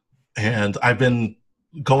And I've been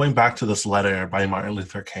going back to this letter by Martin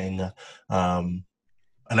Luther King, and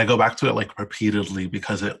I go back to it like repeatedly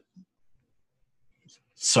because it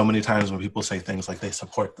so many times when people say things like they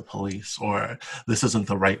support the police or this isn't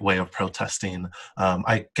the right way of protesting,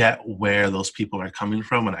 I get where those people are coming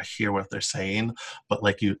from and I hear what they're saying, but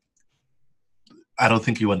I don't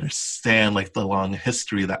think you understand like the long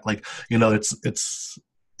history that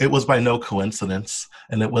it was by no coincidence,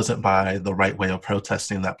 and it wasn't by the right way of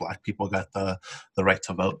protesting that Black people got the right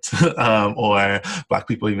to vote, or Black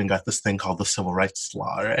people even got this thing called the Civil Rights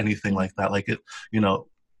Law or anything like that. Like it, you know,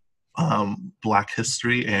 Black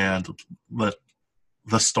history and the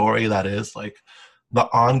the story that is like the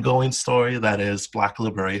ongoing story that is Black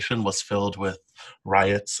liberation was filled with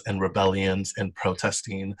riots and rebellions and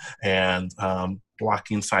protesting and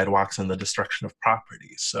blocking sidewalks and the destruction of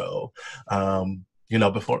property. So,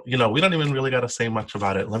 before, we don't even really got to say much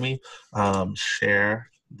about it. Let me share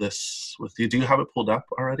this with you. Do you have it pulled up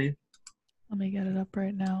already? Let me get it up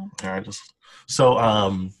right now. All right,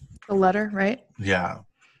 so the letter, right? Yeah,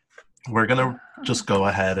 we're gonna just go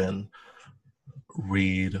ahead and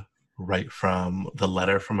read right from the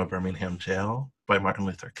letter from a Birmingham jail by Martin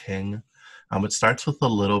Luther King. It starts with a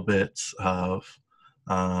little bit of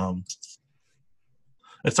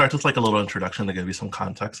it starts with like a little introduction to give you some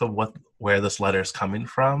context of where this letter is coming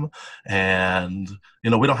from. And, we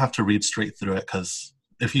don't have to read straight through it, because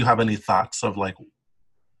if you have any thoughts of like,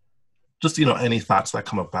 just, any thoughts that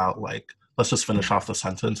come about, like, let's just finish off the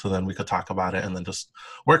sentence and then we could talk about it and then just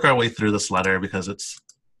work our way through this letter, because it's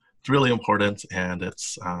really important and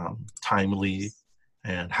it's timely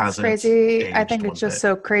and hasn't crazy. I think it's just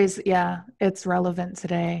so crazy. Yeah, it's relevant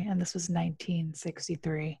today. And this was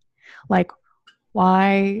 1963. Like,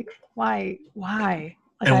 why? Like,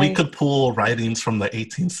 and we could pull writings from the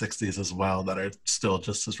 1860s as well that are still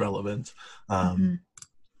just as relevant.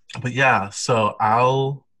 But yeah, so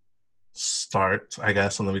I'll start, I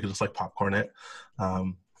guess, and then we can just like popcorn it.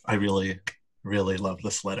 I really, really love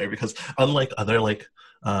this letter because unlike other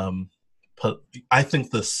I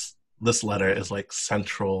think this letter is like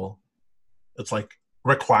central. It's like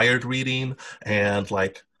required reading and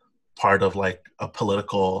like part of like a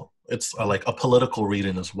political. It's like a political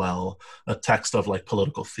reading as well, a text of like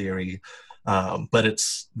political theory, but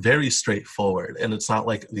it's very straightforward, and it's not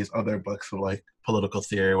like these other books of like political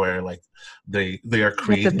theory where like they are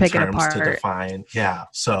creating terms to define. Yeah,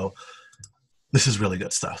 so this is really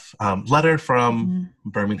good stuff. Letter from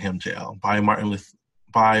Birmingham jail by Martin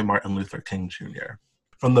Luther King Jr.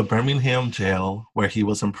 From the Birmingham jail, where he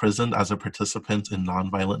was imprisoned as a participant in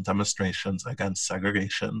nonviolent demonstrations against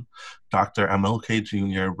segregation, Dr. MLK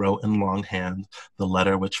Jr. wrote in longhand the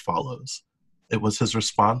letter which follows. It was his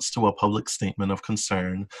response to a public statement of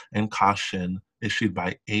concern and caution issued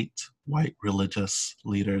by 8 white religious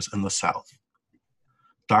leaders in the South.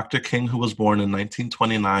 Dr. King, who was born in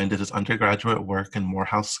 1929, did his undergraduate work in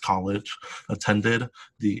Morehouse College, attended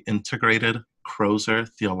the Integrated Crozer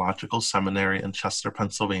Theological Seminary in Chester,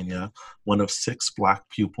 Pennsylvania, one of 6 Black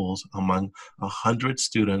pupils among 100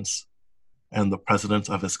 students and the president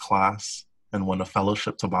of his class, and won a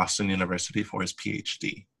fellowship to Boston University for his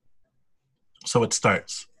PhD. So it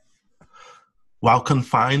starts. While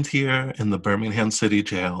confined here in the Birmingham City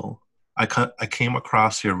Jail, I came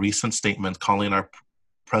across your recent statement calling our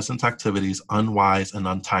present activities unwise and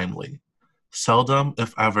untimely. Seldom,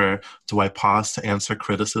 if ever, do I pause to answer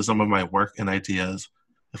criticism of my work and ideas.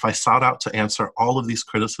 If I sought out to answer all of these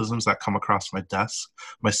criticisms that come across my desk,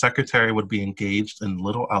 my secretary would be engaged in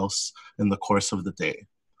little else in the course of the day,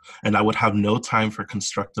 and I would have no time for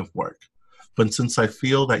constructive work. But since I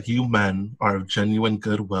feel that you men are of genuine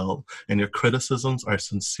goodwill and your criticisms are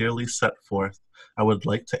sincerely set forth, I would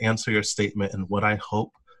like to answer your statement in what I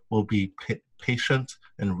hope will be patient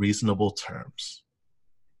and reasonable terms.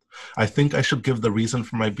 I think I should give the reason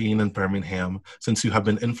for my being in Birmingham, since you have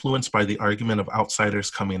been influenced by the argument of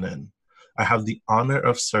outsiders coming in. I have the honor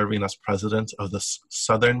of serving as president of the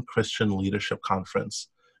Southern Christian Leadership Conference,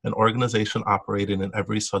 an organization operating in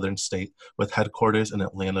every southern state with headquarters in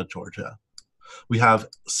Atlanta, Georgia. We have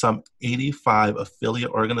some 85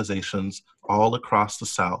 affiliate organizations all across the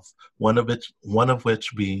South, one of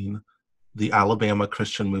which being the Alabama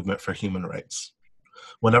Christian Movement for Human Rights.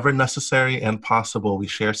 Whenever necessary and possible, we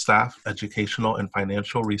share staff, educational, and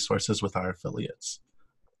financial resources with our affiliates.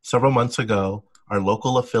 Several months ago, our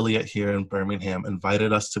local affiliate here in Birmingham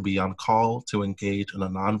invited us to be on call to engage in a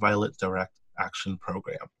nonviolent direct action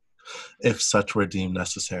program, if such were deemed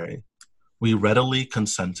necessary. We readily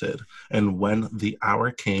consented, and when the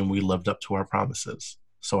hour came, we lived up to our promises.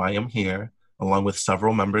 So I am here, along with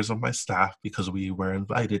several members of my staff, because we were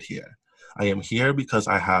invited here. I am here because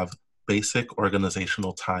I have basic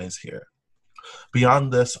organizational ties here.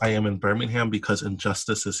 Beyond this, I am in Birmingham because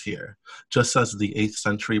injustice is here. Just as the 8th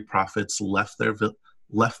century prophets left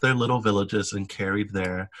their little villages and carried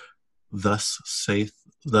their thus saith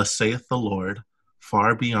the Lord,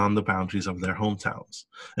 far beyond the boundaries of their hometowns.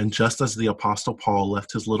 And just as the Apostle Paul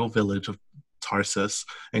left his little village of Tarsus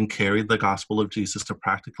and carried the gospel of Jesus to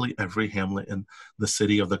practically every hamlet in the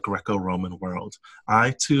city of the Greco-Roman world,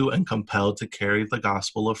 I too am compelled to carry the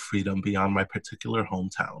gospel of freedom beyond my particular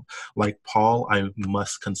hometown. Like Paul, I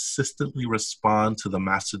must consistently respond to the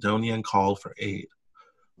Macedonian call for aid.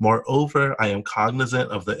 Moreover, I am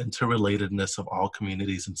cognizant of the interrelatedness of all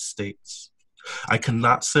communities and states. I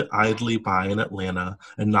cannot sit idly by in Atlanta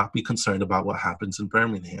and not be concerned about what happens in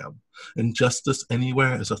Birmingham. Injustice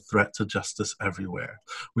anywhere is a threat to justice everywhere.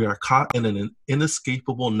 We are caught in an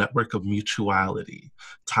inescapable network of mutuality,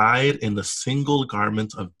 tied in the single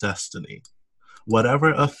garment of destiny.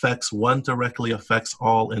 Whatever affects one directly affects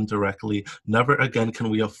all indirectly. Never again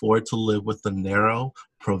can we afford to live with the narrow,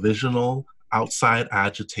 provisional, outside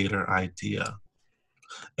agitator idea.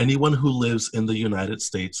 Anyone who lives in the United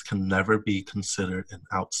States can never be considered an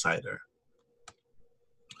outsider.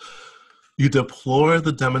 You deplore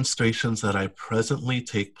the demonstrations that I presently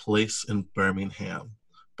take place in Birmingham,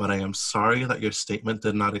 but I am sorry that your statement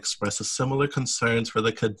did not express a similar concerns for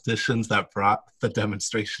the conditions that brought the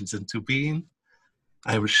demonstrations into being.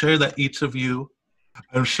 I'm sure that each of you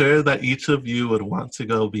would want to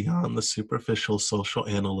go beyond the superficial social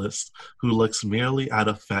analyst who looks merely at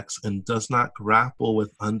effects and does not grapple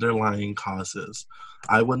with underlying causes.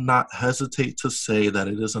 I would not hesitate to say that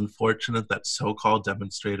it is unfortunate that so-called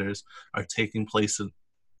demonstrators are taking place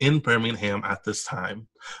in Birmingham at this time,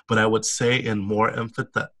 but I would say in more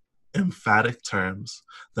emphatic terms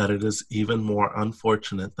that it is even more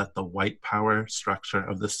unfortunate that the white power structure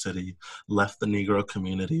of the city left the Negro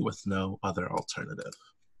community with no other alternative.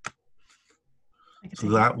 So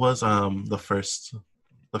that was the first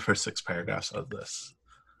 6 paragraphs of this.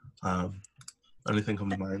 Anything come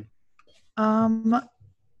to mind?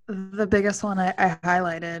 The biggest one I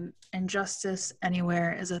highlighted: injustice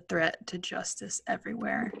anywhere is a threat to justice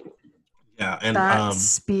everywhere. Yeah, and that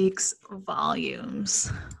speaks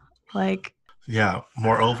volumes. Yeah,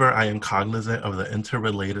 moreover, I am cognizant of the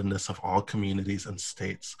interrelatedness of all communities and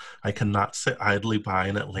states. I cannot sit idly by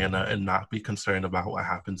in Atlanta and not be concerned about what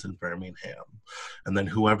happens in Birmingham. And then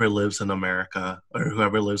whoever lives in America or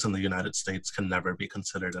whoever lives in the United States can never be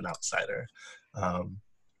considered an outsider.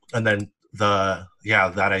 And then that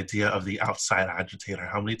idea of the outside agitator,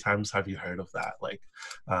 how many times have you heard of that?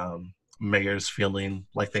 Mayors feeling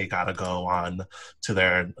like they gotta go on to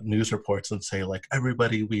their news reports and say, like,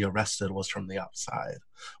 everybody we arrested was from the outside.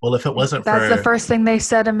 Well, if it wasn't That's the first thing they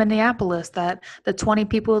said in Minneapolis, that the 20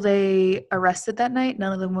 people they arrested that night,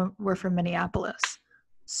 none of them were from Minneapolis.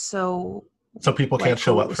 So people can't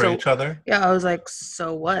show up for each other? Yeah, I was like,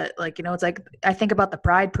 so what? It's like, I think about the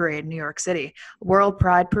Pride Parade in New York City. World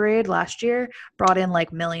Pride Parade last year brought in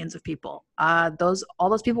millions of people. All those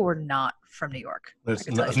people were not from New York.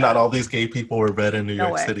 Not all these gay people were bred in New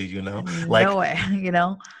York City, No way,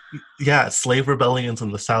 Yeah, slave rebellions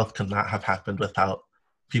in the South could not have happened without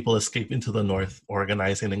people escaping to the North,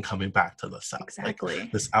 organizing and coming back to the South. Exactly.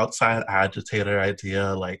 This outside agitator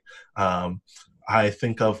idea, I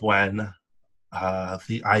think of when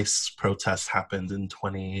the ICE protest happened in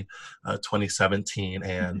 2017,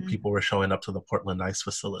 and people were showing up to the Portland ICE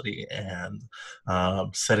facility and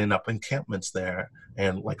setting up encampments there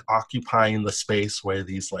and occupying the space where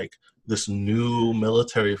this new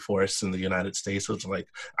military force in the United States was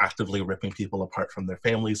actively ripping people apart from their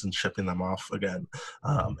families and shipping them off again,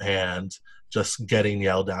 and just getting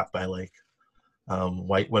yelled at by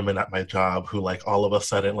white women at my job who all of a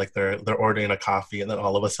sudden they're ordering a coffee and then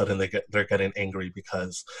all of a sudden they're getting angry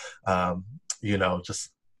because just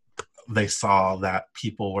they saw that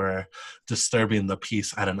people were disturbing the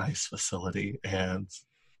peace at an ICE facility, and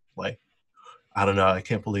I don't know, I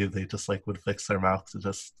can't believe they just would fix their mouth to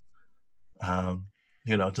just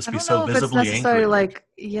just be so visibly angry.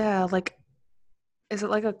 Is it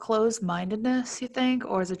a closed-mindedness, you think?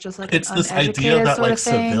 Or is it just it's this idea that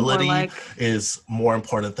civility is more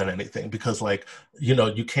important than anything? Because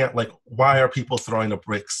you can't why are people throwing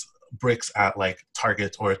bricks at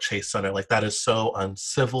Target or a Chase Center? That is so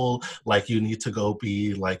uncivil. You need to go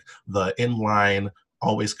be the in-line,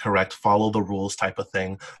 always correct, follow the rules type of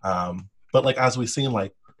thing. But as we've seen,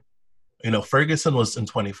 Ferguson was in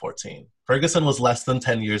 2014. Ferguson was less than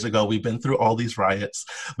 10 years ago. We've been through all these riots.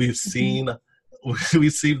 We've seen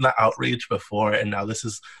the outrage before, and now this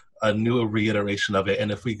is a new reiteration of it.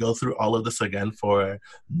 And if we go through all of this again for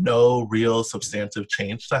no real substantive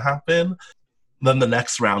change to happen, then the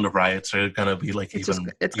next round of riots are gonna be like it's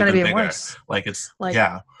even gonna be bigger. worse. Like it's Like,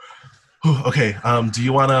 yeah. Whew, okay. Do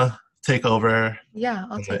you want to take over yeah,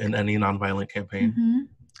 I'll take in any nonviolent campaign? Mm-hmm.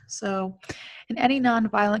 So, in any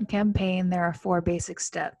nonviolent campaign, there are 4 basic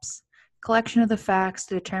steps: collection of the facts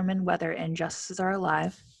to determine whether injustices are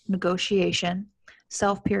alive, negotiation,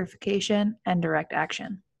 self purification, and direct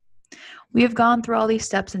action. We have gone through all these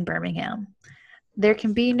steps in Birmingham. There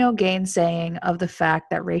can be no gainsaying of the fact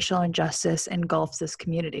that racial injustice engulfs this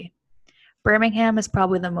community. Birmingham is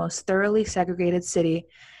probably the most thoroughly segregated city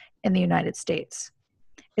in the United States.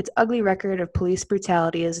 Its ugly record of police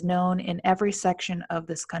brutality is known in every section of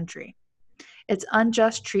this country. Its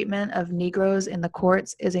unjust treatment of Negroes in the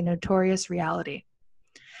courts is a notorious reality.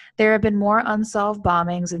 There have been more unsolved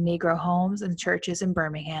bombings of Negro homes and churches in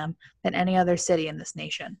Birmingham than any other city in this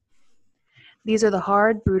nation. These are the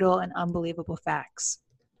hard, brutal, and unbelievable facts.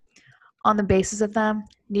 On the basis of them,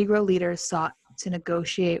 Negro leaders sought to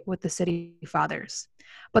negotiate with the city fathers,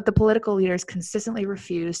 but the political leaders consistently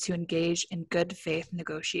refused to engage in good faith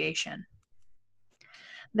negotiation.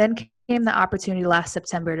 Then came the opportunity last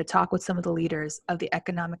September to talk with some of the leaders of the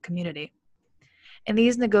economic community. In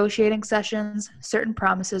these negotiating sessions, certain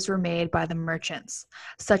promises were made by the merchants,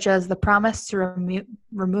 such as the promise to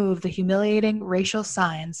remove the humiliating racial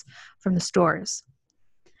signs from the stores.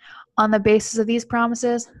 On the basis of these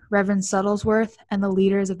promises, Reverend Shuttlesworth and the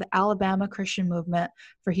leaders of the Alabama Christian Movement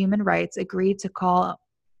for Human Rights agreed to call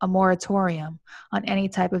a moratorium on any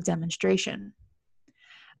type of demonstration.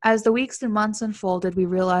 As the weeks and months unfolded, we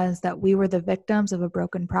realized that we were the victims of a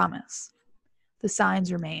broken promise. The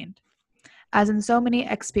signs remained. As in so many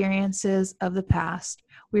experiences of the past,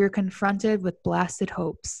 we were confronted with blasted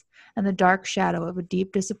hopes, and the dark shadow of a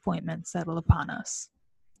deep disappointment settled upon us.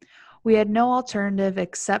 We had no alternative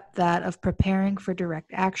except that of preparing for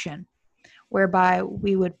direct action, whereby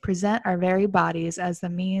we would present our very bodies as the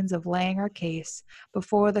means of laying our case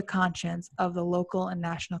before the conscience of the local and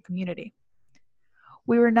national community.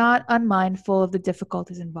 We were not unmindful of the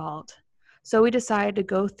difficulties involved, so we decided to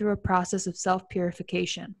go through a process of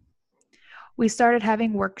self-purification. We started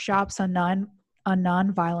having workshops on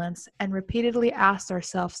nonviolence and repeatedly asked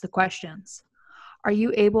ourselves the questions: are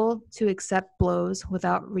you able to accept blows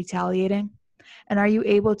without retaliating? And are you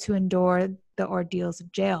able to endure the ordeals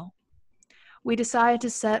of jail? We decided to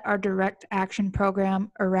set our direct action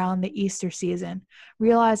program around the Easter season,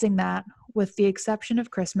 realizing that, with the exception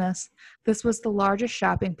of Christmas, this was the largest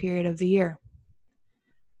shopping period of the year.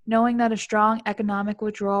 Knowing that a strong economic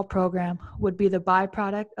withdrawal program would be the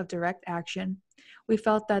byproduct of direct action, we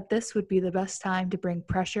felt that this would be the best time to bring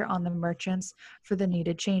pressure on the merchants for the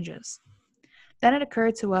needed changes. Then it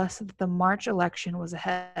occurred to us that the March election was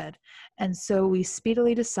ahead, and so we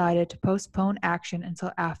speedily decided to postpone action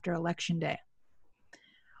until after Election Day.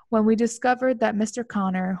 When we discovered that Mr.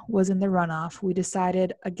 Connor was in the runoff, we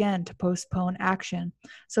decided again to postpone action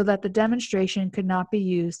so that the demonstration could not be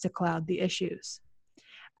used to cloud the issues.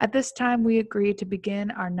 At this time, we agreed to begin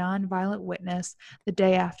our nonviolent witness the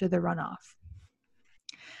day after the runoff.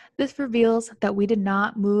 This reveals that we did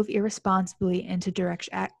not move irresponsibly into direct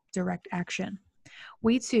action.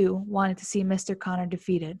 We too wanted to see Mr. Connor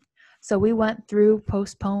defeated, so we went through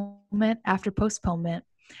postponement after postponement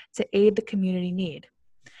to aid the community need.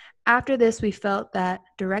 After this, we felt that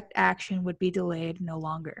direct action would be delayed no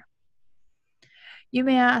longer. You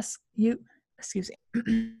may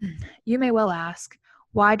well ask,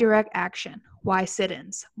 why direct action? Why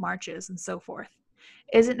sit-ins, marches, and so forth?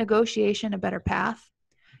 Isn't negotiation a better path?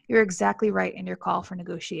 You're exactly right in your call for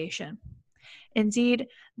negotiation. Indeed,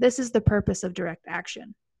 this is the purpose of direct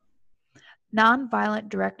action. Nonviolent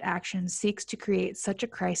direct action seeks to create such a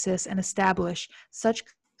crisis and establish such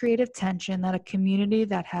creative tension that a community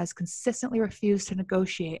that has consistently refused to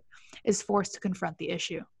negotiate is forced to confront the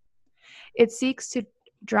issue. It seeks to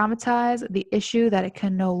dramatize the issue that it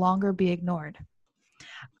can no longer be ignored.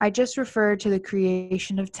 I just referred to the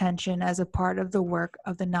creation of tension as a part of the work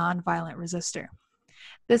of the nonviolent resistor.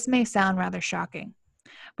 This may sound rather shocking,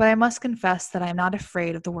 but I must confess that I am not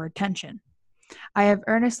afraid of the word tension. I have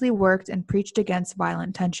earnestly worked and preached against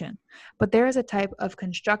violent tension, but there is a type of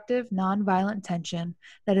constructive, nonviolent tension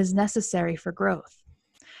that is necessary for growth.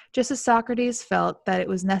 Just as Socrates felt that it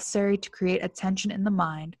was necessary to create a tension in the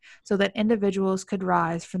mind so that individuals could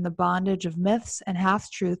rise from the bondage of myths and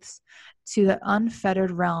half-truths to the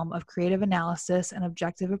unfettered realm of creative analysis and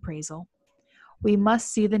objective appraisal, we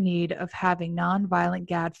must see the need of having nonviolent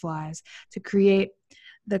gadflies to create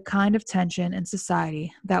the kind of tension in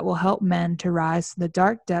society that will help men to rise from the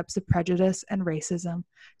dark depths of prejudice and racism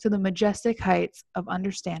to the majestic heights of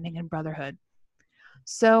understanding and brotherhood.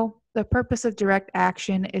 So, the purpose of direct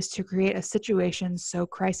action is to create a situation so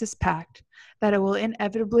crisis packed that it will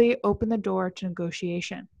inevitably open the door to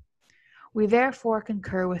negotiation. We therefore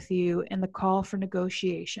concur with you in the call for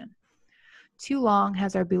negotiation. Too long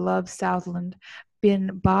has our beloved Southland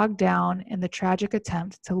been bogged down in the tragic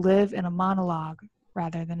attempt to live in a monologue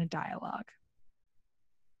rather than a dialogue.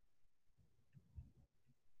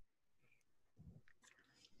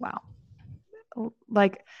 Wow.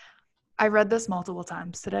 Like, I read this multiple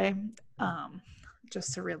times today,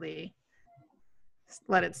 just to really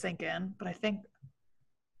let it sink in. But I think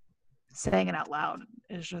saying it out loud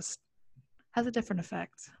is just has a different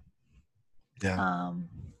effect. Yeah.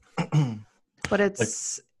 But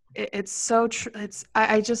it's so true. It's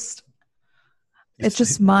just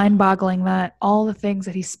Like, mind-boggling that all the things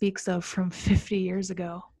that he speaks of from 50 years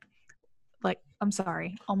ago, like, I'm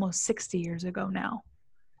sorry, almost 60 years ago now,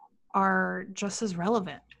 are just as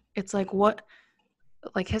relevant. It's like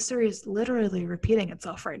history is literally repeating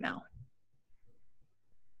itself right now.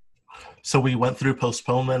 so we went through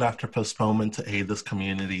postponement after postponement to aid this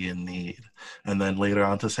community in need. And then later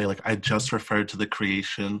on to say, like, I just referred to the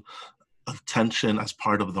creation of tension as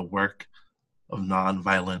part of the work of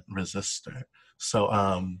nonviolent resistor. So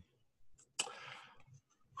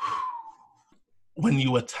when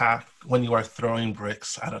you are throwing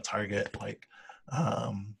bricks at a target, like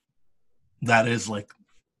that is like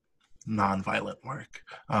nonviolent work.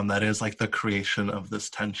 That is like the creation of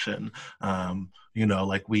this tension.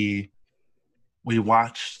 Like we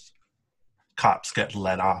watched cops get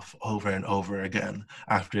let off over and over again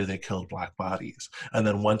after they killed Black bodies. And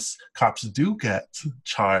then once cops do get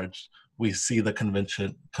charged, we see the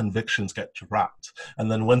convictions get dropped.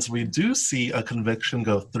 And then once we do see a conviction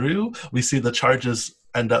go through, we see the charges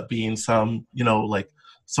end up being some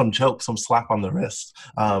joke, some slap on the wrist.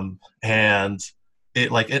 And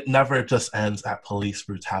it never just ends at police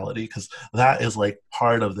brutality, because that is like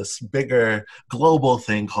part of this bigger global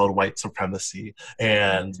thing called white supremacy.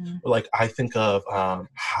 And like I think of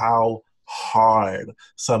how hard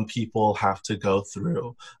some people have to go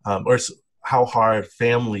through, or how hard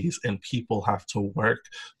families and people have to work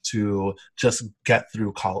to just get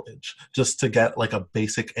through college, just to get like a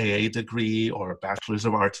basic AA degree or a bachelor's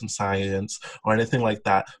of arts and science or anything like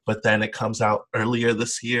that. But then it comes out earlier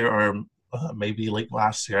this year, or maybe late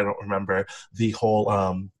last year, I don't remember, the whole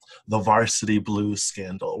the Varsity Blues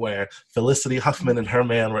scandal, where Felicity Huffman and her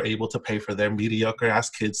man were able to pay for their mediocre ass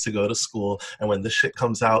kids to go to school, and when this shit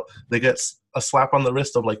comes out, they get a slap on the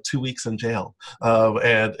wrist of like 2 weeks in jail,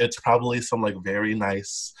 and it's probably some like very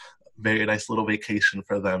nice little vacation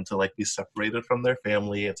for them to like be separated from their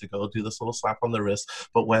family and to go do this little slap on the wrist.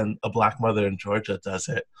 But when a Black mother in Georgia does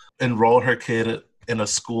it, enroll her kid in a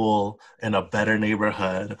school in a better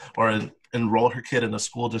neighborhood, or enroll her kid in a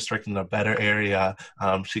school district in a better area,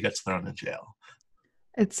 she gets thrown in jail.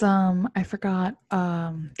 It's I forgot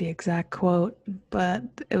the exact quote, but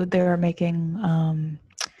they were making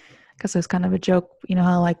because it was kind of a joke, you know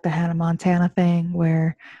how like the Hannah Montana thing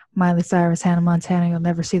where Miley Cyrus, Hannah Montana, you'll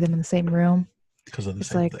never see them in the same room Because of the it's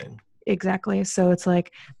same like thing. Exactly. So it's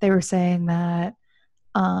like they were saying that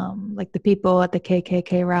like the people at the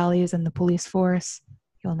KKK rallies and the police force,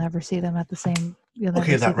 you'll never see them at the same. You'll never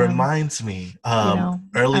Okay, see that them. reminds me. I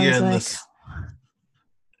Earlier was in like, this,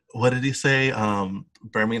 what did he say?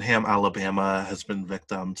 Birmingham, Alabama has been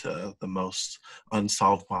victim to the most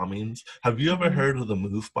unsolved bombings. Have you ever heard of the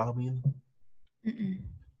MOVE bombing? mm-mm.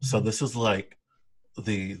 So this is like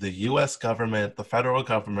the U.S. government, the federal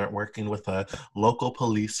government, working with a local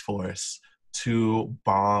police force to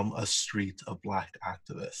bomb a street of Black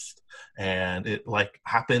activists, and it like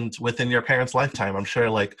happened within your parents' lifetime. I'm sure.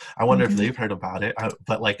 Like, I wonder if they've heard about it,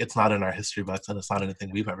 but like it's not in our history books, and it's not anything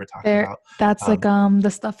we've ever talked about. That's like the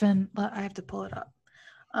stuff in. I have to pull it up.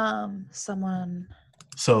 Someone.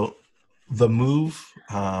 So the MOVE.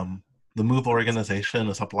 The MOVE organization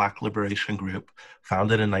is a Black liberation group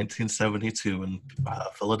founded in 1972 in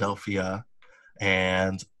Philadelphia,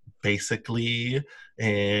 and basically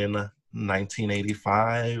in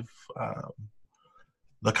 1985,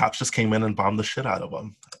 the cops just came in and bombed the shit out of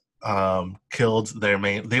them. Killed their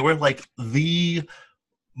main. They were like the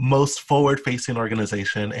most forward-facing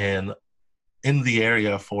organization in the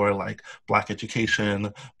area for like Black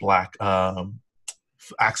education, Black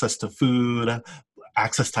access to food,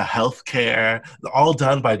 access to healthcare, all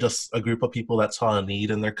done by just a group of people that saw a need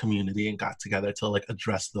in their community and got together to like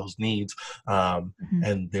address those needs.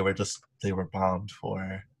 And they were bombed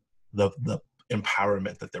for the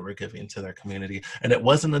empowerment that they were giving to their community. And it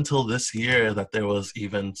wasn't until this year that there was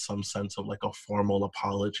even some sense of like a formal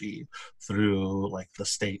apology through like the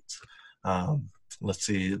state. Let's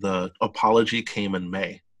see, the apology came in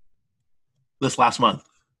May, this last month.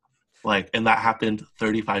 Like, and that happened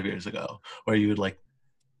 35 years ago, where you would like,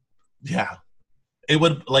 yeah, it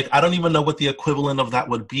would like, I don't even know what the equivalent of that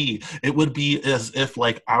would be. It would be as if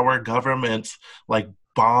like our government like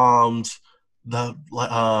bombed the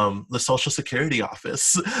Social Security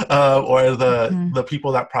office or the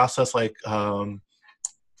people that process like the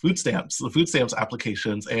food stamps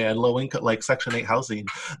applications and low income like Section 8 housing,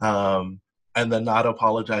 and then not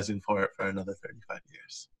apologizing for it for another 35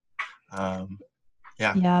 years.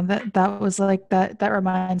 Yeah, that was like that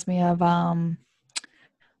reminds me of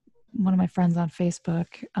one of my friends on Facebook.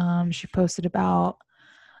 She posted about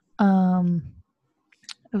it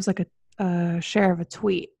was like a share of a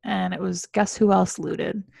tweet, and it was, guess who else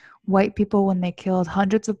looted? White people when they killed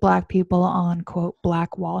hundreds of black people on, quote,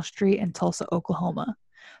 Black Wall Street in Tulsa, Oklahoma.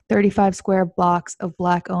 35 square blocks of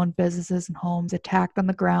black-owned businesses and homes attacked on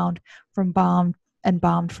the ground from bombed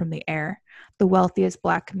from the air. The wealthiest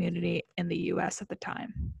black community in the U.S. at the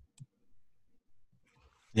time.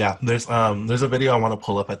 Yeah, there's a video I want to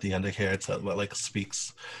pull up at the end of here that like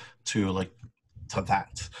speaks to like to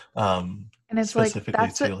that. And it's like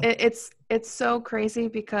it's so crazy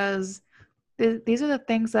because these are the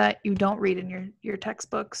things that you don't read in your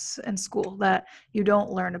textbooks in school, that you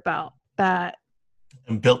don't learn about, that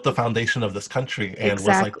and built the foundation of this country and was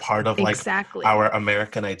like part of like our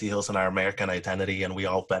American ideals and our American identity, and we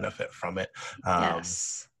all benefit from it.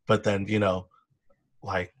 Yes. But then, you know,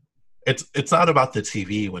 like it's not about the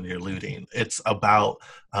TV when you're looting. It's about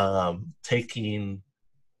taking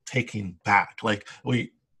back. Like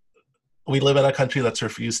we live in a country that's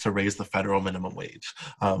refused to raise the federal minimum wage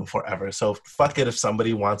forever. So fuck it if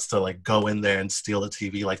somebody wants to like go in there and steal a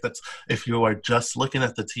TV. Like that's, if you are just looking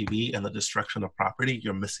at the TV and the destruction of property,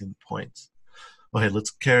 you're missing the point. Okay, let's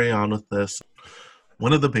carry on with this.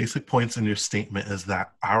 One of the basic points in your statement is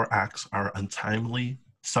that our acts are untimely.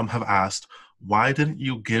 Some have asked, why didn't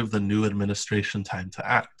you give the new administration time to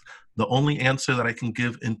act? The only answer that I can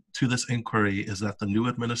give to this inquiry is that the new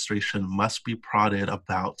administration must be prodded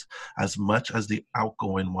about as much as the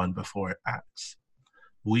outgoing one before it acts.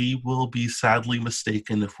 We will be sadly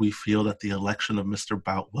mistaken if we feel that the election of Mr.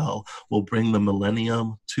 Boutwell will bring the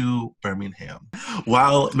millennium to Birmingham.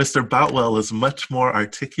 While Mr. Boutwell is much more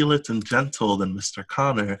articulate and gentle than Mr.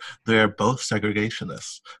 Connor, they are both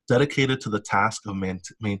segregationists, dedicated to the task of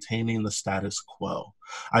maintaining the status quo.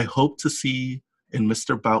 I hope to see in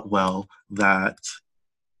Mr. Boutwell that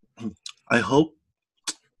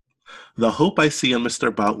the hope I see in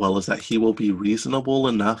Mr. Boutwell is that he will be reasonable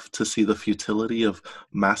enough to see the futility of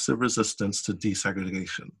massive resistance to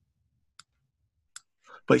desegregation.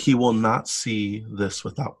 But he will not see this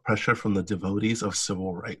without pressure from the devotees of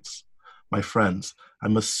civil rights. My friends, I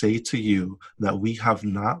must say to you that we have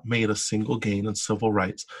not made a single gain in civil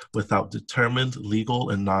rights without determined legal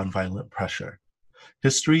and nonviolent pressure.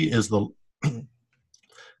 History is the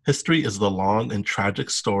long and tragic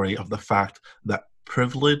story of the fact that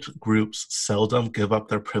privileged groups seldom give up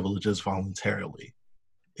their privileges voluntarily.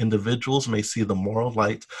 Individuals may see the moral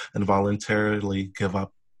light and voluntarily give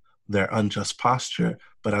up their unjust posture,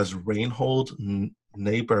 but as Reinhold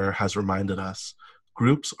Niebuhr has reminded us,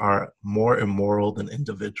 groups are more immoral than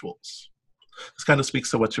individuals. This kind of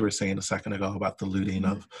speaks to what you were saying a second ago about the looting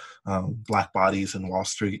of Black bodies in Wall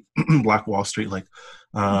Street, Black Wall Street, like,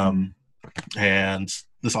 and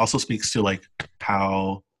this also speaks to like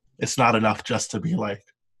how it's not enough just to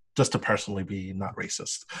personally be not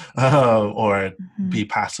racist or be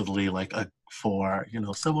passively like for, you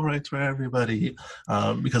know, civil rights for everybody,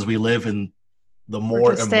 because we live in the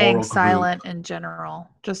more just staying silent in general.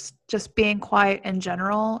 Just being quiet in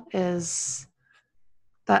general is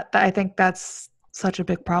that I think that's such a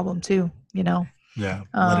big problem too. You know. Yeah,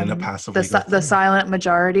 letting it passively. The silent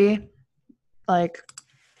majority, like.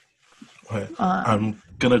 Okay. I'm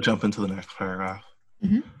gonna jump into the next paragraph.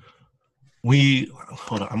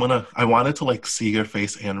 Hold on. I wanted to like see your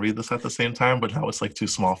face and read this at the same time, but now it's like too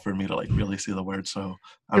small for me to like really see the words. So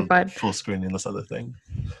I'm full screening this other thing.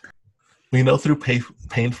 We know through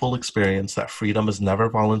painful experience that freedom is never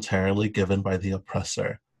voluntarily given by the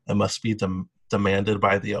oppressor. It must be demanded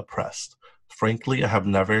by the oppressed. Frankly, I have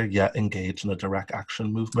never yet engaged in a direct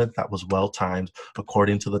action movement that was well-timed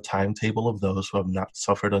according to the timetable of those who have not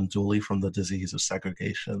suffered unduly from the disease of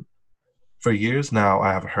segregation. For years now,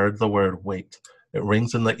 I have heard the word wait. It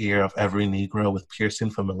rings in the ear of every Negro with piercing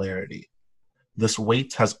familiarity. This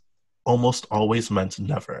wait has almost always meant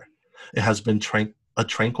never. It has been a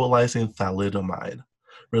tranquilizing thalidomide,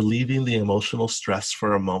 relieving the emotional stress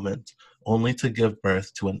for a moment, only to give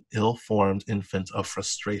birth to an ill-formed infant of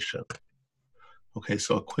frustration. Okay,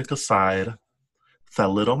 so a quick aside,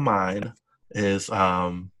 thalidomide is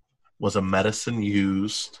was a medicine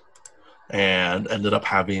used and ended up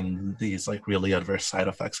having these like really adverse side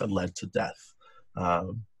effects that led to death.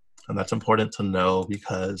 And that's important to know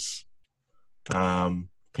because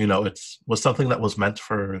it was something that was meant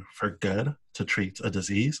for good to treat a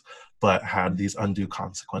disease, but had these undue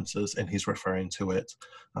consequences. And he's referring to it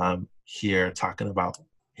here, talking about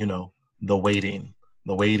the waiting.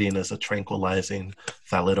 The waiting is a tranquilizing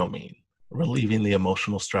thalidomide, relieving the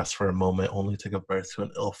emotional stress for a moment, only to give birth to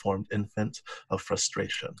an ill-formed infant of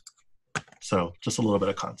frustration. So, just a little bit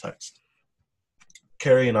of context.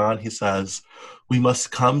 Carrying on, he says, we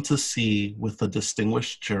must come to see with the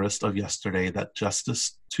distinguished jurist of yesterday that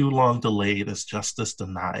justice too long delayed is justice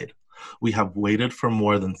denied. We have waited for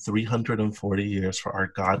more than 340 years for our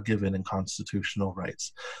God-given and constitutional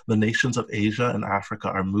rights. The nations of Asia and Africa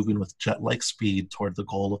are moving with jet-like speed toward the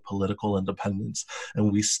goal of political independence,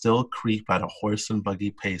 and we still creep at a horse and buggy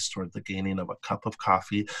pace toward the gaining of a cup of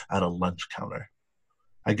coffee at a lunch counter.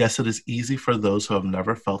 I guess it is easy for those who have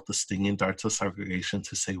never felt the stinging darts of segregation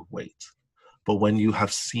to say, wait. But when you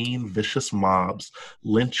have seen vicious mobs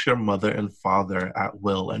lynch your mother and father at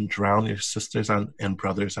will and drown your sisters and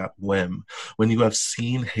brothers at whim, when you have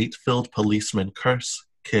seen hate-filled policemen curse,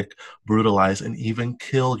 kick, brutalize, and even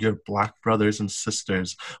kill your Black brothers and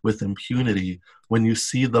sisters with impunity, when you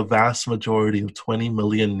see the vast majority of 20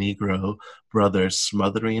 million Negro brothers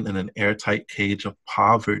smothering in an airtight cage of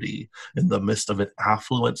poverty in the midst of an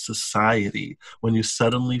affluent society, when you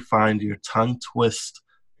suddenly find your tongue twisted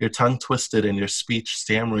and your speech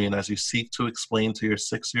stammering as you seek to explain to your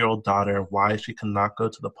 6-year-old daughter why she cannot go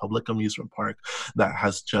to the public amusement park that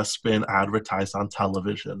has just been advertised on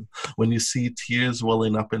television, when you see tears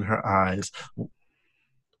welling up in her eyes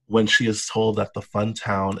when she is told that the fun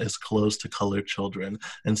town is closed to colored children,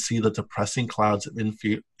 and see the depressing clouds of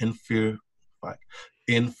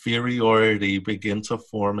inferiority begin to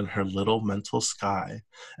form in her little mental sky,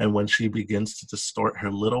 and when she begins to distort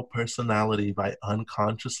her little personality by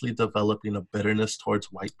unconsciously developing a bitterness towards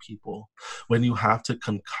white people, when you have to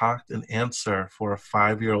concoct an answer for a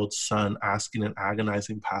 5-year-old son asking in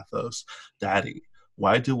agonizing pathos, Daddy,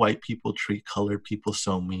 why do white people treat colored people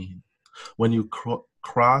so mean? When you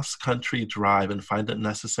cross-country drive and find it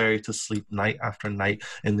necessary to sleep night after night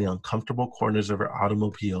in the uncomfortable corners of your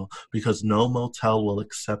automobile because no motel will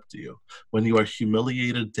accept you, when you are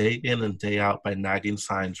humiliated day in and day out by nagging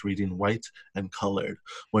signs reading white and colored,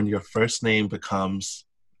 when your first name becomes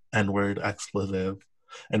N-word expletive,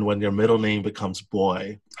 and when your middle name becomes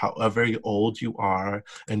boy, however old you are,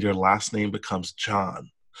 and your last name becomes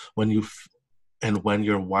John, when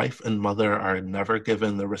your wife and mother are never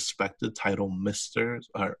given the respected title Mr.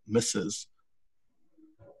 or Mrs.,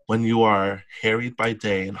 when you are harried by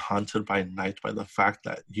day and haunted by night by the fact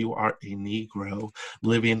that you are a Negro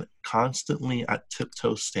living constantly at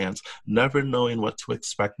tiptoe stance, never knowing what to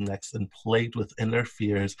expect next and plagued with inner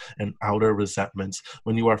fears and outer resentments,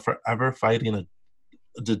 when you are forever fighting a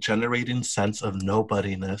degenerating sense of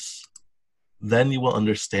nobodiness, then you will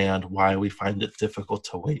understand why we find it difficult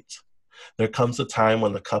to wait. There comes a time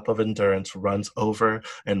when the cup of endurance runs over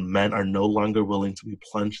and men are no longer willing to be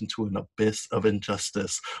plunged into an abyss of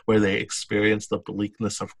injustice where they experience the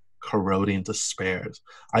bleakness of corroding despairs.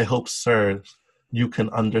 I hope, sir, you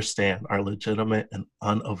can understand our legitimate and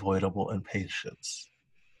unavoidable impatience.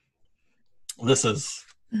 This is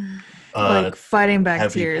like fighting back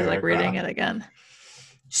heavy tears, paragraph. like reading it again.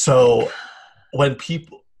 So when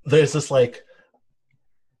people, there's this like,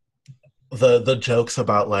 the jokes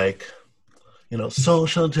about like,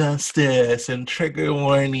 social justice and trigger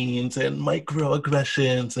warnings and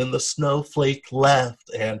microaggressions and the snowflake left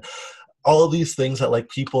and all of these things that like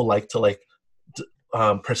people like to like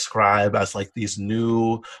prescribe as like these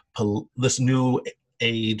this new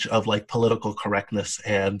age of like political correctness,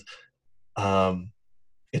 and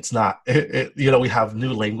it's not. We have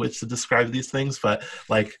new language to describe these things, but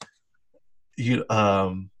like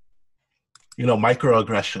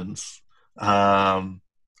microaggressions.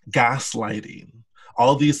 Gaslighting,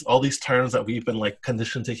 all these terms that we've been like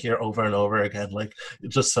conditioned to hear over and over again, like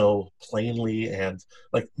just so plainly, and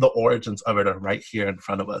like the origins of it are right here in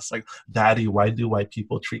front of us. Like, Daddy, why do white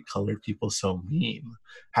people treat colored people so mean?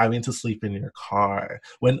 Having to sleep in your car.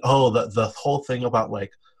 When the whole thing about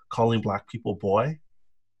like calling Black people boy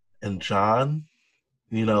and John,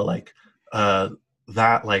 that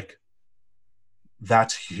like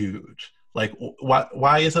that's huge. Like,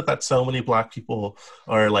 why is it that so many Black people,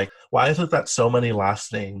 or like, why is it that so many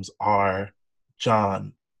last names are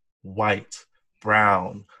John, White,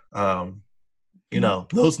 Brown?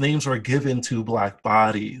 Those names were given to Black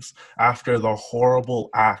bodies after the horrible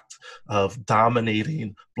act of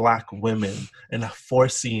dominating Black women and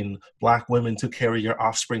forcing Black women to carry your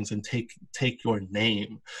offsprings and take your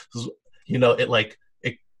name. It like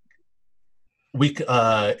it. We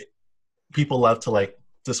people love to like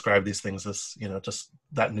describe these things as just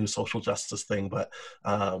that new social justice thing, but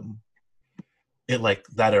it like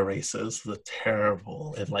that erases the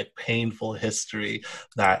terrible and like painful history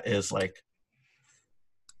that is like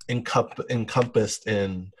encompassed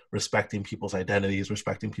in respecting people's identities,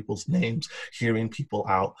 respecting people's names, hearing people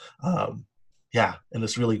out. And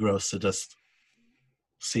it's really gross to just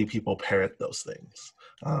see people parrot those things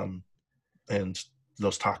and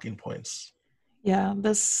those talking points. Yeah,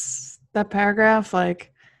 that paragraph,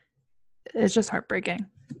 like, it's just heartbreaking,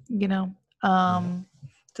 to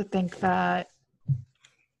think that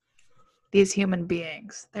these human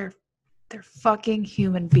beings, they're fucking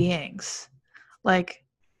human beings, like,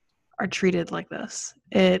 are treated like this.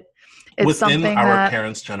 It's within something our that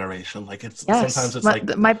parents' generation, like it's yes, sometimes it's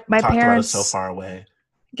my talked parents about as so far away.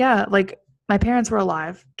 Yeah, like my parents were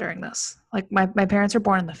alive during this. Like my parents were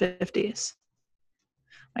born in the 50s.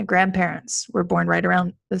 My grandparents were born right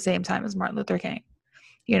around the same time as Martin Luther King.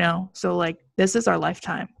 So like this is our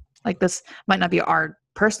lifetime. Like this might not be our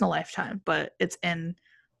personal lifetime, but it's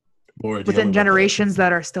within generations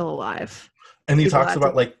that are still alive. And he talks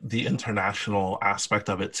about like the international aspect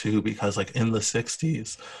of it too, because like in the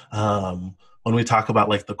 60s, when we talk about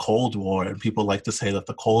like the Cold War, and people like to say that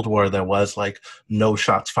the Cold War, there was like no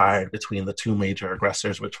shots fired between the two major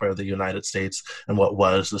aggressors, which were the United States and what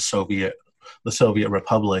was the Soviet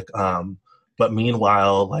Republic. But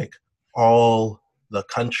meanwhile, like all the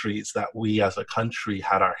countries that we as a country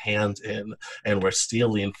had our hands in and were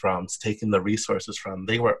stealing from, taking the resources from,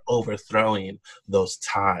 they were overthrowing those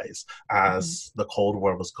ties as the Cold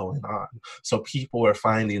War was going on. So people were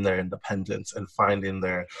finding their independence and finding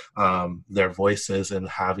their voices and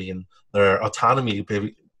having their autonomy,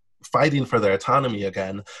 fighting for their autonomy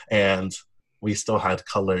again. And we still had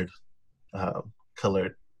colored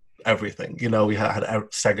everything. We had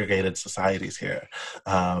segregated societies here.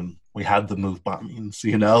 We had the MOVE bombings,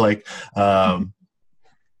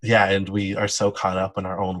 and we are so caught up in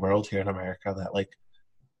our own world here in America that like,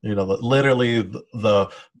 literally the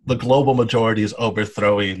global majority is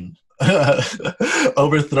overthrowing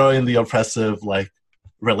the oppressive like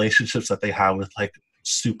relationships that they have with like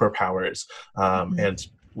superpowers. And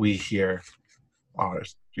we here are,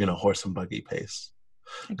 horse and buggy pace.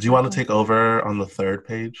 Exactly. Do you want to take over on the third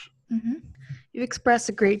page? Mm-hmm. You express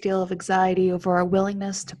a great deal of anxiety over our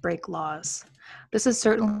willingness to break laws. This is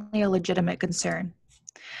certainly a legitimate concern.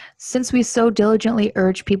 Since we so diligently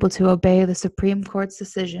urge people to obey the Supreme Court's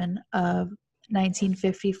decision of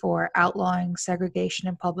 1954 outlawing segregation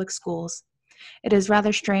in public schools, it is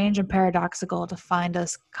rather strange and paradoxical to find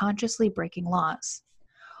us consciously breaking laws.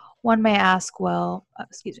 One may ask,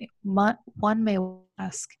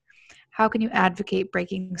 how can you advocate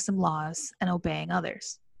breaking some laws and obeying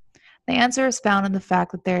others? The answer is found in the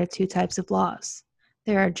fact that there are two types of laws.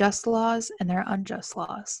 There are just laws and there are unjust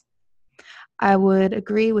laws. I would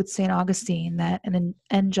agree with St. Augustine that an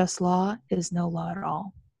unjust law is no law at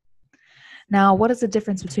all. Now, what is the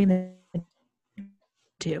difference between the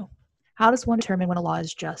two? How does one determine when a law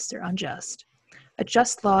is just or unjust? A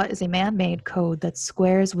just law is a man-made code that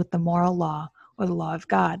squares with the moral law or the law of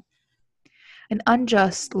God. An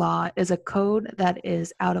unjust law is a code that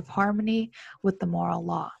is out of harmony with the moral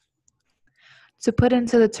law. To put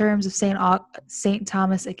into the terms of St.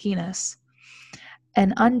 Thomas Aquinas,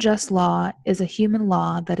 an unjust law is a human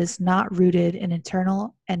law that is not rooted in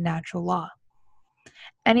eternal and natural law.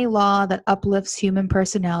 Any law that uplifts human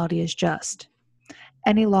personality is just.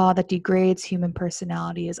 Any law that degrades human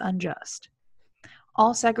personality is unjust.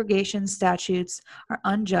 All segregation statutes are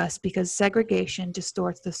unjust because segregation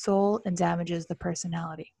distorts the soul and damages the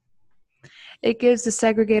personality. It gives the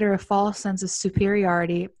segregator a false sense of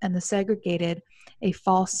superiority and the segregated a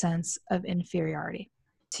false sense of inferiority.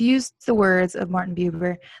 To use the words of Martin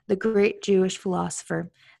Buber, the great Jewish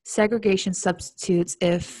philosopher, segregation substitutes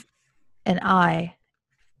if an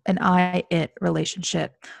I-it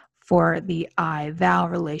relationship for the I-thou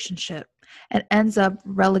relationship and ends up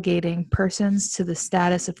relegating persons to the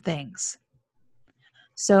status of things.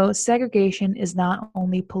 So segregation is not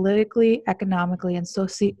only politically, economically, and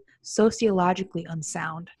sociologically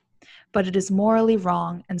unsound, but it is morally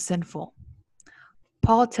wrong and sinful.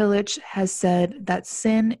 Paul Tillich has said that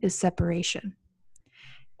sin is separation.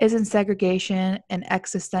 Isn't segregation an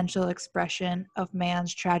existential expression of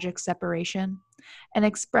man's tragic separation, an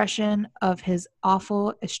expression of his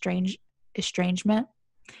awful estrangement,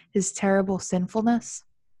 his terrible sinfulness?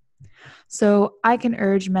 So I can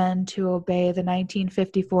urge men to obey the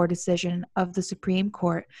 1954 decision of the Supreme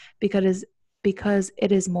Court because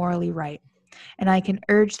it is morally right. And I can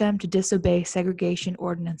urge them to disobey segregation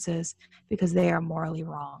ordinances because they are morally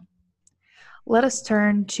wrong. Let us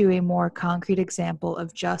turn to a more concrete example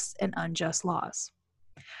of just and unjust laws.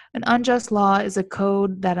 An unjust law is a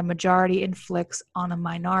code that a majority inflicts on a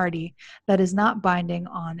minority that is not binding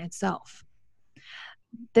on itself.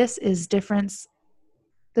 This is difference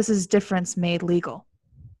made legal.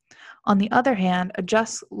 On the other hand, a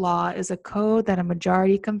just law is a code that a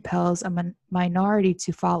majority compels a minority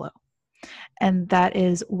to follow, and that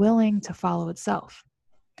is willing to follow itself.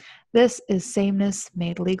 This is sameness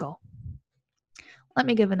made legal. Let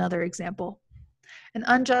me give another example. An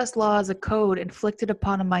unjust law is a code inflicted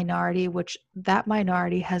upon a minority which that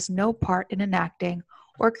minority has no part in enacting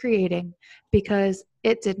or creating because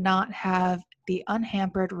it did not have the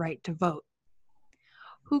unhampered right to vote.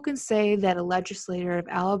 Who can say that a legislator of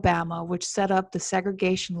Alabama which set up the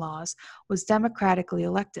segregation laws was democratically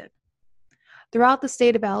elected? Throughout the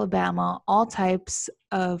state of Alabama, all types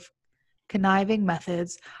of conniving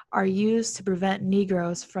methods are used to prevent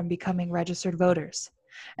Negroes from becoming registered voters.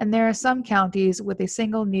 And there are some counties with a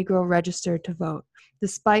single Negro registered to vote,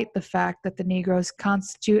 despite the fact that the Negroes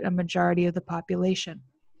constitute a majority of the population.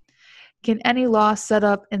 Can any law set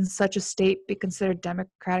up in such a state be considered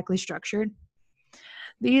democratically structured?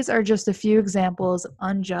 These are just a few examples of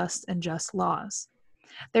unjust and just laws.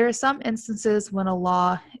 There are some instances when a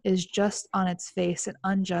law is just on its face and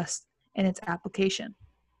unjust in its application.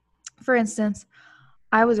 For instance,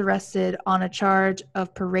 I was arrested on a charge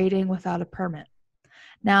of parading without a permit.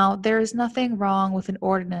 Now, there is nothing wrong with an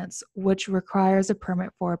ordinance which requires a permit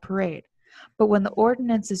for a parade, but when the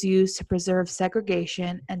ordinance is used to preserve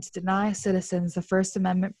segregation and to deny citizens the First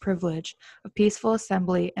Amendment privilege of peaceful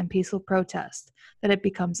assembly and peaceful protest, that it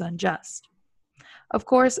becomes unjust. Of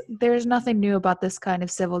course, there is nothing new about this kind of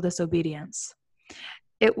civil disobedience.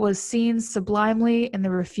 It was seen sublimely in the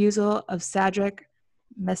refusal of Shadrach,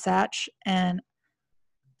 Meshach, and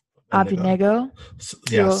Abednego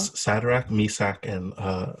Yes, Shadrach, Meshach, and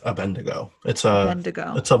Abednego. It's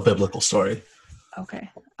a biblical story. Okay.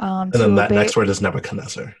 And then that next word is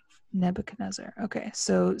Nebuchadnezzar. Nebuchadnezzar. Okay.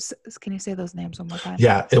 So can you say those names one more time?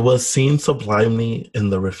 Yeah, it was seen sublimely in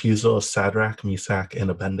the refusal of Shadrach, Meshach, and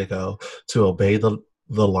Abednego to obey the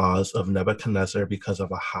laws of Nebuchadnezzar because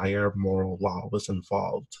of a higher moral law was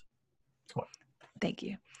involved. Thank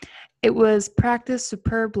you. It was practiced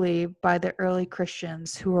superbly by the early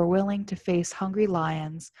Christians who were willing to face hungry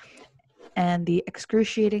lions and the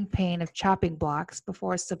excruciating pain of chopping blocks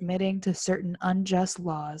before submitting to certain unjust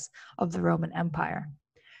laws of the Roman Empire.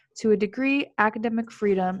 To a degree, academic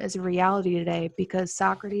freedom is a reality today because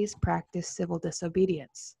Socrates practiced civil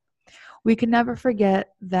disobedience. We can never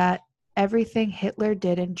forget that everything Hitler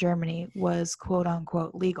did in Germany was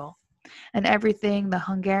quote-unquote legal, and everything the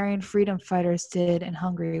Hungarian freedom fighters did in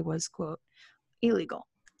Hungary was, quote, illegal.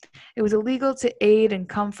 It was illegal to aid and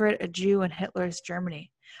comfort a Jew in Hitler's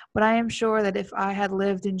Germany, but I am sure that if I had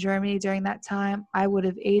lived in Germany during that time, I would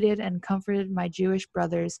have aided and comforted my Jewish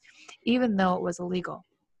brothers, even though it was illegal.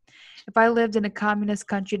 If I lived in a communist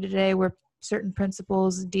country today where certain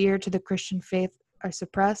principles dear to the Christian faith are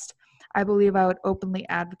suppressed, I believe I would openly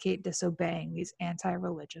advocate disobeying these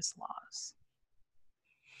anti-religious laws.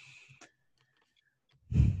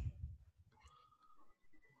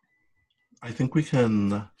 I think we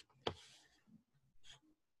can,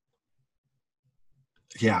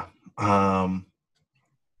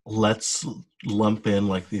 let's lump in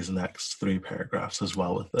like these next 3 paragraphs as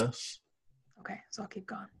well with this. Okay, so I'll keep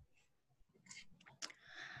going.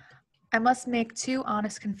 I must make 2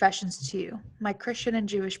 honest confessions to you, my Christian and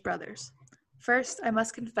Jewish brothers. First, I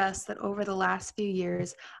must confess that over the last few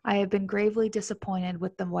years, I have been gravely disappointed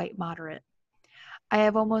with the white moderate. I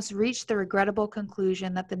have almost reached the regrettable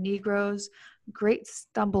conclusion that the Negro's great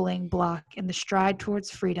stumbling block in the stride towards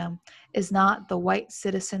freedom is not the white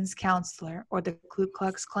citizen's counselor or the Ku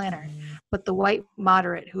Klux Klanner, but the white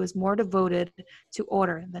moderate who is more devoted to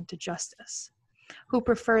order than to justice, who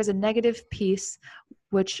prefers a negative peace,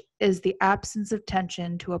 which is the absence of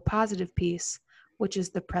tension, to a positive peace, which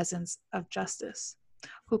is the presence of justice,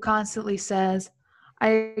 who constantly says,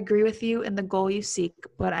 I agree with you in the goal you seek,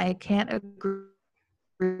 but I can't agree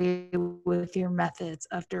with your methods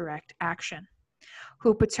of direct action,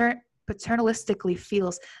 who paternalistically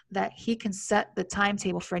feels that he can set the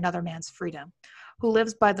timetable for another man's freedom, who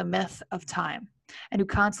lives by the myth of time, and who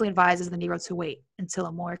constantly advises the Negro to wait until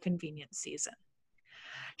a more convenient season.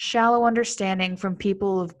 Shallow understanding from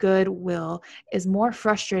people of good will is more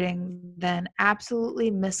frustrating than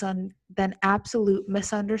absolute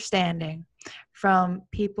misunderstanding from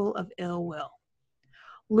people of ill will.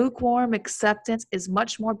 Lukewarm acceptance is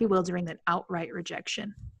much more bewildering than outright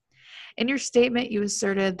rejection. In your statement, you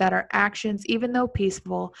asserted that our actions, even though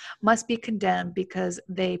peaceful, must be condemned because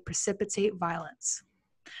they precipitate violence.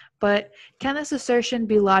 But can this assertion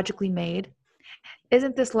be logically made?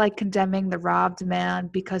 Isn't this like condemning the robbed man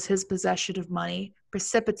because his possession of money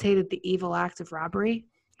precipitated the evil act of robbery?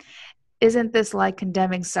 Isn't this like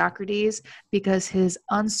condemning Socrates because his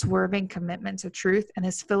unswerving commitment to truth and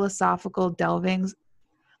his philosophical delvings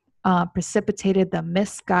precipitated the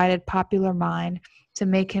misguided popular mind to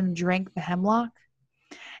make him drink the hemlock?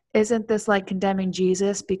 Isn't this like condemning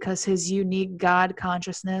Jesus because his unique God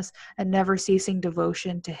consciousness and never ceasing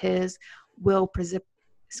devotion to his will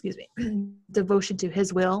devotion to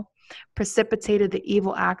his will precipitated the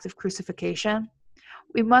evil act of crucifixion?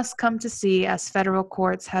 We must come to see, as federal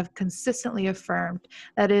courts have consistently affirmed,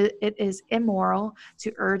 that it is immoral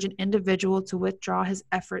to urge an individual to withdraw his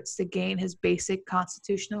efforts to gain his basic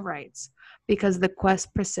constitutional rights because the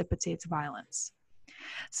quest precipitates violence.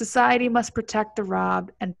 Society must protect the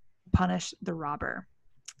robbed and punish the robber.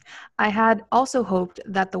 I had also hoped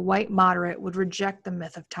that the white moderate would reject the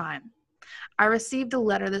myth of time. I received a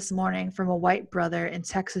letter this morning from a white brother in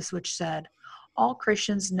Texas which said, all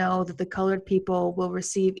Christians know that the colored people will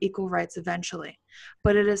receive equal rights eventually,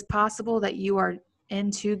 but it is possible that you are in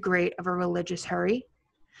too great of a religious hurry.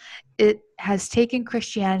 It has taken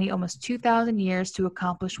Christianity almost 2,000 years to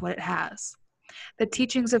accomplish what it has. The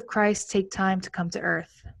teachings of Christ take time to come to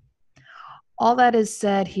earth. All that is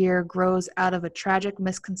said here grows out of a tragic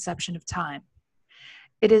misconception of time.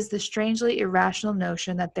 It is the strangely irrational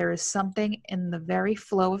notion that there is something in the very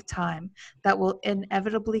flow of time that will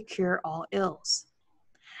inevitably cure all ills.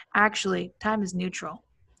 Actually, time is neutral.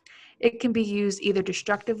 It can be used either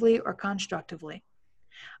destructively or constructively.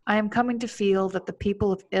 I am coming to feel that the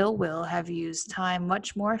people of ill will have used time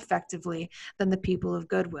much more effectively than the people of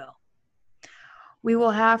goodwill. We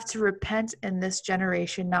will have to repent in this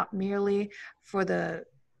generation not merely for the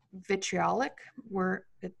vitriolic word.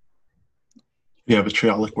 Yeah,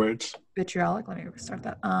 vitriolic words. Vitriolic. Let me restart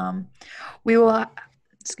that. We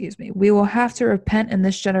will have to repent in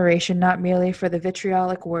this generation not merely for the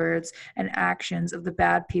vitriolic words and actions of the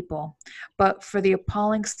bad people, but for the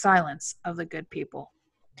appalling silence of the good people.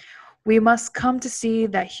 We must come to see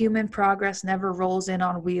that human progress never rolls in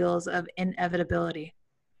on wheels of inevitability.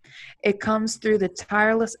 It comes through the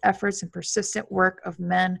tireless efforts and persistent work of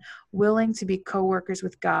men willing to be co-workers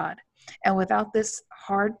with God. And without this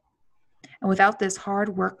hard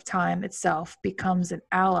work, time itself becomes an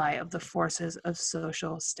ally of the forces of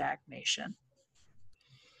social stagnation.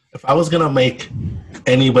 If I was going to make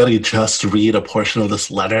anybody just read a portion of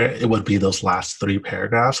this letter, it would be those last 3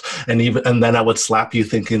 paragraphs. And then I would slap you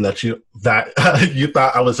thinking that you thought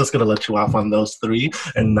I was just going to let you off on those 3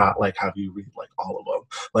 and not like have you read like all of them.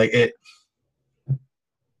 Like it.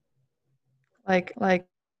 Like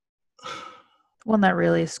one that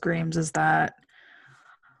really screams is that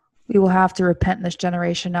we will have to repent in this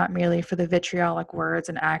generation not merely for the vitriolic words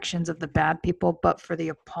and actions of the bad people, but for the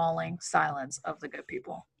appalling silence of the good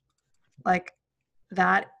people. Like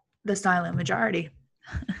that, the silent majority.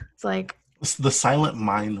 It's like it's the silent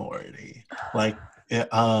minority. Like it,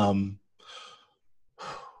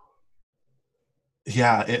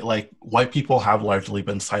 yeah, it like white people have largely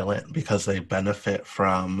been silent because they benefit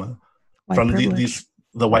from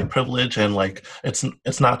the white privilege, and like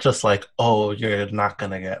it's not just like, oh, you're not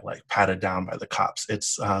gonna get like patted down by the cops.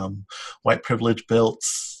 It's white privilege built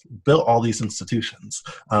all these institutions.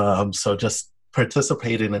 So just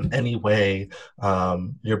participating in any way,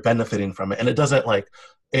 you're benefiting from it, and it doesn't like.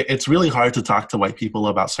 It's really hard to talk to white people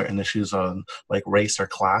about certain issues on like race or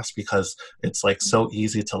class because it's like so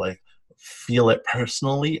easy to like feel it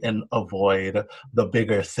personally and avoid the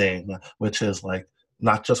bigger thing, which is like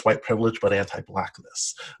not just white privilege, but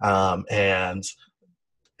anti-Blackness. And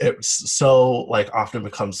it's so like often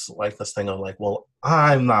becomes like this thing of like, well,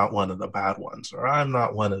 I'm not one of the bad ones, or I'm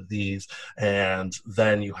not one of these. And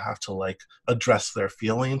then you have to like address their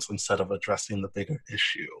feelings instead of addressing the bigger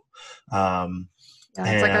issue.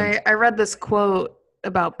 It's like I read this quote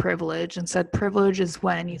about privilege and said, privilege is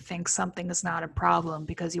when you think something is not a problem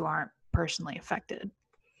because you aren't personally affected.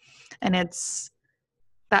 And it's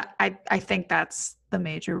that I think that's the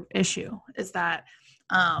major issue, is that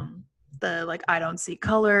the like I don't see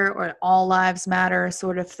color or all lives matter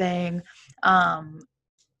sort of thing.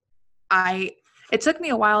 It took me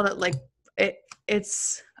a while to like it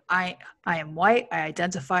it's I am white. I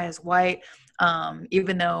identify as white.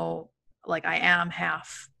 Even though like I am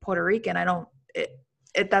half Puerto Rican, I don't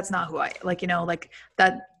that's not who I like, like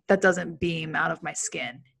that doesn't beam out of my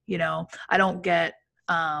skin. I don't get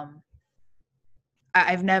I've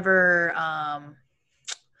never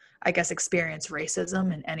I guess experienced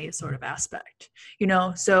racism in any sort of aspect.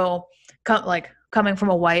 So coming from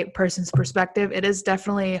a white person's perspective, it is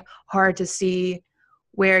definitely hard to see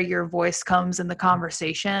where your voice comes in the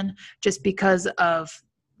conversation, just because of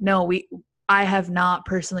I have not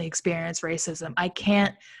personally experienced racism. I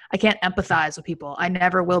can't empathize with people. I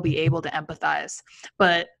never will be able to empathize,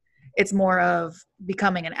 but it's more of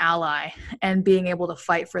becoming an ally and being able to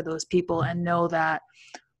fight for those people and know that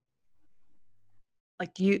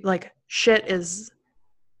shit is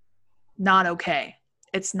not okay.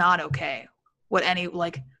 It's not okay.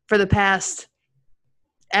 For the past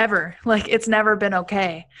ever, it's never been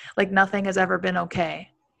okay. Nothing has ever been okay.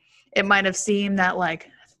 It might have seemed that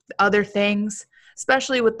other things,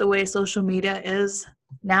 especially with the way social media is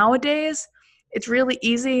nowadays, it's really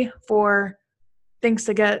easy for things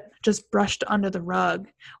to get just brushed under the rug.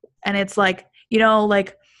 And it's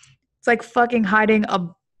it's like fucking hiding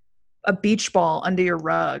a beach ball under your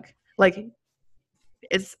rug.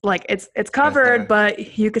 It's covered, right,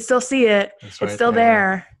 but you can still see it. It's still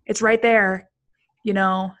there. It's right there.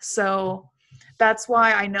 So that's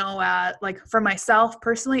why I know for myself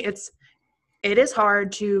personally, it is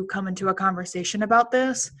hard to come into a conversation about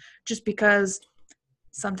this, just because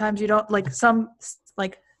sometimes you don't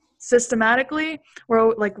systematically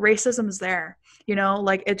where racism is there,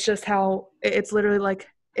 it's just how it's literally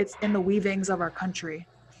it's in the weavings of our country.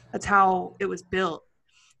 That's how it was built.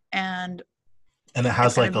 And it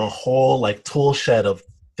has a whole tool shed of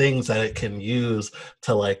things that it can use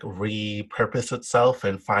to repurpose itself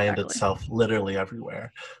and find itself literally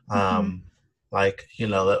everywhere. Mm-hmm.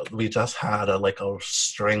 We just had a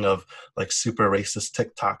string of super racist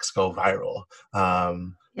TikToks go viral.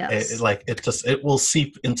 Yes. It will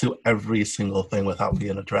seep into every single thing without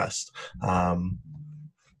being addressed.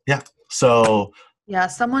 So yeah,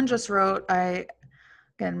 someone just wrote,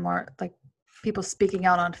 more people speaking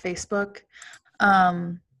out on Facebook.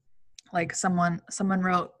 Someone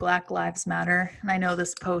wrote Black Lives Matter, and I know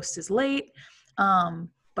this post is late,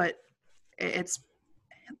 but it's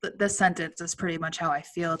this sentence is pretty much how I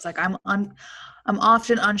feel. It's I'm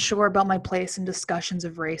often unsure about my place in discussions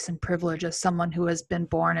of race and privilege as someone who has been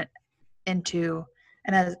born into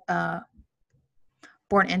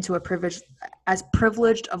a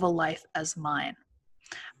privileged of a life as mine.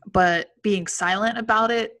 But being silent about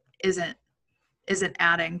it isn't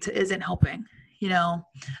helping,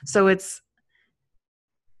 So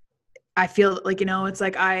I feel I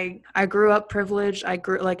grew up privileged. I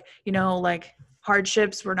grew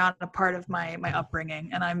hardships were not a part of my upbringing,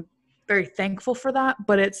 and I'm very thankful for that.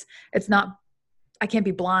 But it's not. I can't be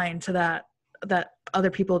blind to that other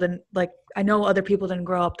people didn't I know other people didn't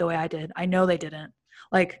grow up the way I did. I know they didn't.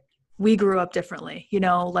 We grew up differently,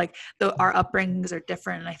 our upbringings are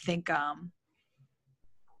different. And I think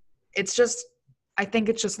it's just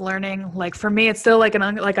learning. For me, it's still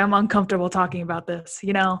I'm uncomfortable talking about this,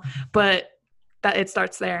 but that it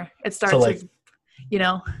starts there. It starts with,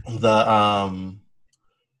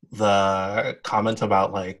 the comment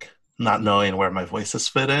about not knowing where my voices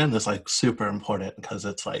fit in is super important, because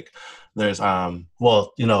it's there's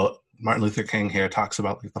Martin Luther King here talks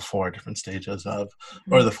about the 4 different stages of,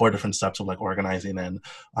 or the 4 different steps of organizing. And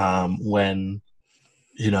when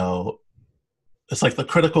it's the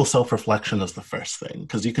critical self-reflection is the first thing,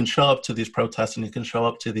 because you can show up to these protests and you can show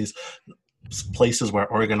up to these places where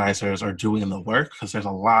organizers are doing the work, because there's a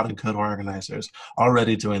lot of good organizers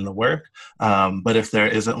already doing the work. But if there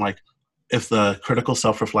isn't if the critical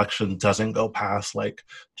self-reflection doesn't go past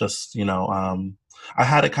I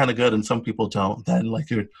had it kind of good and some people don't, then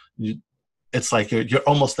you're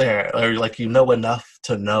almost there, or enough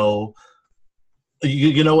to know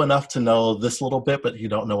you know enough to know this little bit, but you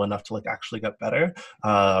don't know enough to actually get better.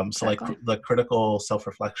 Exactly. The critical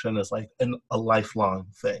self-reflection is a lifelong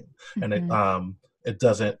thing. And it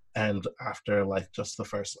doesn't end after just the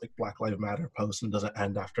first Black Lives Matter post, and doesn't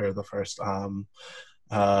end after the first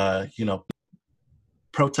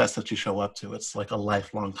protest that you show up to. It's a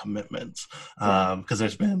lifelong commitment, because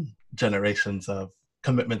there's been generations of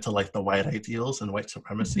commitment to the white ideals and white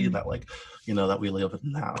supremacy that that we live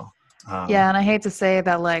in now. And I hate to say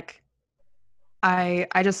that I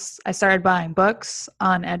started buying books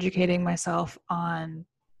on educating myself on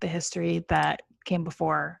the history that came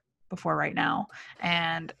before right now,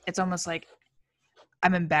 and it's almost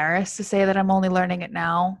I'm embarrassed to say that I'm only learning it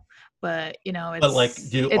now, but you know, But like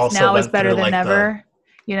you it's also now is went better through than like the ever.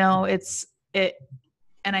 You know, it,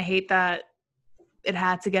 and I hate that it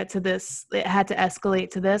had to get to this, it had to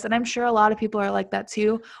escalate to this, and I'm sure a lot of people are like that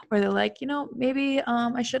too, where they're like, you know, maybe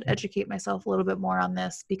I should educate myself a little bit more on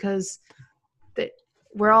this, because that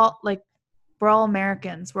we're all like, we're all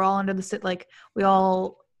Americans, we're all under the like, we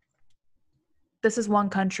all, this is one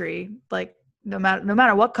country, like no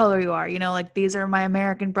matter what color you are, you know, like these are my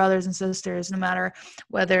American brothers and sisters, no matter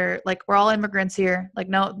whether, like, we're all immigrants here, like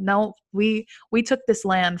no, we took this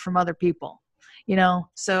land from other people, you know.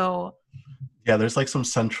 So yeah, there's like some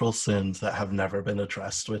central sins that have never been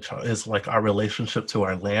addressed, which is like our relationship to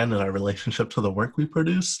our land and our relationship to the work we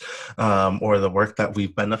produce, or the work that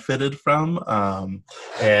we've benefited from.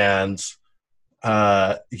 And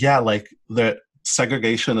yeah, like the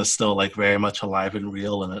segregation is still like very much alive and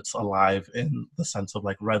real, and it's alive in the sense of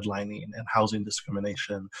like redlining and housing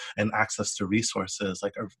discrimination and access to resources.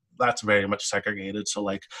 Like that's very much segregated. So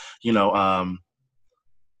like, you know,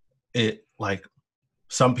 it like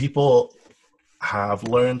some people have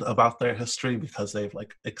learned about their history because they've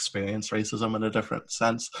like experienced racism in a different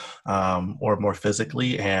sense, or more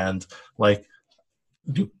physically, and like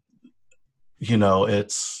you know,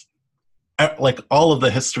 it's like all of the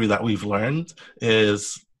history that we've learned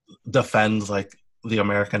is defends like the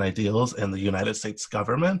American ideals and the United States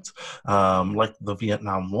government, like the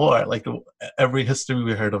Vietnam War. Like every history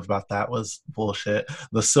we heard about that was bullshit.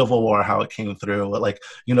 The Civil War, how it came through, like,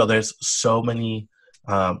 you know, there's so many,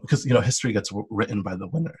 because you know history gets written by the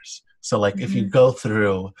winners. So like if you go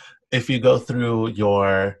through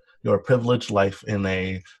your privileged life in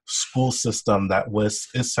a school system that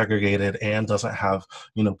is segregated and doesn't have,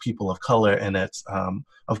 you know, people of color in it,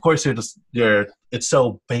 of course you're it's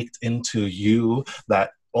so baked into you that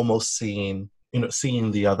almost seeing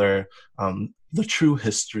the other, the true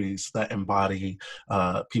histories that embody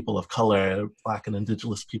people of color, Black and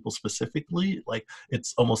Indigenous people specifically, like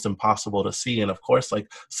it's almost impossible to see. And of course, like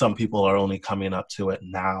some people are only coming up to it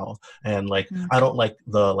now, and like I don't like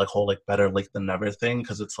the like whole like better late than never thing,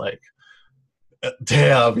 because it's like,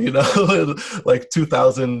 damn, you know, like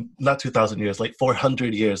 2000, not 2000 years, like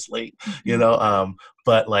 400 years late, you know.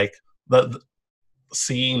 But like the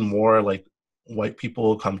seeing more like white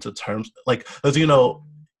people come to terms, like, as you know,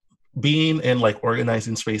 being in like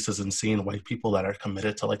organizing spaces and seeing white people that are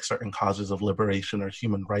committed to like certain causes of liberation or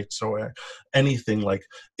human rights or anything, like,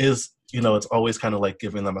 is, you know, it's always kind of like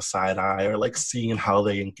giving them a side eye, or like seeing how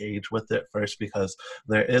they engage with it first, because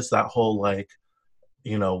there is that whole like,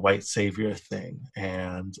 you know, white savior thing.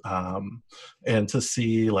 And to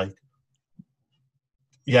see like,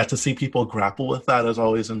 yeah, to see people grapple with that is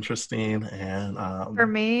always interesting. And for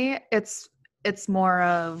me, it's more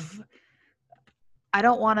of, I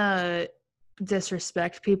don't want to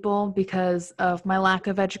disrespect people because of my lack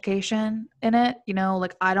of education in it. You know,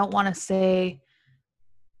 like I don't want to say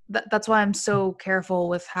that. That's why I'm so careful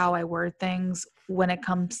with how I word things when it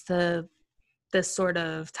comes to this sort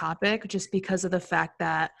of topic, just because of the fact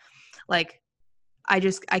that, like, I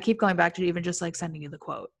keep going back to even just like sending you the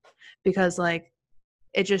quote, because like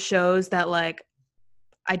it just shows that like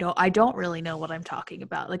I don't really know what I'm talking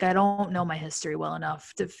about. Like I don't know my history well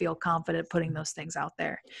enough to feel confident putting those things out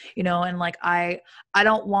there, you know. And like I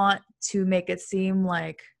don't want to make it seem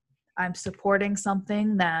like I'm supporting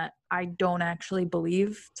something that I don't actually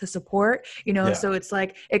believe to support, you know. yeah, So it's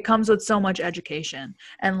like it comes with so much education,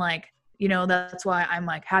 and like, you know, that's why I'm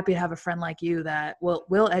like happy to have a friend like you that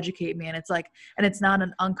will educate me. And it's like, and it's not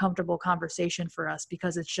an uncomfortable conversation for us,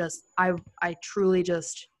 because it's just I truly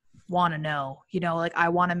just want to know, you know, like I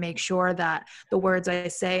want to make sure that the words I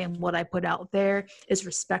say and what I put out there is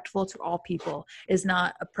respectful to all people, is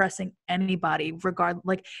not oppressing anybody,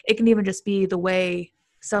 like it can even just be the way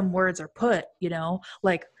some words are put, you know,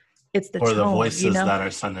 like it's the or the tone, you voices know. that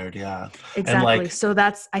are centered, yeah. And Exactly. like, So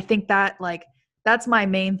I think that like that's my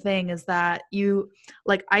main thing, is that you,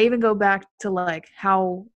 like, I even go back to like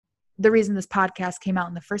how the reason this podcast came out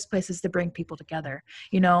in the first place is to bring people together,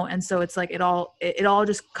 you know. And so it's like it all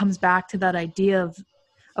just comes back to that idea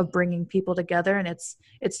of bringing people together, and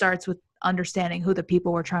it starts with understanding who the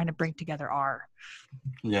people we're trying to bring together are.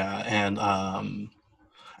 yeah.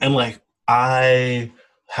 And like I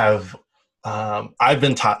have, I've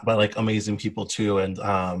been taught by like amazing people too. And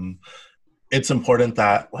it's important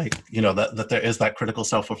that, like, you know, that there is that critical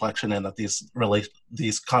self-reflection, and that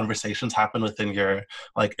these conversations happen within your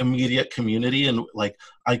like immediate community. And like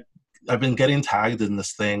I've been getting tagged in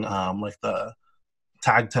this thing, like the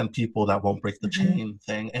tag 10 people that won't break the Mm-hmm. chain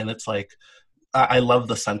thing. And it's like, I love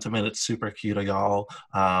the sentiment. It's super cute of y'all.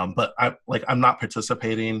 But I'm not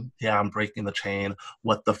participating. Yeah, I'm breaking the chain.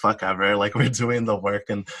 What the fuck ever. Like, we're doing the work,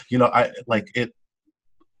 and I like it.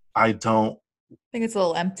 I don't. I think it's a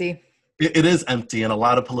little empty. It is empty, and a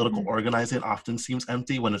lot of political organizing often seems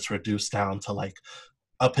empty when it's reduced down to like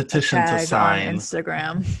a A petition to tag on sign.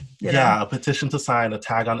 Instagram. Yeah, a petition to sign, a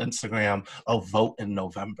tag on Instagram, a vote in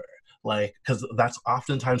November. Like, because that's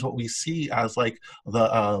oftentimes what we see as like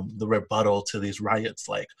the rebuttal to these riots.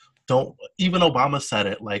 Like, don't, even Obama said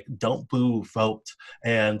it, like, don't boo, vote.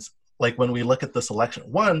 And like, when we look at this election,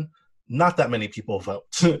 one, not that many people vote.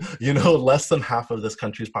 Less than half of this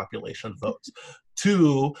country's population votes.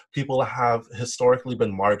 Two, people have historically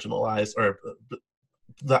been marginalized, or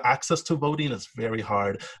the access to voting is very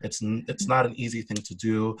hard. It's not an easy thing to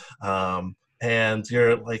do, and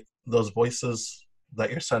you're like, those voices that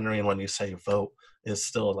you're centering when you say vote is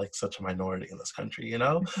still like such a minority in this country,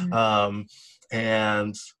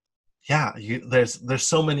 and yeah, there's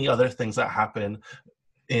so many other things that happen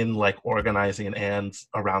in like organizing and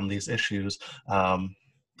around these issues,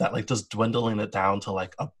 that like just dwindling it down to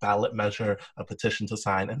like a ballot measure, a petition to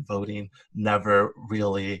sign, and voting never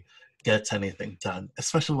really gets anything done,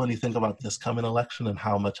 especially when you think about this coming election and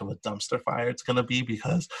how much of a dumpster fire it's going to be,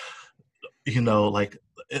 because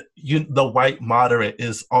the white moderate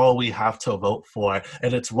is all we have to vote for,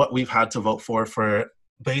 and it's what we've had to vote for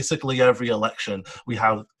basically every election. We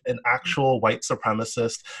have an actual white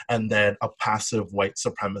supremacist and then a passive white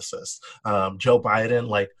supremacist. Joe Biden,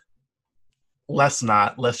 like, let's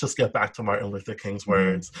just get back to Martin Luther King's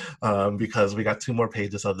words, because we got 2 more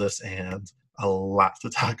pages of this and a lot to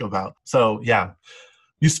talk about. So yeah,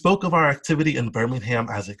 you spoke of our activity in Birmingham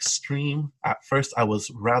as extreme. At first, I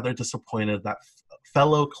was rather disappointed that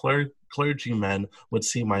fellow clergymen would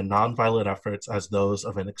see my nonviolent efforts as those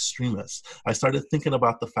of an extremist. I started thinking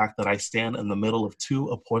about the fact that I stand in the middle of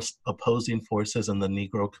 2 opposing forces in the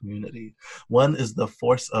Negro community. One is the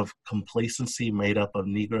force of complacency made up of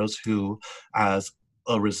Negroes who, as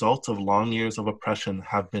a result of long years of oppression,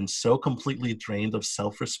 have been so completely drained of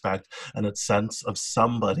self-respect and a sense of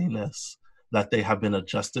somebodyness that they have been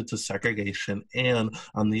adjusted to segregation, and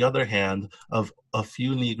on the other hand, of a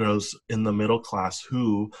few Negroes in the middle class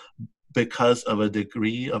who, because of a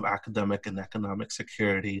degree of academic and economic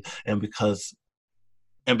security, and because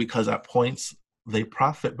at points they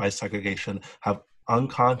profit by segregation, have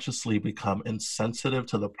unconsciously become insensitive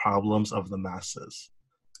to the problems of the masses.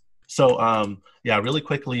 So really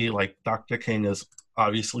quickly, like, Dr. King is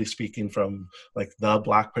obviously speaking from like the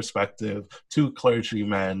Black perspective, 2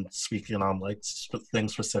 clergymen speaking on like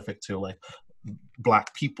things specific to like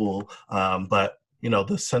Black people, but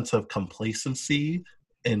the sense of complacency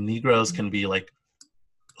in Negroes can be like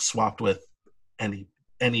swapped with any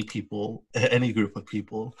people, any group of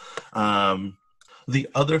people. The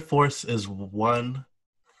other force is one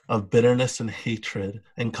of bitterness and hatred,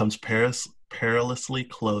 and comes perilously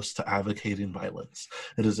close to advocating violence.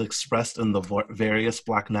 It is expressed in the various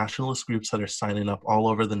Black nationalist groups that are signing up all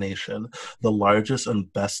over the nation, the largest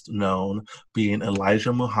and best known being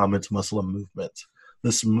Elijah Muhammad's Muslim movement.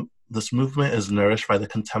 This movement is nourished by the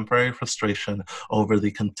contemporary frustration over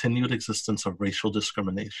the continued existence of racial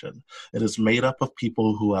discrimination. It is made up of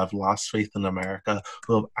people who have lost faith in America,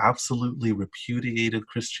 who have absolutely repudiated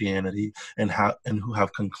Christianity, and who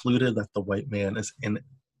have concluded that the white man is an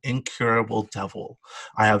incurable devil.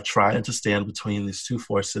 I have tried to stand between these 2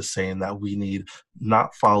 forces, saying that we need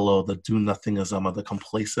not follow the do-nothingism of the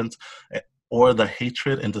complacent or the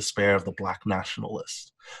hatred and despair of the Black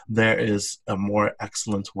nationalists. There is a more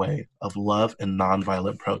excellent way of love and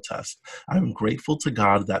nonviolent protest. I am grateful to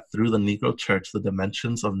God that through the Negro Church, the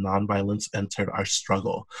dimensions of nonviolence entered our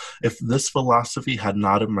struggle. If this philosophy had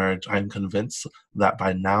not emerged, I am convinced that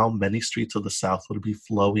by now many streets of the South would be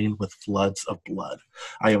flowing with floods of blood.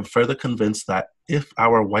 I am further convinced that if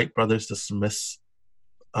our white brothers dismiss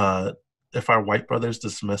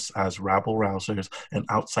as rabble-rousers and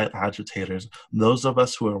outside agitators, those of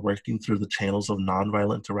us who are working through the channels of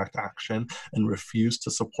nonviolent direct action and refuse to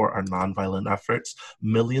support our nonviolent efforts,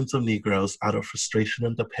 millions of Negroes, out of frustration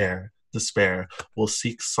and despair, will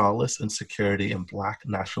seek solace and security in Black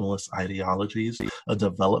nationalist ideologies, a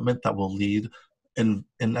development that will lead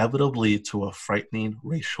inevitably to a frightening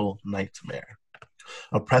racial nightmare.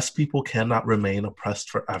 Oppressed people cannot remain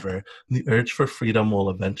oppressed forever. The urge for freedom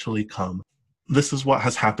will eventually come. This is what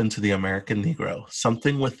has happened to the American Negro.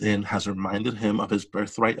 Something within has reminded him of his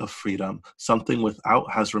birthright of freedom. Something without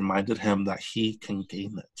has reminded him that he can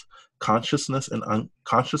gain it. Consciously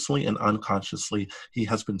and unconsciously, he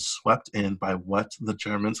has been swept in by what the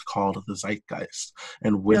Germans called the Zeitgeist.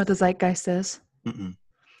 And You know what the Zeitgeist is? Mm-mm.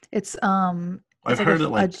 It's I've like heard it a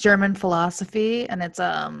like, German philosophy, and it's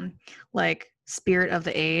like spirit of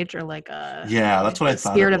the age, or like yeah, that's what I the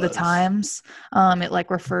thought it spirit of the was. times. It like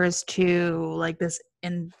refers to like this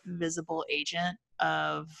invisible agent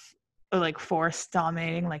of, or like force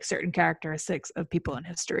dominating like certain characteristics of people in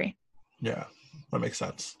history. Yeah, that makes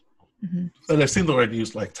sense. Hmm. And I've seen the word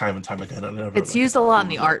used like time and time again. I never It's like used a lot in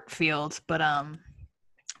the Googled it. art field, but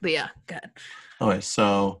yeah, good. Okay,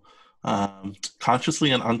 so consciously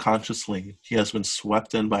and unconsciously, he has been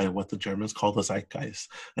swept in by what the Germans call the zeitgeist.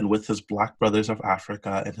 And with his black brothers of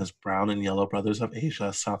Africa and his brown and yellow brothers of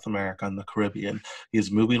Asia, South America, and the Caribbean, he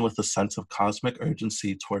is moving with a sense of cosmic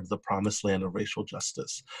urgency toward the promised land of racial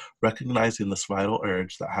justice. Recognizing this vital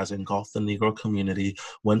urge that has engulfed the Negro community,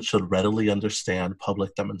 one should readily understand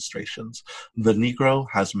public demonstrations. The Negro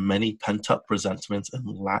has many pent-up resentments and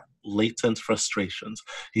latent frustrations.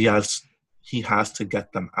 He has to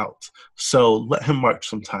get them out. So let him march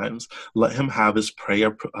sometimes. Let him have his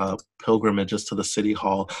prayer pilgrimages to the city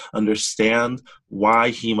hall. Understand why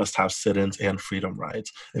he must have sit-ins and freedom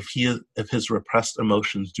rides. If his repressed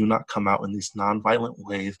emotions do not come out in these nonviolent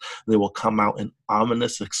ways, they will come out in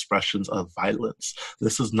ominous expressions of violence.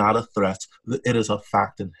 This is not a threat. It is a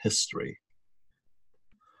fact in history.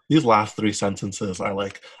 These last three sentences are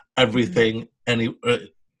like everything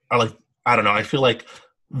are like, I don't know, I feel like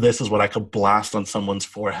this is what I could blast on someone's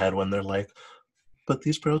forehead when they're like, but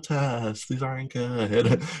these protests, these aren't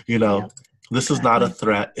good. You know, Yep, this is not a exactly.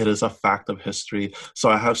 threat. It is a fact of history. So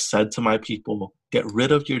I have said to my people, get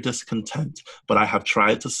rid of your discontent. But I have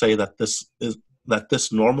tried to say that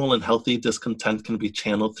this normal and healthy discontent can be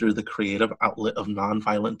channeled through the creative outlet of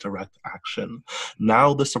nonviolent direct action.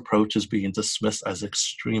 Now this approach is being dismissed as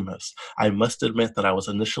extremist. I must admit that I was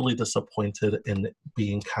initially disappointed in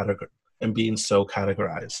being so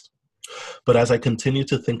categorized. But as I continued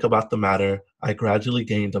to think about the matter, I gradually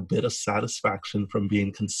gained a bit of satisfaction from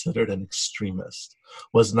being considered an extremist.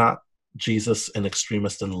 Was not Jesus an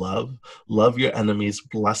extremist in love? Love your enemies,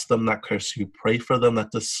 bless them that curse you, pray for them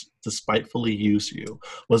that despitefully use you.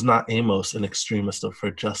 Was not Amos an extremist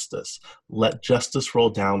for justice? Let justice roll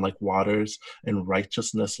down like waters and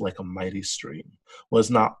righteousness like a mighty stream.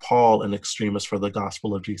 Was not Paul an extremist for the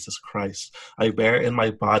gospel of Jesus Christ? I bear in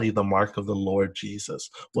my body the mark of the Lord Jesus.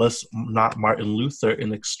 Was not Martin Luther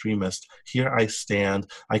an extremist? Here I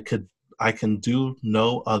stand. I can do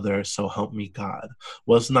no other, so help me God.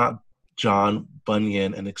 Was not John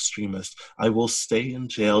Bunyan an extremist? I will stay in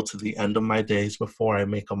jail to the end of my days before I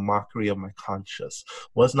make a mockery of my conscience.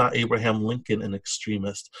 Was not Abraham Lincoln an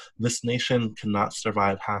extremist? This nation cannot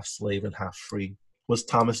survive half slave and half free. Was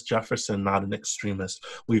Thomas Jefferson not an extremist?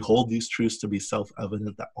 We hold these truths to be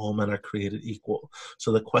self-evident that all men are created equal.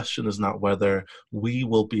 So the question is not whether we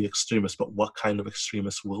will be extremists, but what kind of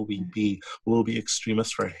extremists will we be? Will we be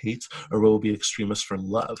extremists for hate, or will we be extremists for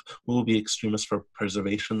love? Will we be extremists for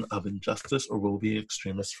preservation of injustice, or will we be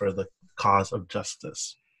extremists for the cause of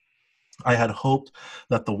justice? I had hoped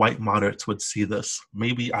that the white moderates would see this.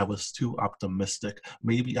 Maybe I was too optimistic.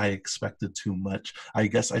 Maybe I expected too much. I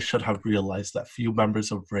guess I should have realized that few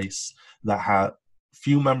members of a race that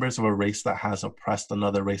has oppressed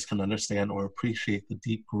another race can understand or appreciate the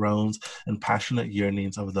deep groans and passionate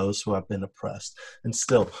yearnings of those who have been oppressed. And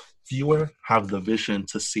still, fewer have the vision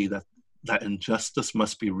to see that injustice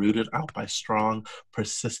must be rooted out by strong,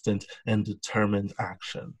 persistent, and determined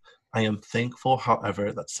action. I am thankful,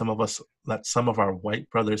 however, that some of our white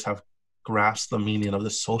brothers have grasped the meaning of the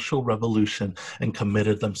social revolution and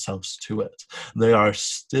committed themselves to it. They are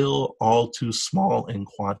still all too small in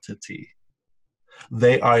quantity.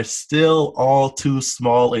 They are still all too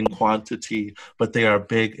small in quantity, but they are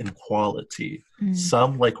big in quality. Mm.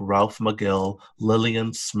 Some, like Ralph McGill,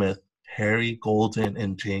 Lillian Smith, Harry Golden,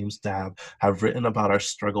 and James Dabb, have written about our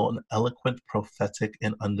struggle in eloquent, prophetic,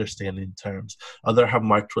 and understanding terms. Others have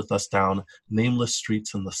marched with us down nameless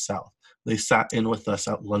streets in the South. They sat in with us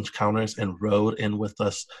at lunch counters and rode in with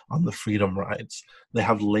us on the freedom rides. They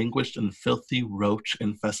have languished in filthy,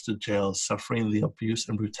 roach-infested jails, suffering the abuse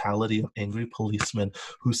and brutality of angry policemen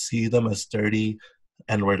who see them as dirty,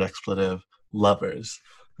 N-word expletive, lovers.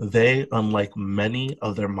 They, unlike many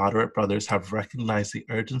of their moderate brothers, have recognized the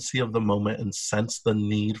urgency of the moment and sensed the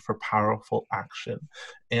need for powerful action,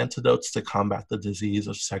 antidotes to combat the disease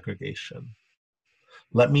of segregation.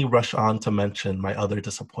 Let me rush on to mention my other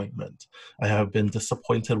disappointment. I have been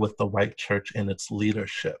disappointed with the white church and its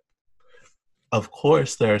leadership. Of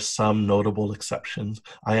course, there are some notable exceptions.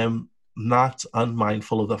 I am not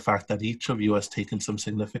unmindful of the fact that each of you has taken some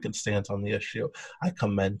significant stance on the issue. I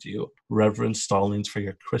commend you, Reverend Stallings, for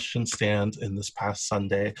your Christian stand in this past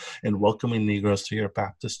Sunday in welcoming Negroes to your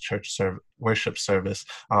Baptist church worship service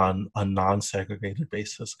on a non-segregated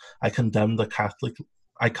basis. I commend the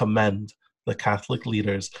Catholic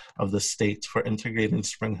leaders of the state for integrating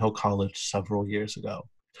Spring Hill College several years ago.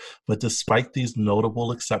 But despite these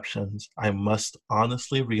notable exceptions, I must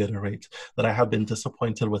honestly reiterate that I have been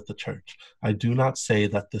disappointed with the church. I do not say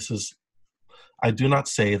that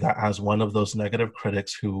as one of those negative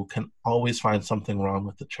critics who can always find something wrong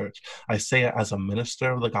with the church. I say it as a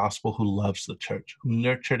minister of the gospel who loves the church, who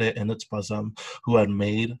nurtured it in its bosom, who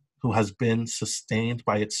has been sustained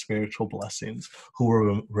by its spiritual blessings, who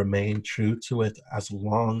will remain true to it as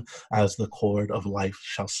long as the cord of life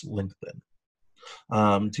shall lengthen.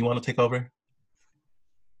 Do you want to take over?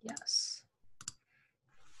 Yes.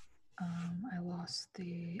 I lost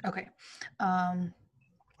the... Okay. I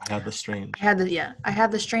had the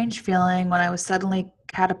strange feeling when I was suddenly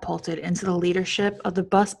catapulted into the leadership of the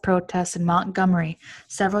bus protests in Montgomery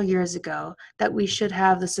several years ago that we should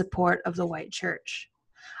have the support of the white church.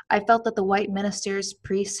 I felt that the white ministers,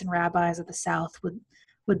 priests, and rabbis of the South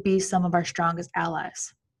would be some of our strongest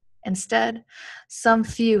allies. Instead, some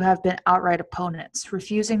few have been outright opponents,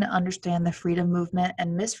 refusing to understand the freedom movement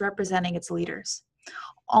and misrepresenting its leaders.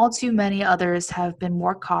 All too many others have been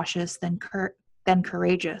more cautious than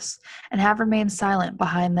courageous and have remained silent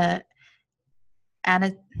behind the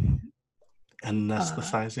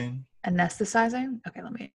anesthetizing.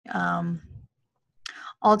 Okay,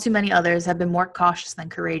 all too many others have been more cautious than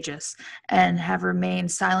courageous and have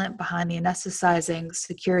remained silent behind the anesthetizing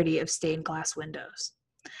security of stained glass windows.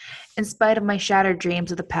 In spite of my shattered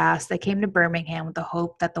dreams of the past, I came to Birmingham with the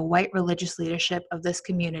hope that the white religious leadership of this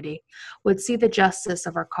community would see the justice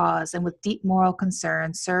of our cause and with deep moral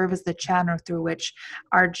concern serve as the channel through which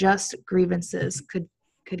our just grievances could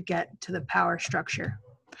get to the power structure.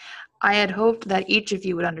 I had hoped that each of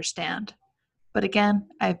you would understand, but again,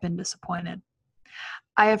 I have been disappointed.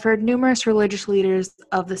 I have heard numerous religious leaders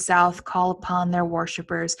of the South call upon their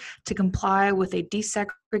worshipers to comply with a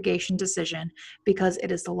desegregation decision because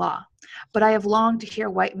it is the law. But I have longed to hear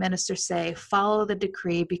white ministers say, follow the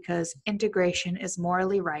decree because integration is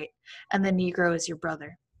morally right and the Negro is your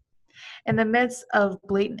brother. In the midst of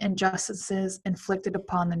blatant injustices inflicted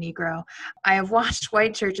upon the Negro, I have watched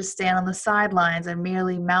white churches stand on the sidelines and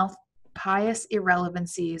merely mouth pious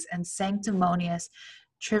irrelevancies and sanctimonious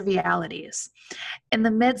trivialities. In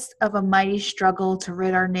the midst of a mighty struggle to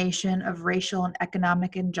rid our nation of racial and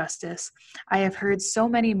economic injustice, I have heard so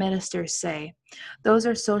many ministers say, those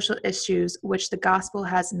are social issues which the gospel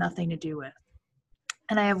has nothing to do with.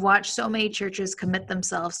 And I have watched so many churches commit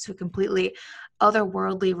themselves to a completely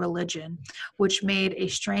otherworldly religion, which made a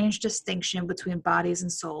strange distinction between bodies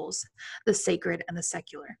and souls, the sacred and the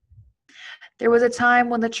secular. There was a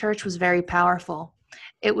time when the church was very powerful.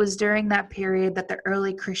 It was during that period that the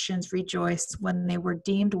early Christians rejoiced when they were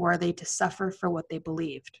deemed worthy to suffer for what they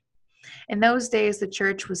believed. In those days, the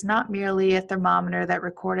church was not merely a thermometer that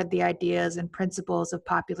recorded the ideas and principles of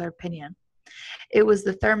popular opinion. It was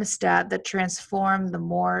the thermostat that transformed the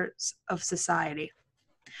mores of society.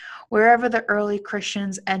 Wherever the early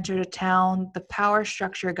Christians entered a town, the power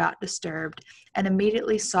structure got disturbed and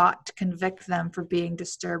immediately sought to convict them for being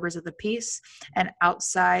disturbers of the peace and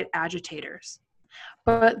outside agitators.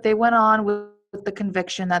 But they went on with the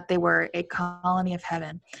conviction that they were a colony of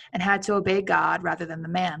heaven and had to obey God rather than the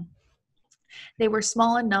man. They were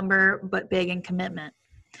small in number, but big in commitment.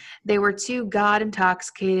 They were too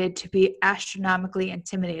God-intoxicated to be astronomically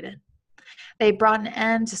intimidated. They brought an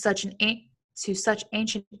end to such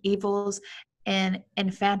ancient evils in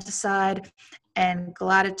infanticide and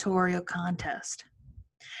gladiatorial contest.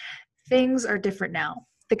 Things are different now.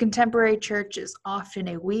 The contemporary church is often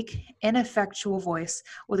a weak, ineffectual voice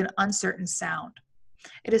with an uncertain sound.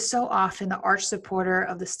 It is so often the arch supporter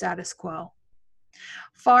of the status quo.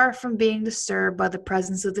 Far from being disturbed by the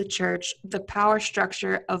presence of the church, the power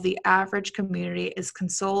structure of the average community is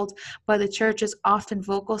consoled by the church's often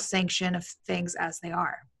vocal sanction of things as they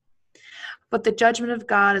are. But the judgment of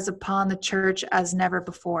God is upon the church as never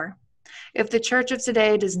before. If the church of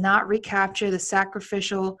today does not recapture the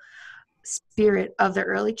sacrificial spirit of the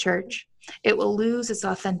early church, it will lose its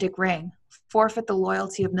authentic ring, forfeit the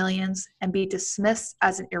loyalty of millions, and be dismissed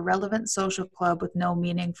as an irrelevant social club with no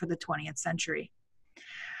meaning for the 20th century.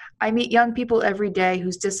 I meet young people every day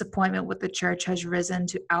whose disappointment with the church has risen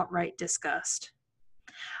to outright disgust.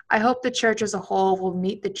 I hope the church as a whole will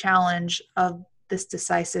meet the challenge of this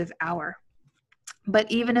decisive hour. But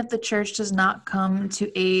even if the church does not come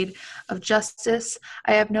to aid of justice,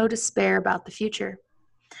 I have no despair about the future.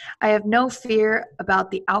 I have no fear about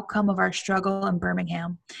the outcome of our struggle in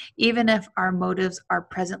Birmingham, even if our motives are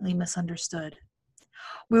presently misunderstood.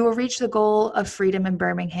 We will reach the goal of freedom in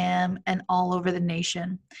Birmingham and all over the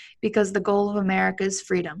nation, because the goal of America is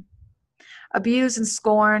freedom. Abused and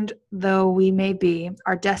scorned though we may be,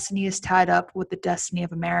 our destiny is tied up with the destiny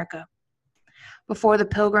of America. Before the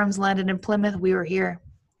Pilgrims landed in Plymouth, we were here.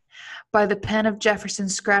 By the pen of Jefferson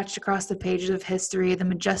scratched across the pages of history the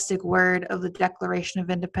majestic word of the Declaration of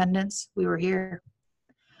Independence, we were here.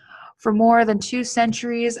 For more than 2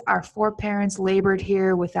 centuries, our foreparents labored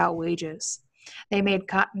here without wages. They made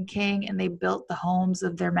cotton king and they built the homes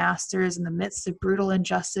of their masters in the midst of brutal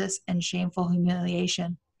injustice and shameful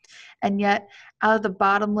humiliation. And yet, out of the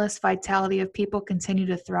bottomless vitality of people continue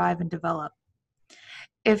to thrive and develop.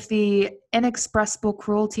 If the inexpressible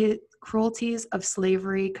cruelties of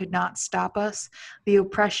slavery could not stop us, the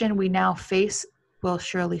oppression we now face will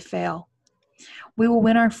surely fail. We will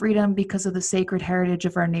win our freedom because of the sacred heritage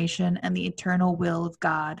of our nation and the eternal will of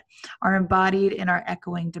God are embodied in our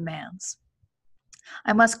echoing demands.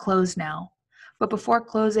 I must close now, but before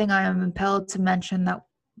closing, I am impelled to mention that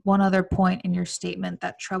one other point in your statement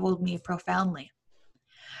that troubled me profoundly.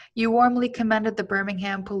 You warmly commended the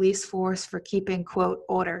Birmingham police force for keeping, quote,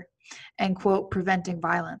 order and, quote, preventing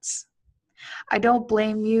violence. I don't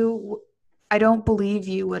believe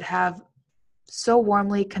you would have so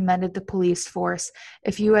warmly commended the police force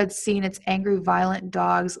if you had seen its angry, violent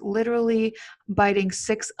dogs literally biting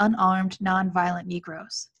 6 unarmed, non-violent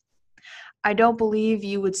Negroes. I don't believe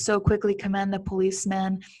you would so quickly commend the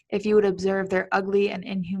policemen if you would observe their ugly and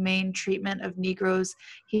inhumane treatment of Negroes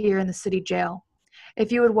here in the city jail.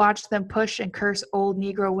 If you would watch them push and curse old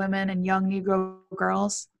Negro women and young Negro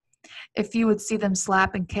girls. If you would see them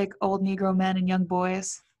slap and kick old Negro men and young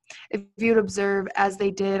boys. If you would observe, as they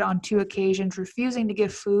did on 2 occasions, refusing to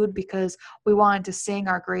give food because we wanted to sing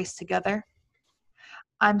our grace together.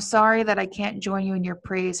 I'm sorry that I can't join you in your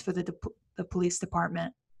praise for the police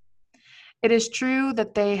department. It is true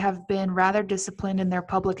that they have been rather disciplined in their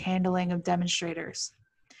public handling of demonstrators.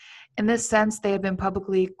 In this sense, they have been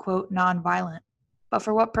publicly, quote, nonviolent. But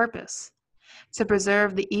for what purpose? To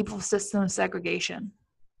preserve the evil system of segregation.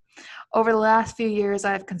 Over the last few years,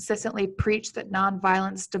 I have consistently preached that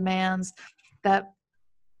nonviolence demands that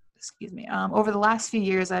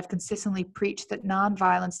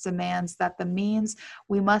the means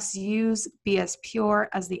we must use be as pure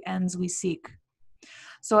as the ends we seek.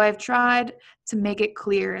 So I've tried to make it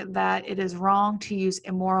clear that it is wrong to use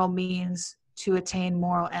immoral means to attain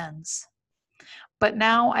moral ends. But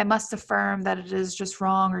now I must affirm that it is just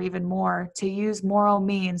wrong, or even more, to use moral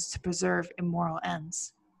means to preserve immoral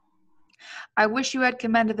ends. I wish you had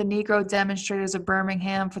commended the Negro demonstrators of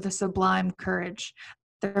Birmingham for their sublime courage,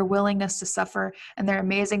 their willingness to suffer, and their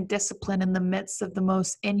amazing discipline in the midst of the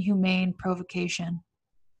most inhumane provocation.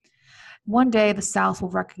 One day the South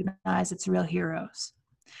will recognize its real heroes.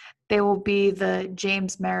 They will be the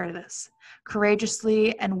James Merediths,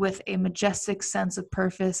 courageously and with a majestic sense of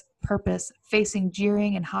purpose, facing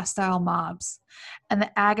jeering and hostile mobs, and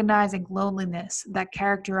the agonizing loneliness that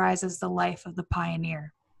characterizes the life of the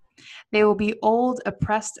pioneer. They will be old,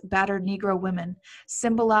 oppressed, battered Negro women,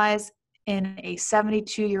 symbolized in a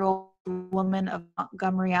 72-year-old woman of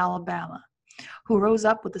Montgomery, Alabama, who rose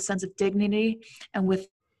up with a sense of dignity and with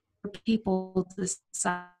people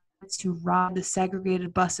decided to rob the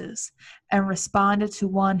segregated buses and responded to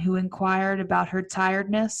one who inquired about her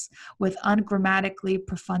tiredness with ungrammatically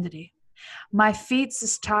profundity. My feet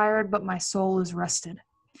is tired, but my soul is rested.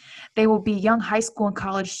 They will be young high school and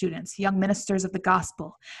college students, young ministers of the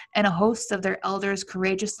gospel, and a host of their elders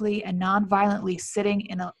courageously and nonviolently sitting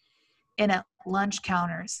in at lunch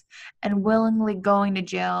counters and willingly going to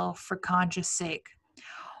jail for conscience sake.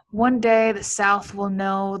 One day the South will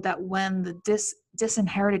know that when the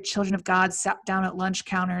disinherited children of God sat down at lunch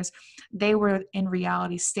counters, they were in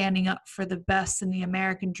reality standing up for the best in the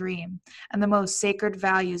American dream and the most sacred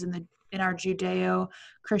values in our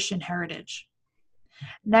Judeo-Christian heritage.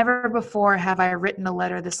 Never before have I written a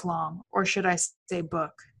letter this long, or should I say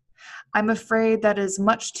book. I'm afraid that is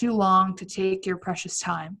much too long to take your precious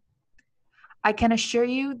time. I can assure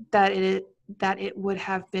you that it would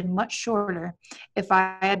have been much shorter if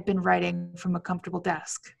I had been writing from a comfortable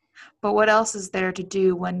desk. But what else is there to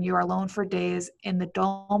do when you are alone for days in the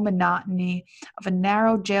dull monotony of a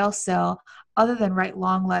narrow jail cell other than write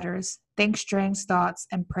long letters, think strange thoughts,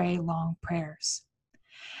 and pray long prayers?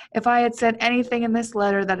 If I had said anything in this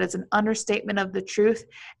letter that is an understatement of the truth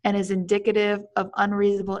and is indicative of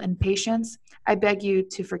unreasonable impatience, I beg you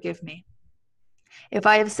to forgive me. If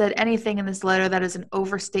I have said anything in this letter that is an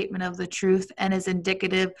overstatement of the truth and is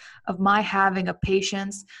indicative of my having a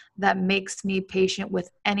patience that makes me patient with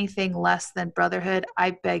anything less than brotherhood,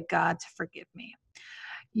 I beg God to forgive me.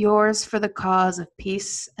 Yours for the cause of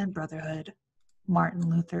peace and brotherhood, Martin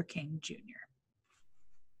Luther King Jr.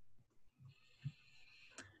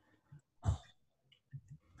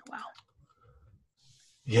 Wow.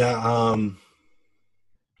 Yeah,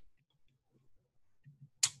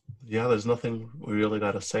 yeah, there's nothing we really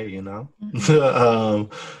got to say, you know?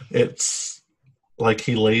 It's like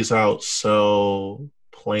he lays out so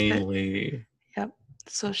plainly. Yep.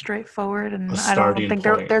 So straightforward, and A I don't starting think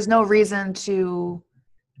point. there's no reason to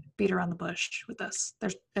beat around the bush with this.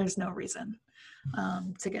 There's no reason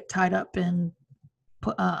to get tied up in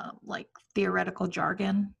like theoretical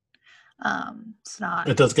jargon. It's not.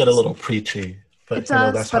 It does get a little preachy, It but you know,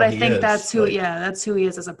 does, that's but how I he think is. that's who. Yeah, that's who he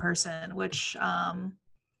is as a person. Which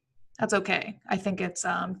that's okay. I think it's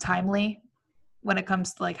timely when it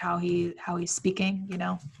comes to like how he's speaking. You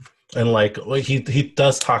know. And like he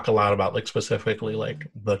does talk a lot about like specifically like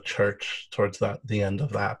the church towards the end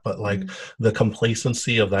of that, but like the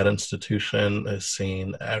complacency of that institution is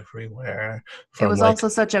seen everywhere. It From was like, also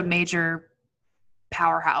such a major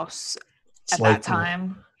powerhouse it's at like that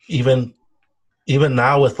time. even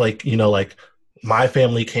now with like, you know, like my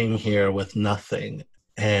family came here with nothing,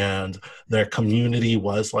 and their community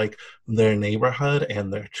was like their neighborhood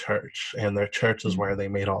and their church, and their church is where they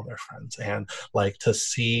made all their friends. And like to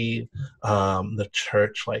see the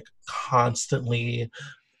church like constantly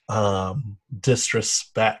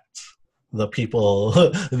disrespect the people,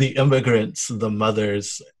 the immigrants, the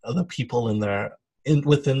mothers, the people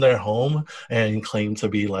within their home, and claim to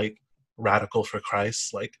be like radical for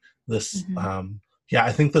Christ, like this. Yeah,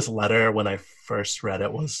 I think this letter, when I first read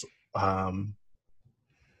it, was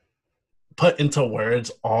put into words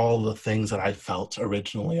all the things that I felt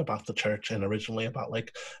originally about the church, and originally about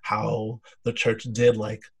like how the church did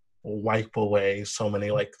like wipe away so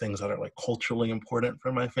many like things that are like culturally important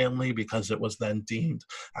for my family, because it was then deemed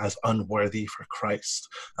as unworthy for Christ.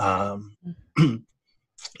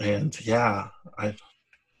 And yeah, I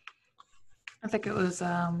think it was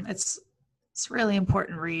it's a really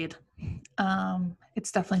important read.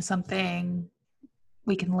 It's definitely something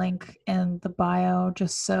we can link in the bio,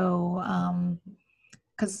 just so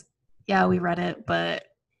because yeah, we read it, but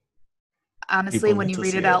honestly, when you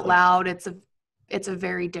read it out loud, it's a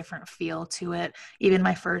very different feel to it. Even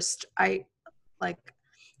my first, I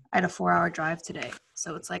had a 4-hour drive today,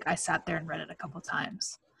 so it's like I sat there and read it a couple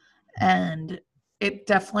times, and it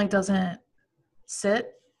definitely doesn't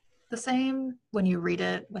sit the same when you read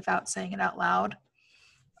it without saying it out loud.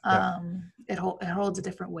 It holds a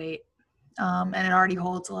different weight, and it already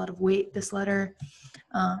holds a lot of weight, this letter,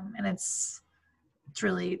 and it's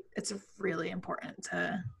really important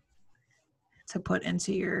to put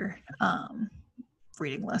into your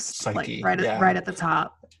reading list, psyche, like right at the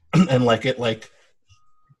top. And like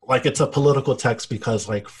it's a political text, because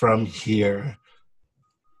like from here,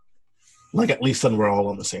 like at least then we're all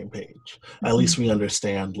on the same page. At least we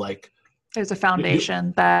understand like there's a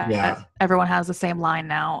foundation that everyone has the same line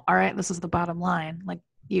now. All right, this is the bottom line. Like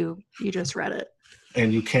you just read it,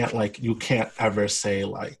 and you can't ever say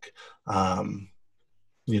like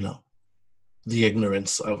you know, the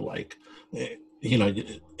ignorance of like, you know,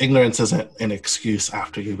 ignorance isn't an excuse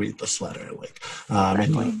after you read this letter, like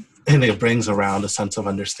exactly. And it brings around a sense of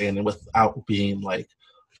understanding without being like,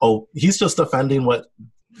 oh, he's just defending what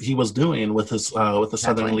he was doing with his with the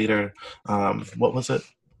Southern leader. What was it?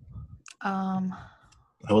 I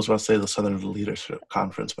was about to say the Southern Leadership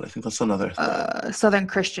Conference, but I think that's another Southern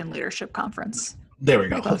Christian Leadership Conference. There we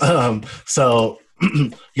go. So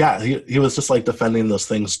yeah, he was just like defending those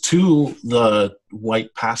things to the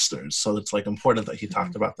white pastors. So it's like important that he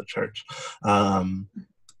talked about the church.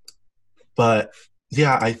 But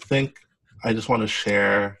yeah, I think I just want to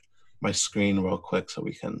share my screen real quick so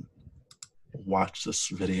we can watch this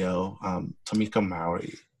video. Tamika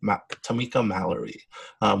Mallory,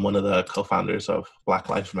 one of the co-founders of Black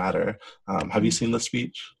Lives Matter. Have you seen the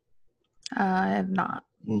speech? I have not.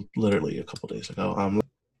 Literally a couple days ago.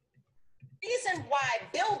 Reason why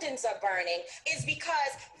buildings are burning is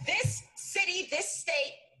because this city, this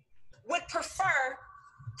state would prefer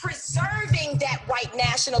preserving that white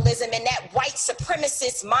nationalism and that white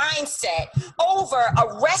supremacist mindset over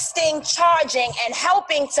arresting, charging, and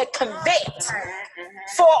helping to convict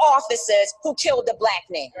 4 officers who killed a black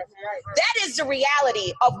man. That is the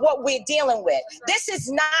reality of what we're dealing with. This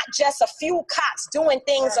is not just a few cops doing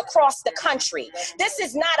things across the country. This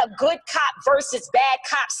is not a good cop versus bad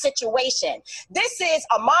cop situation. This is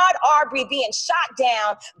Ahmaud Arbery being shot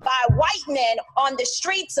down by white men on the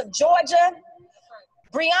streets of Georgia,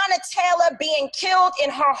 Breonna Taylor being killed in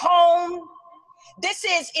her home. This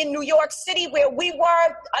is in New York City, where we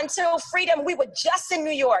were until freedom. We were just in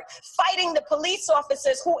New York fighting the police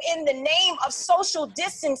officers who, in the name of social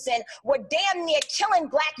distancing, were damn near killing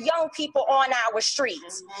black young people on our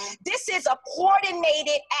streets. This is a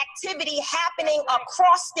coordinated activity happening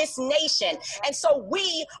across this nation. And so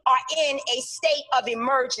we are in a state of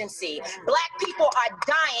emergency. Black people are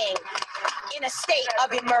dying in a state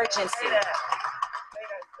of emergency.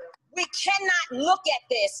 We cannot look at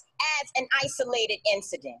this as an isolated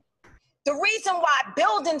incident. The reason why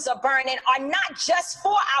buildings are burning are not just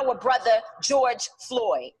for our brother George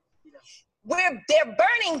Floyd. They're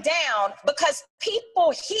burning down because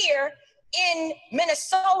people here in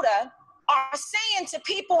Minnesota are saying to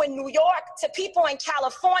people in New York, to people in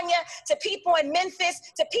California, to people in Memphis,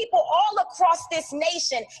 to people all across this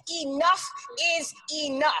nation, enough is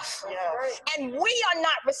enough. And we are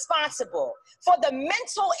not responsible for the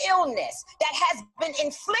mental illness that has been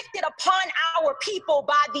inflicted upon our people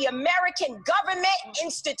by the American government,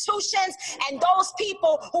 institutions, and those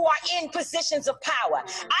people who are in positions of power.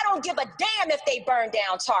 I don't give a damn if they burn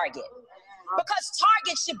down Target, because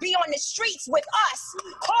Target should be on the streets with us,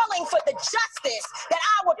 calling for the justice that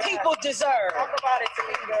our people deserve.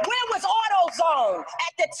 Where was AutoZone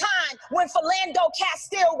at the time when Philando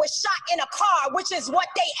Castile was shot in a car, which is what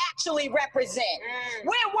they actually represent?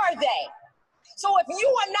 Where were they? So if you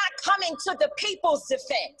are not coming to the people's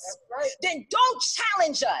defense, then don't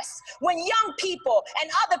challenge us when young people and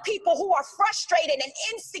other people who are frustrated and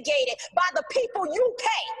instigated by the people you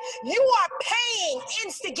pay. You are paying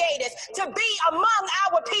instigators to be among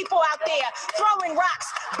our people out there throwing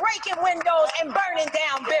rocks, breaking windows, and burning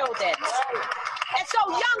down buildings. And so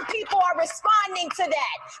young people are responding to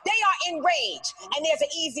that. They are enraged, and there's an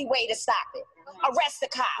easy way to stop it. Arrest the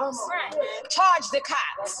cops. Charge the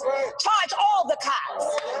cops. Charge all the cops.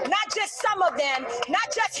 Not just some of them,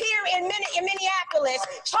 not just here in Minneapolis.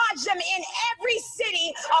 Charge them in every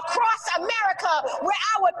city across America where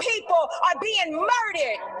our people are being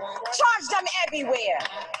murdered. Charge them everywhere.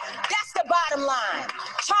 That's the bottom line.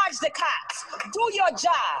 Charge the cops. Do your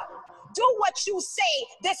job. Do what you say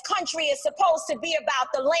this country is supposed to be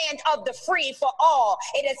about, the land of the free for all.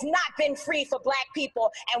 It has not been free for black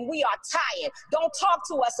people, and we are tired. Don't talk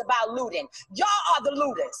to us about looting. Y'all are the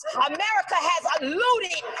looters. America has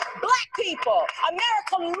looted black people.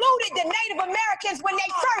 America looted the Native Americans when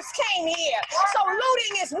they first came here. So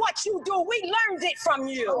looting is what you do. We learned it from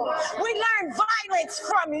you. We learned violence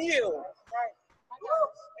from you.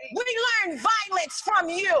 We learned violence from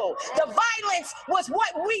you. The violence was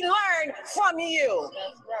what we learned from you.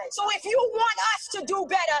 So if you want us to do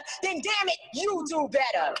better, then damn it, you do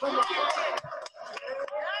better.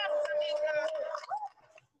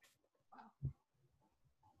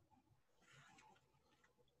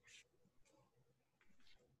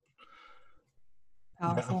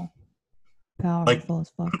 Powerful. Powerful as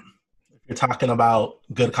fuck. If you're talking about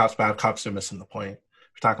good cops, bad cops, you're missing the point.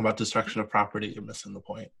 If you're talking about destruction of property, you're missing the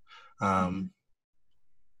point.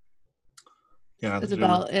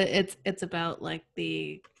 It's about like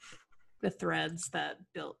the threads that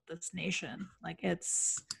built this nation. Like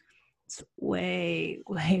it's way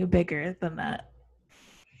bigger than that.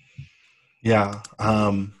 Yeah.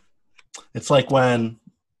 It's like when,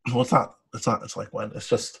 well, it's like when, it's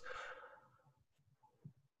just,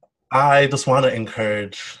 I just want to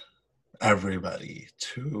encourage everybody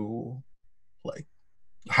to like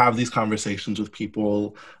have these conversations with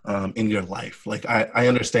people in your life. Like I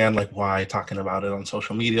understand like why talking about it on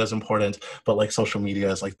social media is important, but like social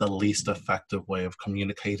media is like the least effective way of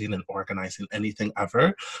communicating and organizing anything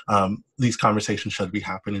ever. These conversations should be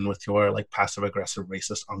happening with your like passive aggressive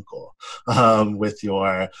racist uncle, with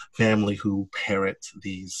your family who parrot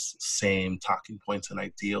these same talking points and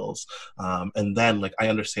ideals. And then like I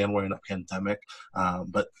understand we're in a pandemic,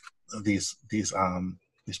 but these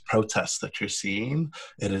protests that you're seeing,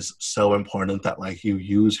 it is so important that like you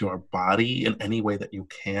use your body in any way that you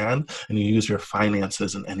can, and you use your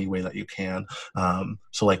finances in any way that you can.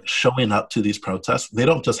 So like showing up to these protests, they're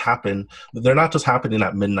not just happening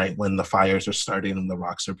at midnight when the fires are starting and the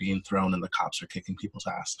rocks are being thrown and the cops are kicking people's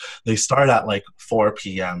ass. They start at like 4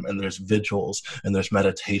 p.m. and there's vigils and there's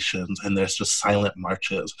meditations and there's just silent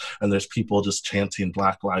marches and there's people just chanting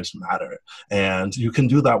Black Lives Matter. And you can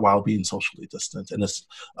do that while being socially distant. And it's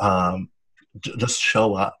just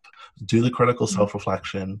show up, do the critical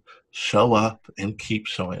self-reflection, show up and keep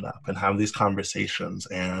showing up and have these conversations.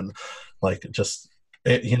 And like, just,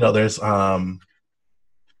 there's, don't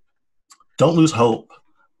lose hope.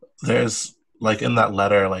 There's like in that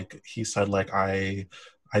letter, like he said, like, I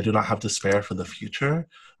do not have despair for the future,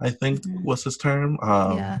 I think was his term.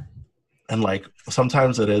 Yeah. And like,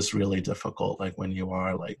 sometimes it is really difficult, like when you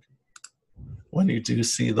are like, when you do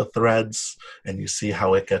see the threads and you see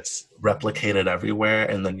how it gets replicated everywhere,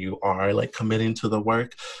 and then you are like committing to the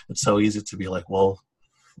work, it's so easy to be like, well,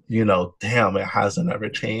 damn, it hasn't ever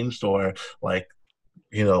changed. Or like,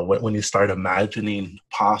 when you start imagining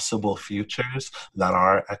possible futures that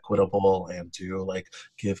are equitable and do like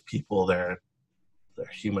give people their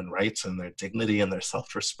human rights and their dignity and their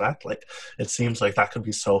self-respect, like it seems like that could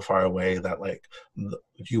be so far away that like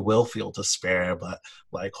you will feel despair, but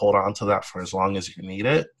like hold on to that for as long as you need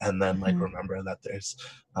it, and then like remember that there's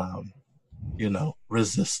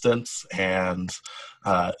resistance, and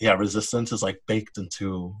resistance is like baked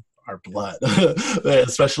into our blood,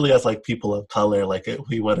 especially as like people of color. Like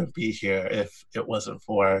we wouldn't be here if it wasn't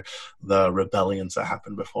for the rebellions that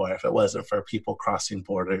happened before, if it wasn't for people crossing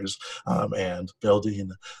borders and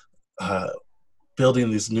building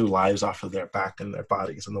these new lives off of their back and their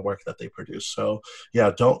bodies and the work that they produce. So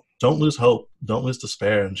yeah, don't lose hope, don't lose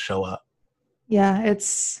despair, and show up. Yeah,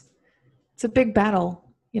 it's a big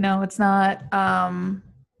battle. It's not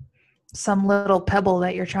some little pebble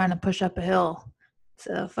that you're trying to push up a hill. It's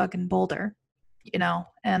a fucking boulder,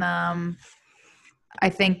 and I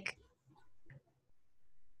think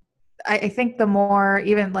the more,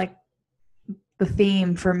 even like the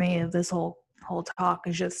theme for me of this whole talk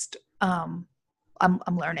is just I'm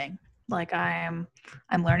learning. Like I'm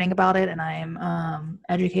learning about it, and I'm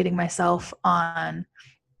educating myself on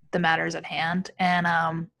the matters at hand,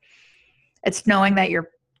 and it's knowing that your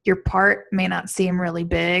part may not seem really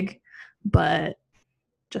big, but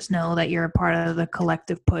just know that you're a part of the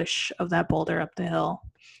collective push of that boulder up the hill.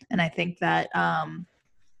 And I think that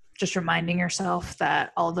just reminding yourself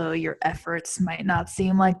that although your efforts might not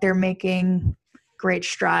seem like they're making great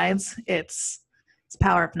strides, it's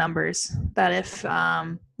power of numbers. That if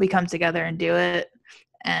we come together and do it,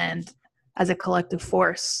 and as a collective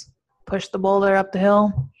force push the boulder up the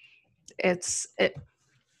hill,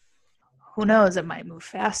 who knows, it might move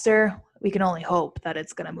faster. We can only hope that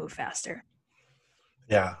it's going to move faster.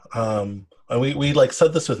 Yeah. And we like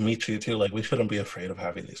said this with Michi too, like we shouldn't be afraid of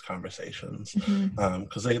having these conversations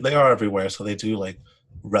because they are everywhere. So they do like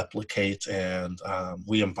replicate, and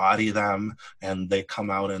we embody them, and they come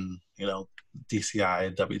out in,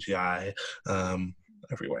 DCI, WGI,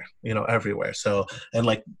 everywhere. So, and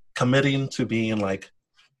like committing to being like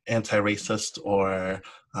anti-racist or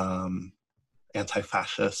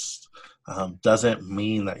anti-fascist doesn't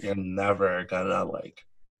mean that you're never gonna like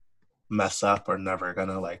mess up or never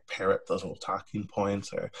gonna like parrot those little talking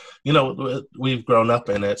points, or we've grown up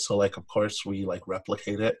in it, so like of course we like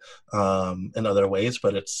replicate it in other ways,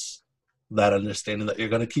 but it's that understanding that you're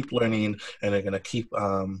gonna keep learning, and you're gonna keep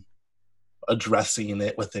addressing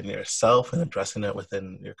it within yourself and addressing it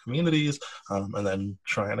within your communities, and then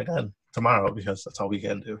trying again tomorrow, because that's all we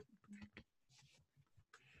can do.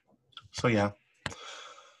 So yeah.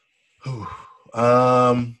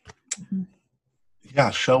 Yeah,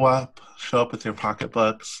 show up with your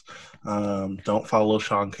pocketbooks. Don't follow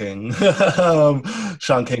Shaun King.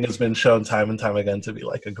 Shaun King has been shown time and time again to be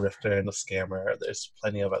like a grifter and a scammer. There's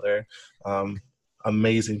plenty of other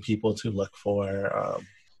amazing people to look for.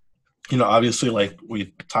 Obviously, like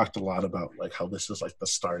we've talked a lot about like how this is like the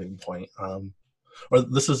starting point, or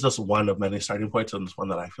this is just one of many starting points, and it's one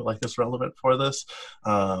that I feel like is relevant for this.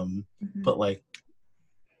 But like,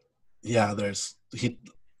 yeah,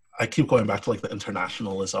 I keep going back to like the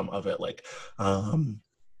internationalism of it, like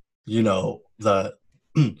you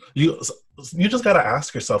just got to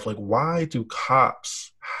ask yourself, like, why do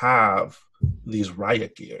cops have these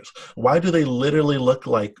riot gears? Why do they literally look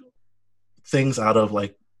like things out of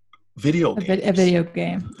like video games? A video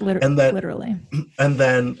game, literally. And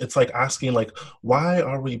then it's like asking, like, why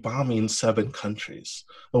are we bombing 7 countries?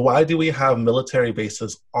 Why do we have military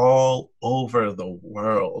bases all over the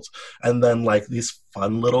world? And then like these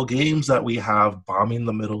fun little games that we have bombing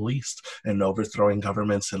the Middle East and overthrowing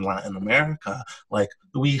governments in Latin America, like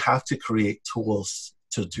we have to create tools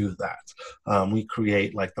to do that. We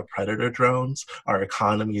create like the Predator drones. Our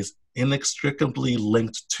economy is inextricably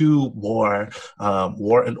linked to war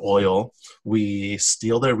and oil. We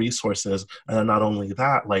steal their resources, and then not only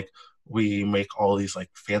that, like we make all these like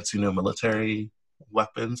fancy new military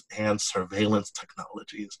weapons and surveillance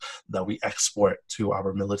technologies that we export to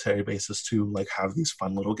our military bases to like have these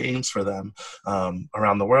fun little games for them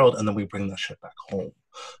around the world, and then we bring that shit back home.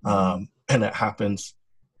 And it happens,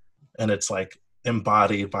 and it's like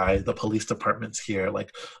embodied by the police departments here.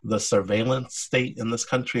 Like the surveillance state in this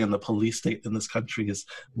country and the police state in this country is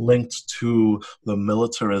linked to the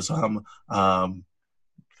militarism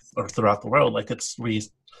or throughout the world. Like it's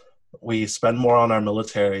we spend more on our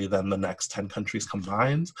military than the next 10 countries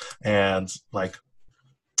combined, and like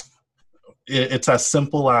it's as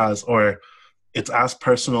simple as, or it's as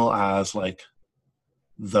personal as like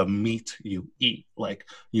the meat you eat. Like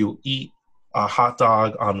you eat a hot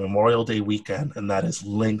dog on Memorial Day weekend, and that is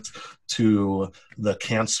linked to the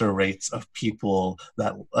cancer rates of people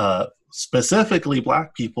that specifically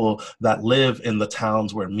Black people that live in the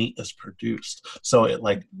towns where meat is produced. So it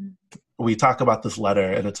like we talk about this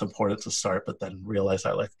letter, and it's important to start, but then realize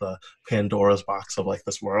that like the Pandora's box of like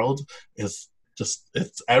this world is just,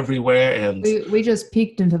 it's everywhere. And we just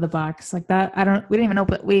peeked into the box like that. We didn't even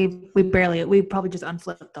open. We probably just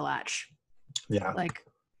unflipped the latch. Yeah. Like,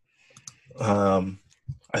 I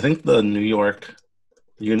think the New York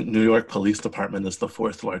Police Department is the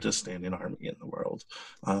 4th largest standing army in the world.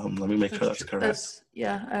 Let me make sure that's correct.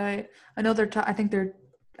 I know they're top. I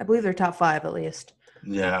believe they're top 5 at least.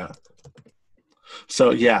 Yeah.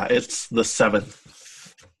 So yeah, it's the 7th.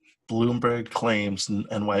 Bloomberg claims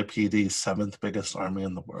NYPD's 7th biggest army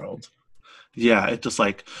in the world. Yeah, it just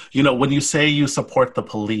like, when you say you support the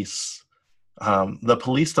police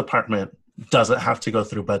department doesn't have to go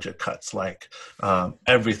through budget cuts like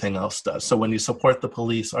everything else does. So when you support the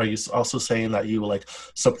police, are you also saying that you like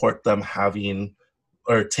support them having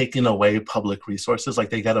or taking away public resources? Like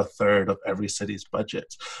they get 1/3 of every city's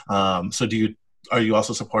budget. So are you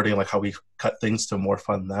also supporting like how we cut things to more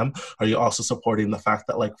fund them? Are you also supporting the fact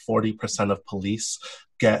that like 40% of police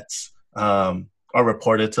are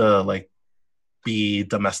reported to like be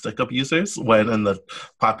domestic abusers when in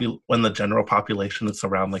the general population it's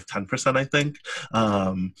around like 10%, I think.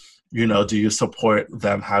 Do you support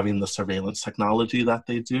them having the surveillance technology that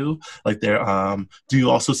they do? Like do you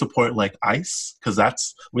also support like ICE?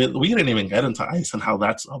 Because we didn't even get into ICE and how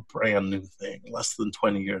that's a brand new thing, less than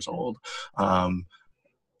 20 years old.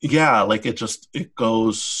 Yeah, like it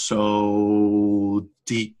goes so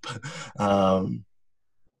deep. And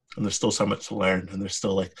there's still so much to learn, and there's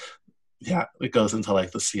still like, yeah, it goes into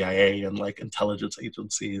like the CIA and like intelligence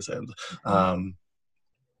agencies, and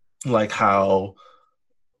like how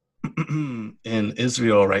in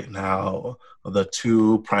Israel right now, the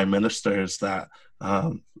 2 prime ministers that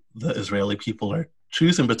the Israeli people are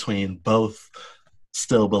choosing between both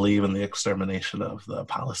still believe in the extermination of the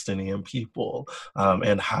Palestinian people,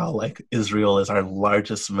 and how like Israel is our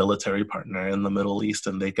largest military partner in the Middle East,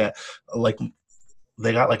 and they got like a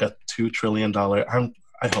 $2 trillion,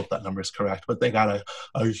 I hope that number is correct, but they got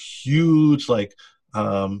a huge like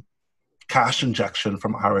cash injection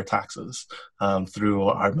from our taxes through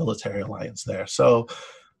our military alliance there. So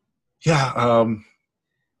yeah,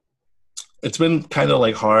 it's been kind of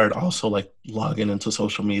like hard also like logging into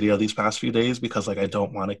social media these past few days, because like I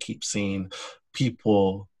don't want to keep seeing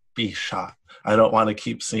people be shot. I don't want to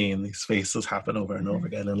keep seeing these faces happen over and over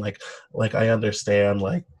again. And like I understand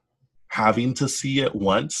like having to see it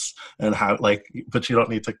once and but you don't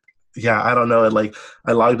need to. Yeah, I don't know. Like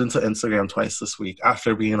I logged into Instagram twice this week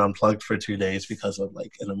after being unplugged for 2 days because of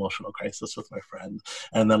like an emotional crisis with my friend,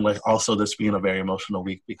 and then like also this being a very emotional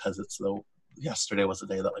week because yesterday was the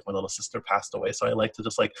day that like my little sister passed away. So I like to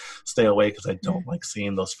just like stay away because I don't like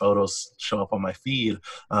seeing those photos show up on my feed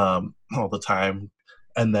all the time,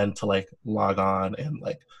 and then to like log on and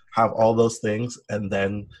like have all those things. And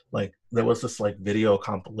then like there was this like video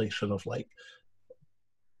compilation of like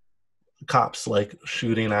cops like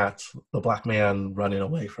shooting at the Black man running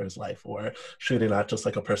away for his life, or shooting at just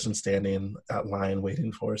like a person standing at line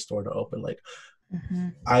waiting for a store to open. Like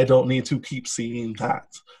I don't need to keep seeing that,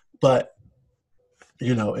 but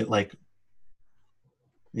it like,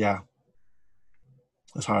 yeah,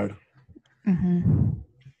 it's hard.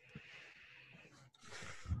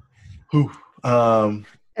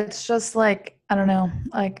 It's just like, I don't know,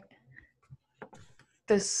 like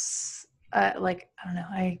this, like, I don't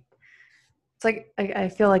know, it's like, I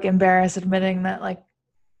feel like embarrassed admitting that like,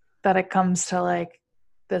 that it comes to like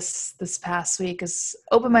this past week has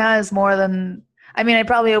opened my eyes more than, I mean, I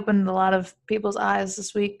probably opened a lot of people's eyes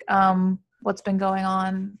this week, what's been going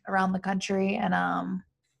on around the country. And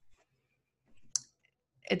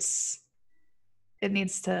it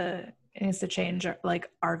needs to change like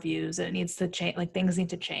our views, and it needs to change, like things need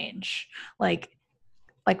to change. Like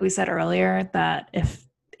we said earlier, that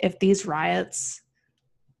if these riots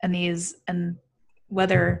and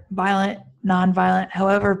whether violent, nonviolent,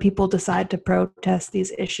 however people decide to protest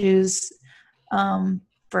these issues,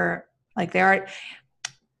 for like they are.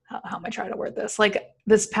 How am I trying to word this? Like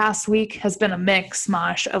this past week has been a mix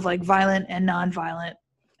mosh of like violent and nonviolent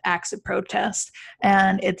acts of protest,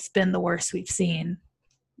 and it's been the worst we've seen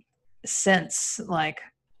since like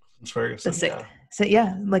Ferguson, so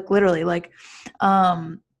yeah, like literally, like,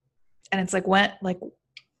 and it's like when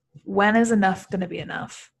is enough going to be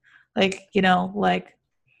enough? Like, you know, like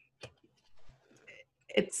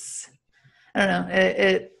it's, I don't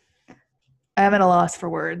know, I'm at a loss for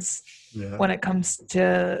words when it comes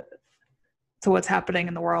to what's happening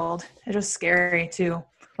in the world. It's just scary too.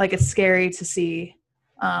 Like it's scary to see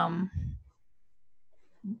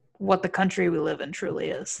what the country we live in truly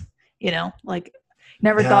is. You know, like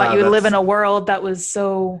never thought you would live in a world that was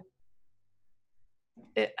so.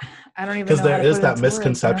 I don't even know. Because there is that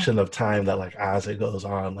misconception of time that, like, as it goes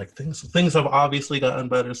on, like things have obviously gotten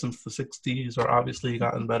better since the 60s, or obviously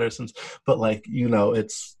gotten better since, but like, you know,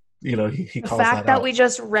 it's, you know, he calls that out. The fact that we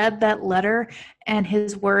just read that letter and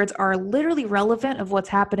his words are literally relevant of what's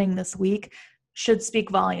happening this week should speak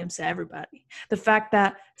volumes to everybody. The fact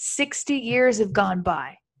that 60 years have gone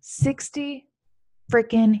by, 60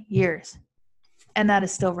 freaking years, and that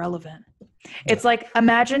is still relevant. It's like,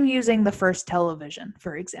 imagine using the first television,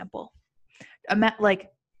 for example. Like,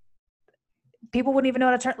 people wouldn't even know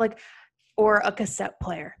how to turn, like, or a cassette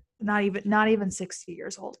player, not even 60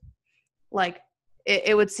 years old. Like,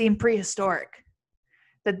 it would seem prehistoric.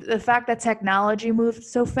 The fact that technology moved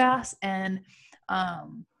so fast and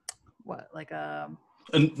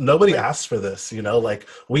and nobody asked for this, you know, like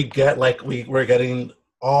we're getting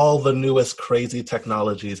all the newest crazy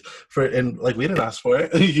technologies and like we didn't ask for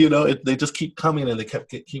it. You know, they just keep coming, and they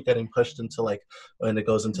keep getting pushed into, like, when it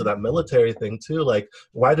goes into that military thing too. Like,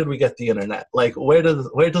 why did we get the internet? Like, where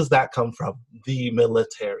does that come from? The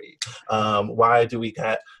military. Why do we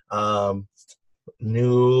get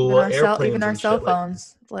new airplanes, even our cell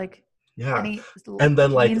phones? Like, and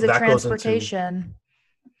then like means that of transportation.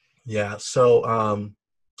 So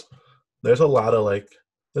there's a lot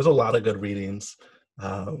of good readings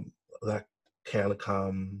that can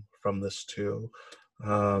come from this too,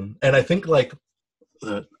 and I think like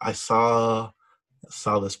I saw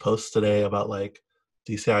this post today about like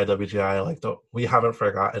DCI WGI, like we haven't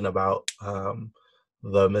forgotten about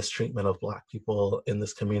the mistreatment of Black people in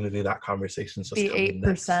this community. That conversation's just the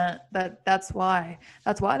 8%. That's why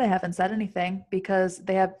they haven't said anything, because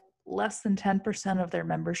they have less than 10% of their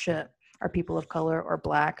membership are people of color or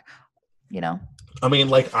Black. You know, I mean,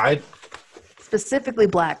 like specifically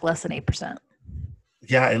Black, less than 8%.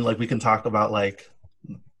 Yeah, and like we can talk about, like,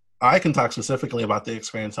 I can talk specifically about the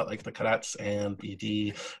experience at like the cadets and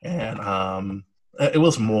BD, and it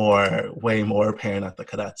was way more apparent at the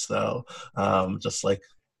cadets though. Just like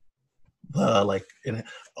remember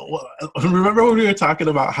when we were talking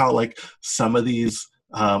about how like some of these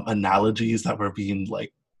analogies that were being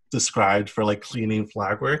like described for like cleaning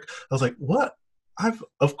flag work, I was like, what?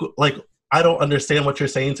 I don't understand what you're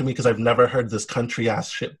saying to me because I've never heard this country ass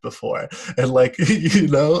shit before. And like, you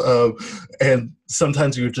know, and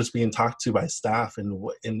sometimes you're just being talked to by staff and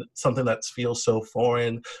something that feels so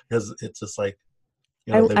foreign, because it's just like,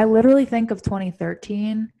 you know, I literally think of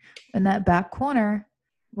 2013 in that back corner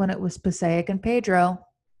when it was Passaic and Pedro,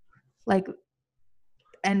 like,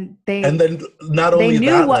 and then not only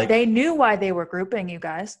they knew why they were grouping you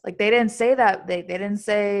guys. Like, they didn't say that. They didn't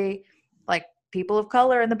say like people of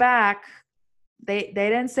color in the back. They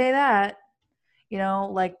didn't say that, you know,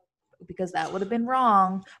 like, because that would have been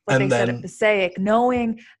wrong. But they said it Passaic,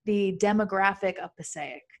 knowing the demographic of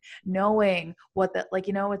Passaic, knowing what that, like,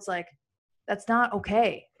 you know, it's like, that's not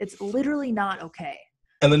okay. It's literally not okay.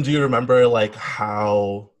 And then do you remember like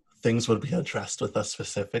how things would be addressed with us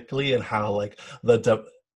specifically, and how like the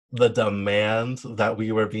demand that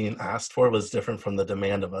we were being asked for was different from the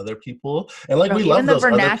demand of other people? And like, we love those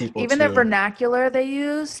other people even too. The vernacular they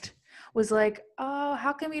used was like, oh,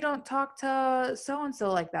 how come you don't talk to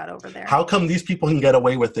so-and-so like that over there? How come these people can get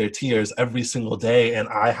away with their tears every single day, and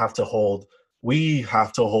we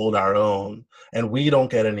have to hold our own, and we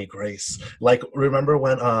don't get any grace? Like, remember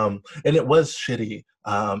when, and it was shitty.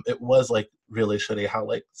 It was like really shitty how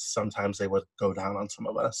like sometimes they would go down on some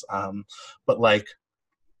of us. But like,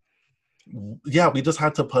 yeah, we just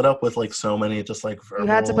had to put up with like so many just like verbal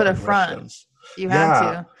you had to put a front. You had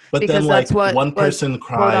to, but because then like one person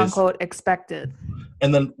cries, quote unquote expected.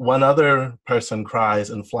 And then one other person cries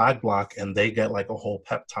in flag block and they get like a whole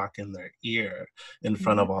pep talk in their ear in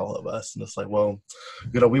front of all of us. And it's like, well,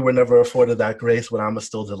 we were never afforded that grace, but I'ma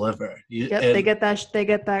still deliver. They get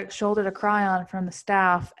that shoulder to cry on from the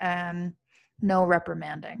staff and no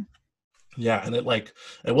reprimanding. Yeah, and it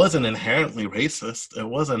wasn't inherently racist. It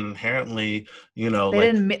wasn't inherently, they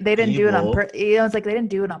didn't do it on purpose. It's like they didn't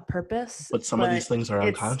do it on purpose. But some of these things are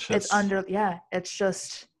unconscious. It's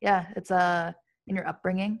in your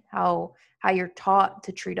upbringing, how you're taught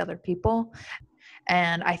to treat other people.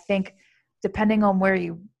 And I think depending on where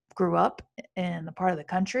you grew up in the part of the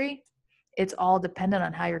country, it's all dependent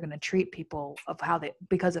on how you're going to treat people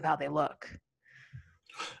because of how they look.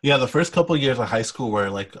 Yeah, the first couple of years of high school were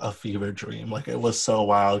like a fever dream. Like it was so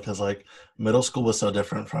wild because like middle school was so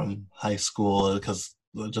different from high school because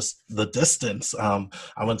just the distance. I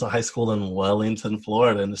went to high school in Wellington,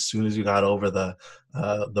 Florida, and as soon as you got over the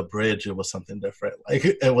bridge, it was something different. Like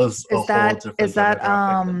it was whole different. Is that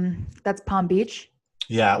that's Palm Beach?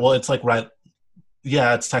 Yeah, well, it's like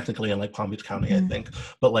it's technically in like Palm Beach County, I think,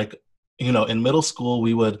 but like. In middle school,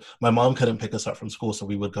 my mom couldn't pick us up from school, so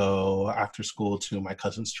we would go after school to my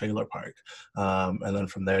cousin's trailer park. And then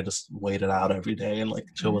from there, just wait it out every day and like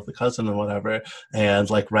chill with the cousin and whatever. And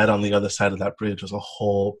like right on the other side of that bridge was a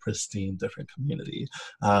whole pristine, different community.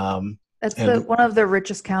 That's one of the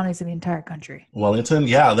richest counties in the entire country. Wellington,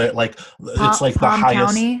 yeah. They're like, it's like Palm the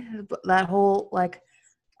highest. County, that whole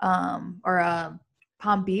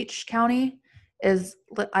Palm Beach County. Don't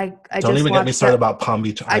even get me started about Palm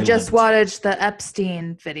Beach Island. I just watched the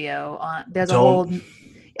Epstein video on.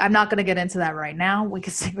 I'm not going to get into that right now. We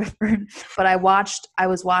could save it for. But I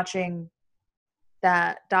was watching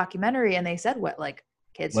that documentary, and they said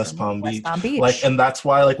kids West from Palm Palm Beach. Like, and that's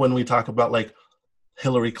why when we talk about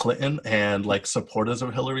Hillary Clinton and supporters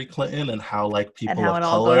of Hillary Clinton and how people of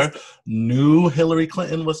color knew Hillary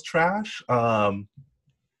Clinton was trash,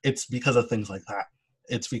 it's because of things like that.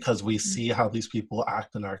 It's because we see how these people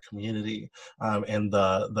act in our community and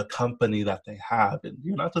the company that they have. And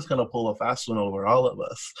you're not just going to pull a fast one over all of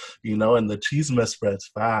us, and the chisme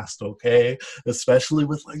spreads fast, okay? Especially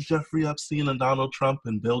with Jeffrey Epstein and Donald Trump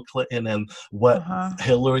and Bill Clinton and what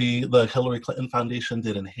the Hillary Clinton Foundation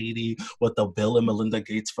did in Haiti, what the Bill and Melinda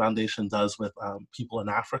Gates Foundation does with people in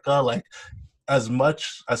Africa. As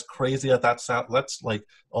much as crazy as that sounds, let's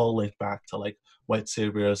all link back to white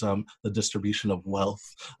saviorism, the distribution of wealth.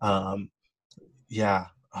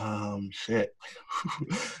 Shit.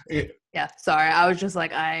 Yeah, sorry. I was just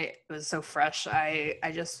it was so fresh. I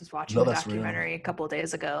just was watching the documentary a couple of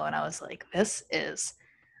days ago, and I was like, this is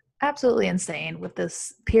absolutely insane with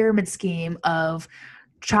this pyramid scheme of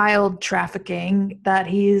child trafficking that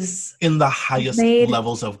he's in the highest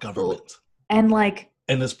levels of government. And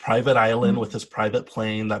in his private island with his private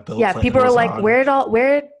plane that Bill Clinton people are on. where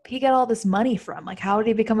did he get all this money from? How did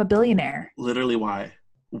he become a billionaire? Literally,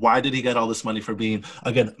 why did he get all this money for being,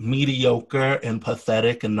 again, mediocre and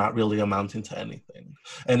pathetic and not really amounting to anything?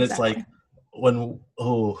 And it's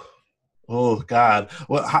oh God,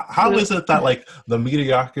 well, how is it that the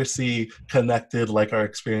mediocrity connected our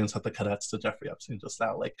experience at the cadets to Jeffrey Epstein just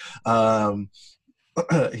now?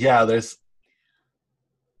 There's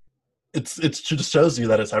it just shows you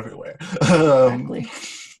that it's everywhere. Exactly.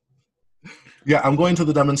 Yeah, I'm going to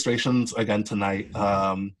the demonstrations again tonight.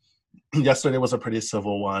 Yesterday was a pretty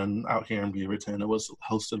civil one out here in Beaverton. It was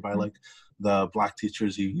hosted by the Black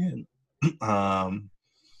Teachers Union. And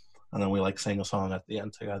then we sang a song at the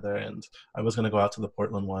end together. And I was going to go out to the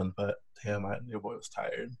Portland one, but damn, your boy was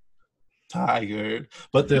tired.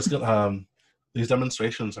 But there's these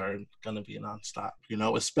demonstrations are going to be nonstop,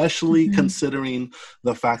 especially considering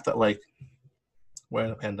the fact that we're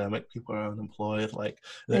in a pandemic, people are unemployed. If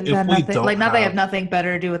we don't they have nothing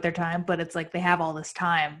better to do with their time, but it's they have all this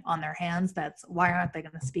time on their hands. Why aren't they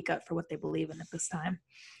going to speak up for what they believe in at this time?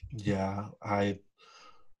 Yeah, I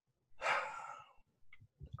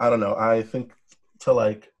don't know. I think to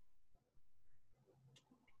a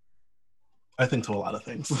lot of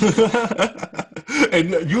things.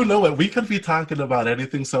 And what? We could be talking about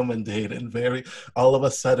anything so mundane and all of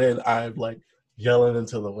a sudden I'm yelling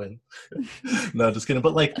into the wind. No, just kidding.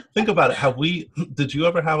 But think about it. Did you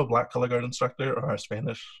ever have a Black color guard instructor or a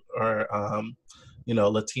Spanish or,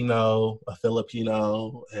 Latino, a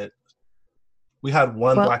Filipino? We had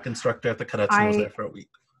one Black instructor at the cadets who was there for a week.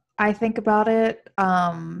 I think about it.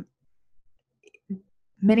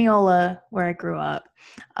 Mineola, where I grew up,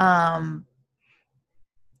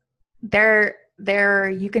 there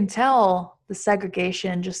you can tell the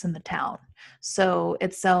segregation just in the town. So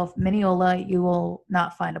itself, Mineola, you will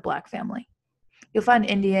not find a Black family. You'll find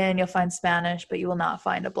Indian, you'll find Spanish, but you will not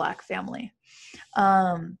find a Black family.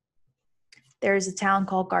 There's a town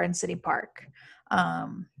called Garden City Park. I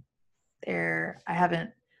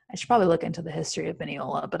should probably look into the history of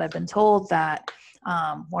Mineola, but I've been told that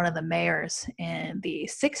one of the mayors in the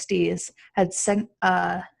 60s had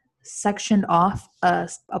sectioned off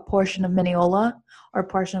a portion of Mineola, or a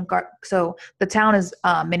portion of so the town is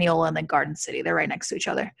Mineola and then Garden City. They're right next to each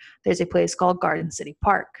other. There's a place called Garden City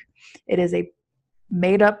Park. It is a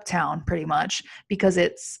made up town pretty much because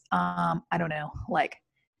it's I don't know, like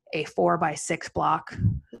a 4x6 block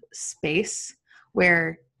space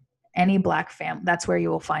where any Black family, that's where you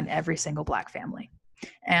will find every single Black family.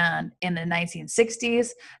 And in the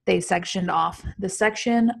 1960s, they sectioned off the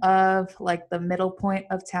section of like the middle point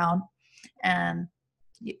of town. And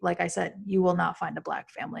like I said, you will not find a Black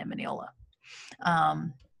family in Mineola.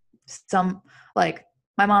 Like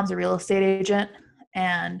my mom's a real estate agent,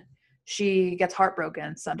 and she gets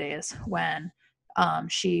heartbroken some days when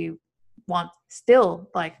she wants still,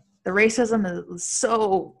 like, the racism is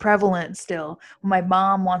so prevalent still. My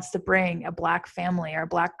mom wants to bring a Black family or a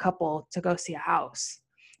Black couple to go see a house,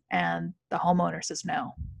 and the homeowner says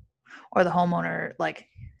no, or the homeowner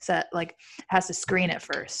has to screen it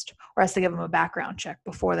first, or has to give them a background check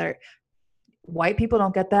before they're. White people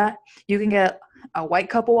don't get that. You can get a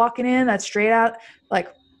white couple walking in that's straight out,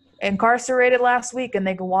 like, incarcerated last week, and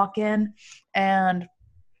they can walk in and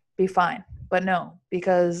be fine. But no,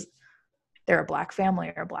 because they're a Black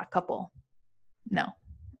family or a Black couple, no.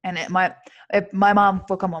 And my mom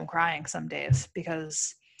will come home crying some days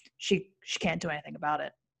because she can't do anything about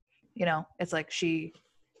it. You know, it's like she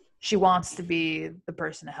wants to be the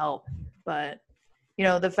person to help, but you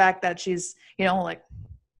know, the fact that she's, you know, like,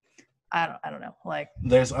 I don't know, like,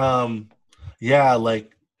 there's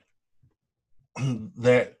like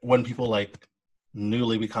there, when people like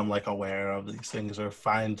newly become like aware of these things or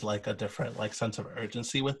find like a different like sense of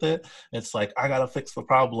urgency with it, it's like, I gotta fix the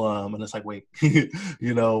problem. And it's like, wait,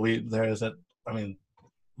 you know, the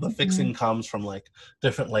fixing comes from like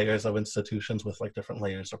different layers of institutions with like different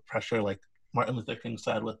layers of pressure, like Martin Luther King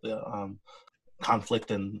said, with the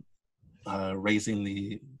conflict and raising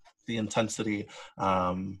the intensity.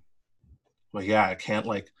 But yeah, I can't,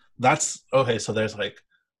 like, that's okay. So there's like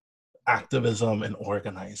activism and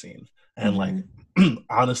organizing, and like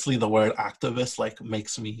honestly, the word activist like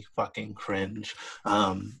makes me fucking cringe.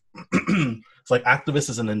 It's like, activist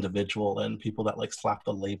is an individual, and people that like slap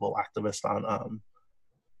the label activist on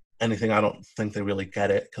anything, I don't think they really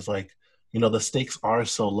get it, because like, you know, the stakes are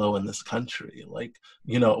so low in this country. Like,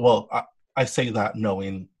 you know, well, I say that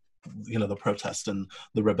knowing, you know, the protests and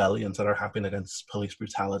the rebellions that are happening against police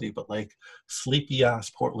brutality, but like sleepy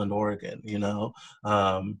ass Portland, Oregon, you know,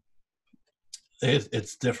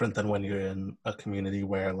 it's different than when you're in a community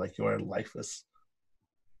where like your life is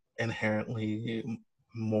inherently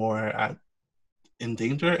more in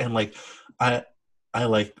danger. And like I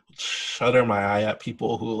like shudder my eye at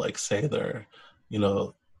people who like say they're, you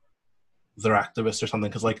know, they're activists or something,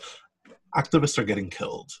 because like activists are getting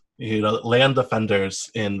killed. You know, land defenders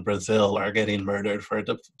in Brazil are getting murdered for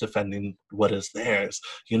defending what is theirs.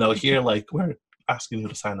 You know, here, like, we're asking you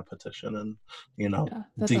to sign a petition and, you know,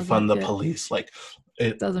 defund the police. Like,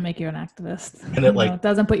 it doesn't make you an activist. And it like, it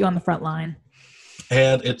doesn't put you on the front line.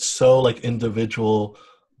 And it's so like individual.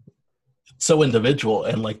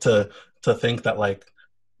 And like to think that like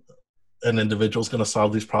an individual's going to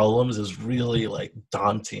solve these problems is really like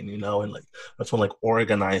daunting, you know. And like, that's when like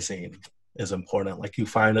organizing is important. Like, you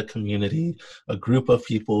find a community, a group of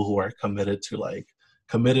people who are committed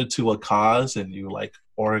to a cause, and you like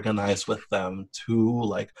organize with them to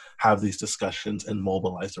like have these discussions and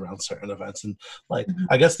mobilize around certain events. And like,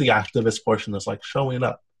 I guess the activist portion is like showing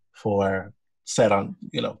up for said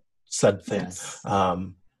thing. Yes.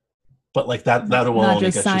 But like that will not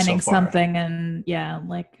only just get signing you so far. Something, and yeah,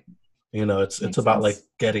 like, you know, it's about like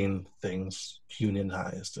getting things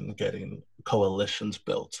unionized and getting coalitions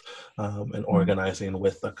built, and organizing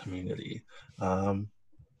with the community.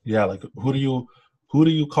 Yeah, like, who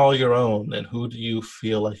do you call your own, and who do you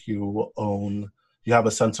feel like you have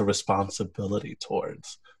a sense of responsibility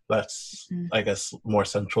towards? That's I guess more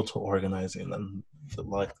central to organizing than the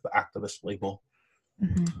activist label.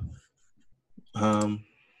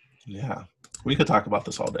 Yeah, we could talk about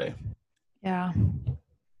this all day. Yeah.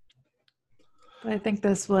 But I think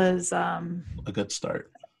this was a good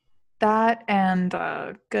start. That, and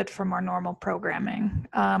good for more normal programming.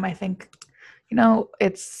 I think, you know,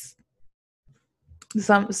 it's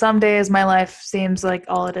some days my life seems like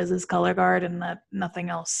all it is color guard, and that nothing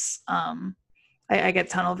else. I get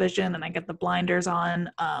tunnel vision, and I get the blinders on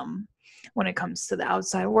when it comes to the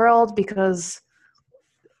outside world, because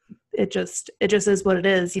it just is what it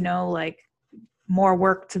is, you know, like more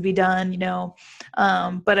work to be done, you know.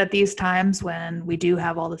 But at these times when we do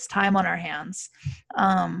have all this time on our hands,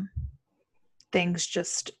 things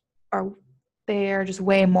just are, they are just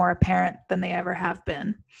way more apparent than they ever have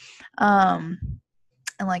been.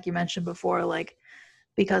 And like you mentioned before, like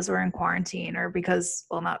because we're in quarantine, or because,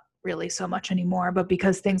 well, not really so much anymore, but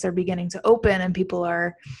because things are beginning to open and people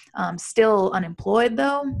are still unemployed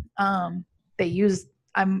though, they use,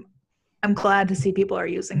 I'm glad to see people are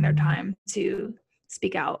using their time to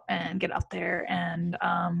speak out and get out there and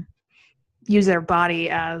use their body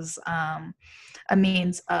as a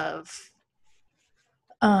means of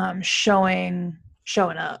showing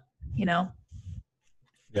up, you know?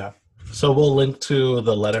 Yeah. So we'll link to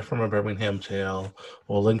the letter from a Birmingham jail.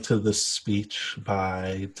 We'll link to this speech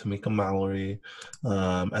by Tamika Mallory.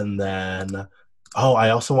 And then, I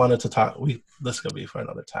also wanted to talk, this could be for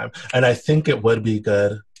another time. And I think it would be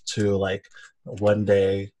good to like one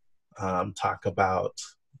day talk about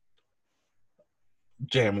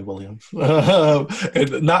Jeremy Williams.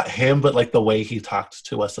 And not him, but like the way he talked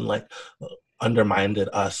to us and like undermined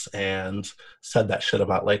us and said that shit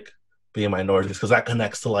about like being minorities, because that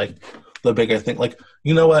connects to like the bigger thing. Like,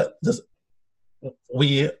 you know what?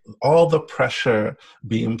 All the pressure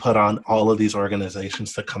being put on all of these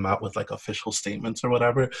organizations to come out with like official statements or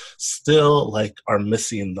whatever still like are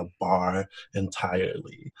missing the bar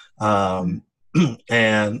entirely.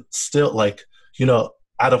 And still, like, you know,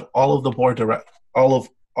 out of all of the people out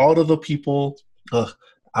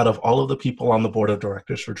of all of the people on the board of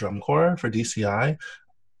directors for Drum Corps, for DCI,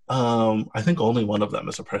 I think only one of them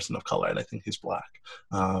is a person of color, and I think he's Black.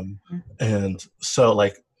 And so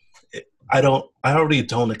like I already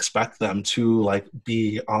don't expect them to like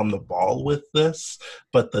be on the ball with this,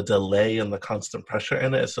 but the delay and the constant pressure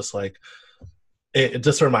in it, it's just like it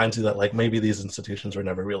just reminds you that like maybe these institutions were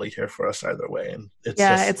never really here for us either way. And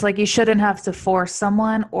it's like you shouldn't have to force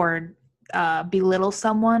someone or belittle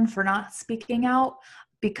someone for not speaking out,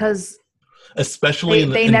 because especially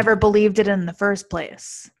they never believed it in the first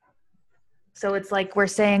place. So it's like we're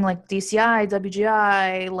saying like DCI,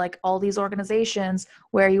 WGI, like all these organizations,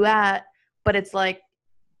 where are you at? But it's like,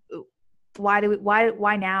 why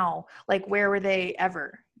now? Like, where were they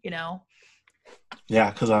ever, you know?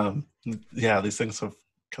 Yeah, because these things have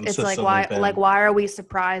consistently it's like been... why are we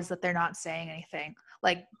surprised that they're not saying anything?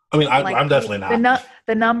 Like, I mean, I'm definitely not.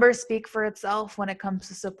 The numbers speak for itself when it comes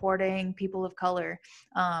to supporting people of color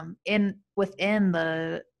within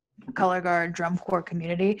the color guard drum corps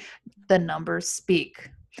community. The numbers speak.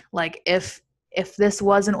 Like, if this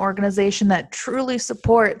was an organization that truly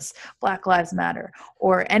supports Black Lives Matter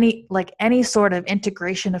or any sort of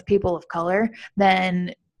integration of people of color,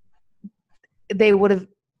 then we wouldn't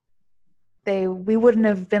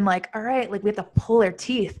have been like, all right, like we have to pull their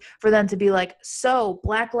teeth for them to be like, so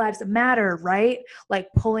Black Lives Matter, right? Like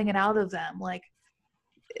pulling it out of them. Like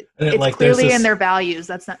it's like clearly in their values.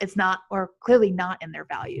 It's not, or clearly not in their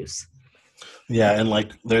values. Yeah. And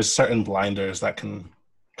like, there's certain blinders that can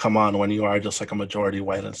come on when you are just like a majority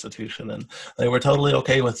white institution. And they were totally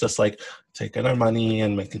okay with just like taking our money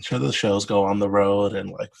and making sure the shows go on the road and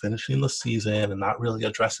like finishing the season and not really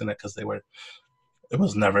addressing it, because it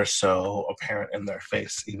was never so apparent in their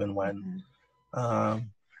face, even when, I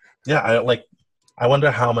wonder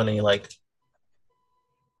how many, like,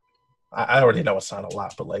 I already know it's not a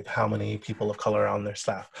lot, but like how many people of color are on their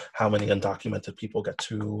staff, how many undocumented people get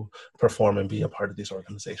to perform and be a part of these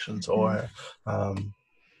organizations, or,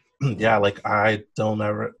 like I don't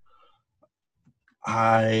ever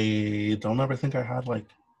think I had like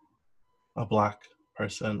a Black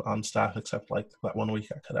person on staff except like that 1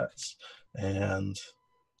 week at Cadets. And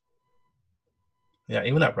yeah,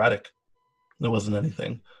 even at Braddock, there wasn't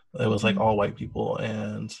anything. It was like all white people,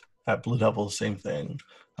 and at Blue Devil, same thing.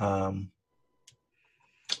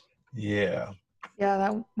 Yeah,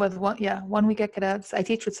 that was 1 week at Cadets. I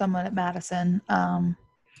teach with someone at Madison,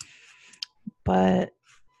 but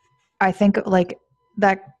I think like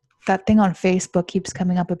that thing on Facebook keeps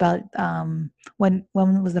coming up about when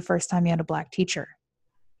was the first time you had a Black teacher?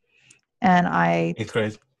 And 8th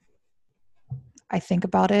grade. I think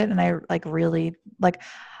about it, and I like really like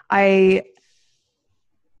I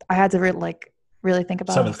had to really think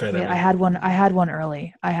about 7th grade. I had one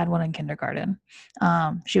early. I had one in kindergarten.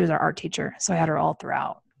 She was our art teacher, so I had her all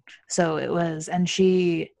throughout. So it was, and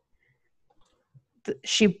she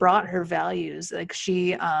brought her values. Like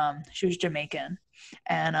she was Jamaican,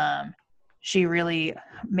 and she really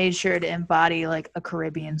made sure to embody like a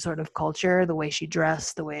Caribbean sort of culture, the way she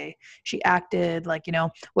dressed, the way she acted, like, you know,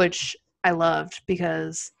 which I loved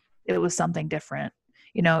because it was something different.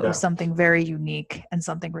 You know, it was something very unique and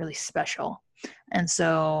something really special. And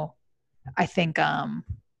so I think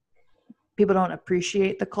people don't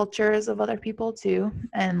appreciate the cultures of other people too.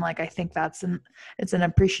 And like, I think it's an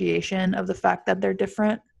appreciation of the fact that they're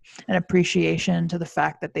different, an appreciation to the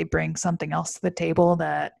fact that they bring something else to the table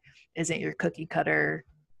that isn't your cookie cutter,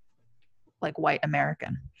 like white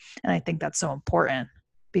American. And I think that's so important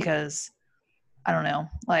because I don't know,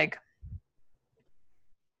 like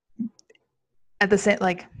at the same,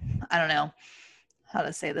 like, I don't know how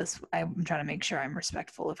to say this. I'm trying to make sure I'm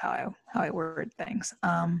respectful of how I word things.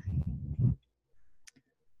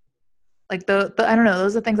 Like the I don't know,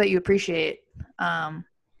 those are things that you appreciate a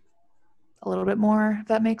little bit more, if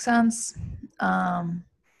that makes sense. Yeah,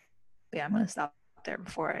 I'm gonna stop there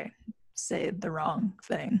before I say the wrong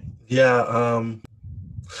thing. Yeah,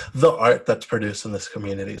 the art that's produced in this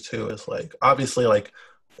community too is like obviously like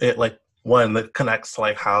it like one that connects to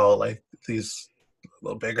like how like these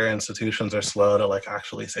little bigger institutions are slow to like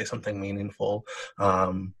actually say something meaningful.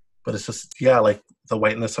 But it's just like the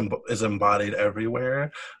whiteness is embodied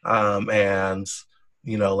everywhere. And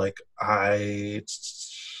you know, like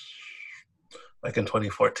like in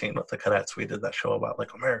 2014 with the Cadets, we did that show about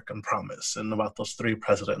like American Promise and about those 3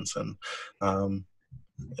 presidents, and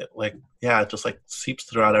it just like seeps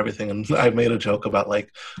throughout everything. And I made a joke about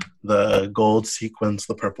like the gold sequence,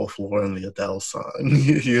 the purple floor, and the Adele song,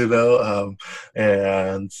 you know,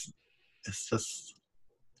 and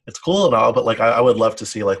it's cool and all, but like I would love to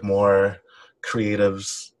see like more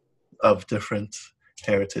creatives of different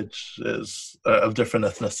heritages, of different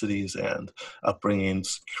ethnicities and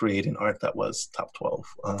upbringings, creating art that was top 12.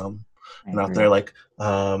 And out there, like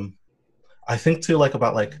I think too, like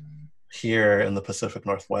about like here in the Pacific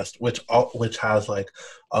Northwest, which has like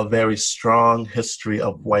a very strong history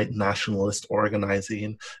of white nationalist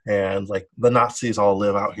organizing, and like the Nazis all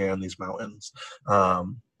live out here in these mountains.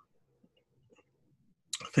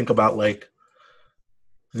 Think about like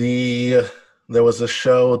there was a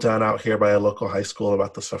show done out here by a local high school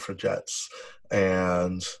about the suffragettes,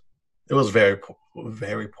 and it was very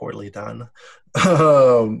poorly done,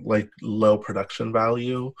 like low production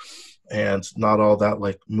value and not all that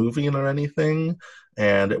like moving or anything,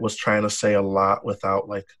 and it was trying to say a lot without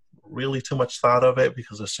like really too much thought of it,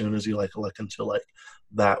 because as soon as you like look into like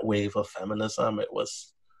that wave of feminism, it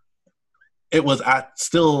was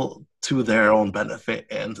still to their own benefit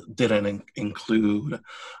and didn't include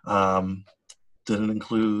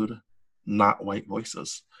not white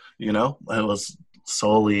voices. You know, it was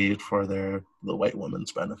solely for the white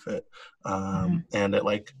woman's benefit, and it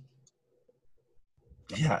like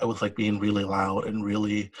it was like being really loud and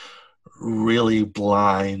really really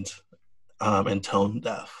blind and tone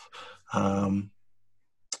deaf.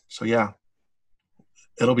 So yeah,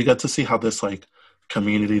 it'll be good to see how this like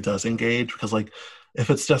community does engage, because like if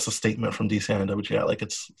it's just a statement from DCINWG, like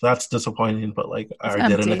that's disappointing, but like I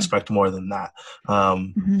didn't expect more than that.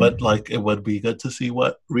 But like it would be good to see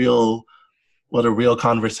what a real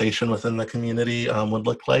conversation within the community would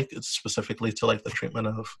look like. It's specifically to like the treatment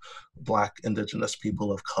of Black, Indigenous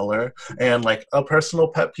people of color. And like a personal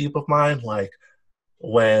pet peeve of mine, like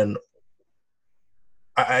when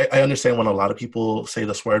I understand when a lot of people say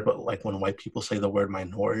this word, but like when white people say the word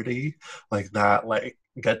minority, like that like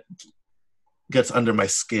gets under my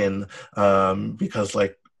skin, because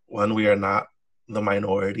like when we are not the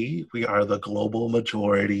minority, we are the global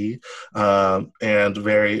majority, and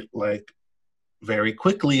very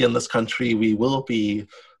quickly in this country we will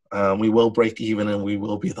break even, and we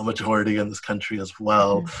will be the majority in this country as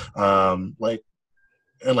well.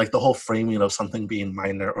 And like the whole framing of something being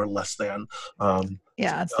minor or less than,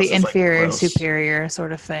 it's the inferior and superior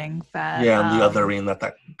sort of thing that and the othering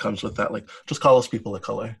that comes with that, like just call us people of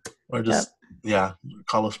color, or just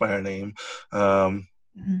call us by our name. That's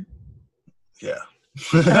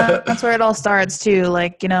where it all starts too,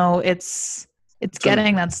 like, you know, it's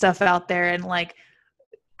getting that stuff out there, and like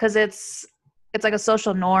because it's like a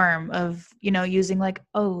social norm of, you know, using like,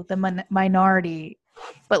 oh, the minority,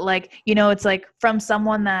 but like, you know, it's like from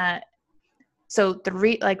someone that, so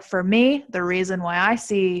like for me, the reason why I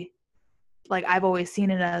see, like I've always seen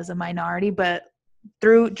it as a minority, but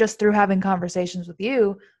through having conversations with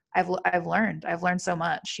you, I've learned so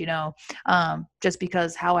much, you know, just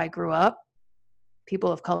because how I grew up,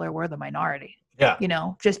 people of color were the minority. You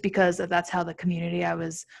know, just because that's how the community I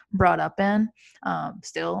was brought up in. I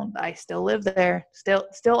still live there. Still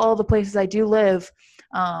all the places I do live,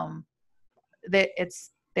 they're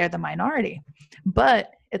the minority. But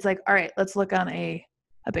it's like, all right, let's look on a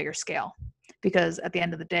bigger scale, because at the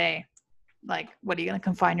end of the day, like, what are you going to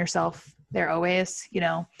confine yourself there always, you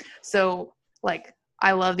know? So like,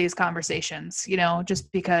 I love these conversations, you know,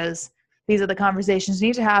 just because these are the conversations you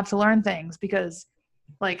need to have to learn things. Because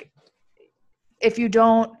like, if you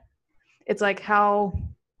don't, it's like, how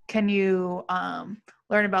can you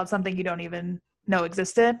learn about something you don't even know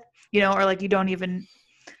existed, you know, or like you don't even,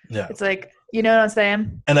 Yeah. it's like, you know what I'm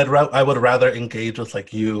saying? And I would rather engage with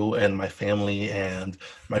like you and my family and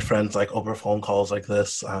my friends like over phone calls like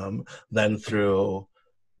this than through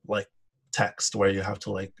like text, where you have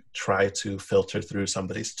to like try to filter through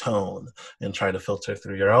somebody's tone and try to filter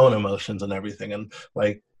through your own emotions and everything. And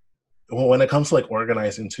like, when it comes to like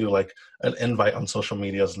organizing too, like an invite on social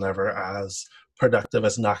media is never as productive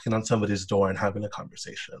as knocking on somebody's door and having a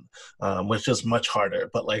conversation, which is much harder.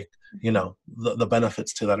 But like, you know, the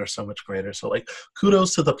benefits to that are so much greater. So like,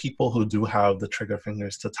 kudos to the people who do have the trigger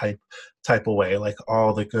fingers to type away like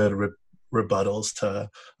all the good rebuttals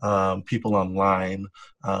to people online.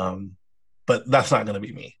 But that's not going to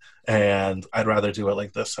be me. And I'd rather do it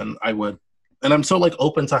like this. And I'm so like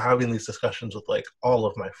open to having these discussions with like all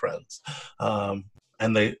of my friends.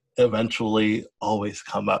 And they eventually always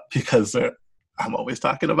come up because I'm always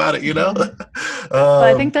talking about it, you know? But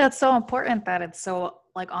I think that's so important that it's so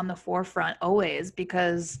like on the forefront always,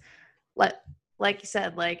 because like you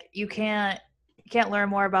said, like you can't learn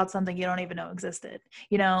more about something you don't even know existed,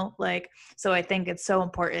 you know? Like, so I think it's so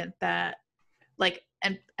important that like,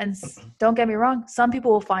 and don't get me wrong, some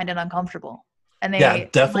people will find it uncomfortable. And they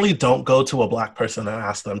definitely like, don't go to a Black person and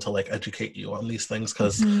ask them to like educate you on these things,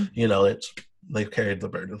 because you know they've carried the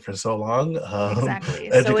burden for so long.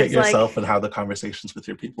 Exactly. Educate yourself and have the conversations with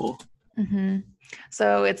your people.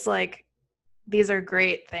 So it's like, these are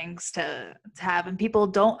great things to have, and people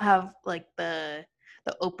don't have like the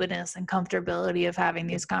openness and comfortability of having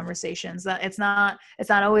these conversations. That it's not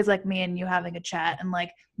always like me and you having a chat and like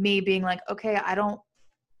me being like, okay,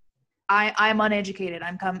 I'm uneducated.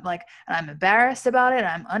 And I'm embarrassed about it.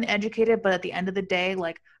 I'm uneducated, but at the end of the day,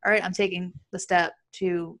 like, all right, I'm taking the step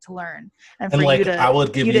to learn. And for like, you to, I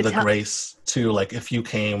would give you the grace to like, if you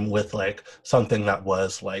came with like something that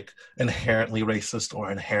was like inherently racist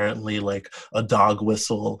or inherently like a dog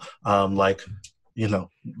whistle, like, you know,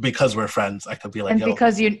 because we're friends, I could be like, and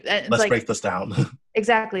because let's like, break this down.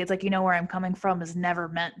 Exactly. It's like, you know, where I'm coming from is never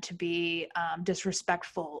meant to be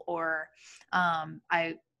disrespectful, or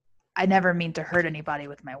I never mean to hurt anybody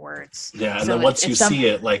with my words. Yeah, and so then once you see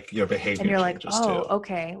it, like your behavior and you're like, changes oh, too.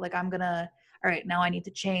 Okay, like all right, now I need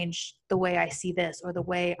to change the way I see this, or the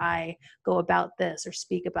way I go about this, or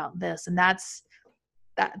speak about this. And that's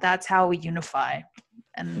how we unify.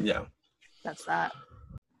 And yeah, that's that.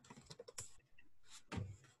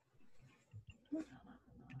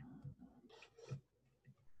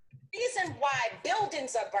 Reason why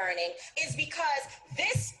buildings are burning is because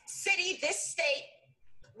this city, this state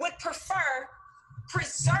would prefer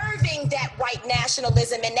preserving that white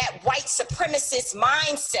nationalism and that white supremacist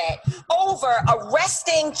mindset over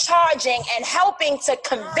arresting, charging, and helping to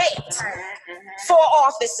convict 4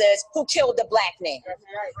 officers who killed a Black man.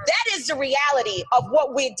 That is the reality of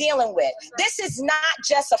what we're dealing with. This is not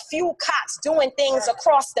just a few cops doing things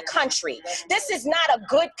across the country. This is not a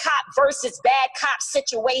good cop versus bad cop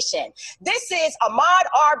situation. This is Ahmaud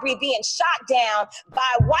Arbery being shot down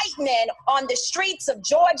by white men on the streets of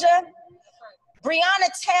Georgia, Breonna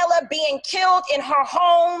Taylor being killed in her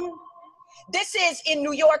home. This is in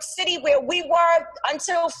New York City, where we were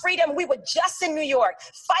until freedom. We were just in New York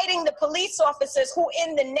fighting the police officers who,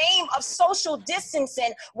 in the name of social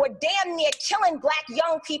distancing, were damn near killing Black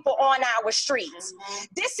young people on our streets.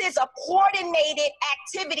 This is a coordinated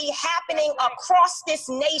activity happening across this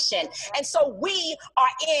nation. And so we are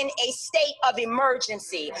in a state of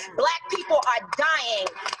emergency. Black people are dying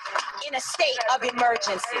in a state of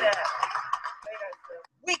emergency.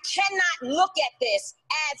 We cannot look at this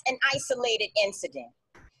as an isolated incident.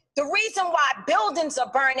 The reason why buildings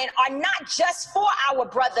are burning are not just for our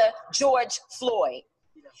brother George Floyd.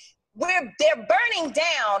 They're burning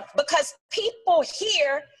down because people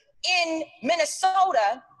here in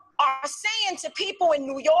Minnesota are saying to people in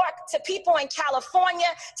New York, to people in California,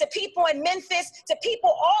 to people in Memphis, to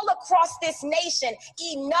people all across this nation,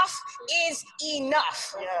 enough is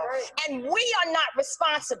enough. And we are not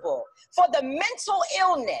responsible for the mental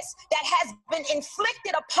illness that has been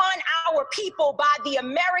inflicted upon our people by the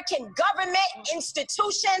American government,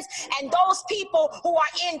 institutions, and those people who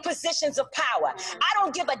are in positions of power. I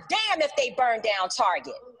don't give a damn if they burn down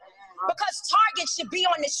Target, because Target should be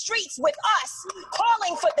on the streets with us,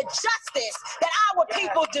 calling for the justice that our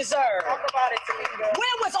people deserve.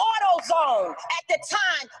 Where was AutoZone at the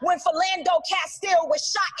time when Philando Castile was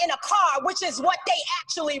shot in a car, which is what they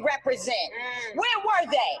actually represent? Where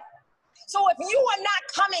were they? So if you are not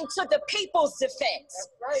coming to the people's defense,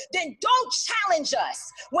 then don't challenge us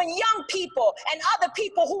when young people and other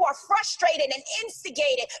people who are frustrated and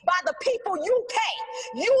instigated by the people you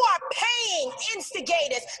pay. You are paying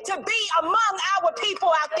instigators to be among our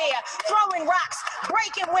people out there throwing rocks,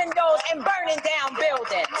 breaking windows, and burning down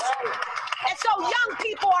buildings. And so young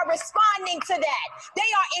people are responding to that. They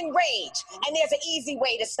are enraged, and there's an easy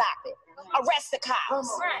way to stop it. Arrest the cops.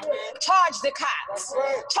 Charge the cops.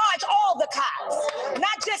 Charge all the cops.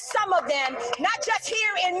 Not just some of them, not just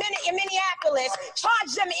here in Minneapolis.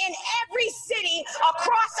 Charge them in every city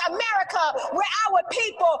across America where our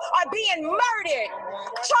people are being murdered.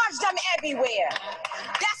 Charge them everywhere.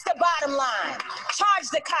 That's the bottom line. Charge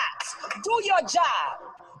the cops. Do your job.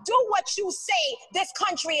 Do what you say this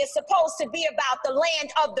country is supposed to be about, the land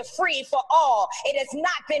of the free for all. It has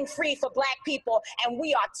not been free for Black people, and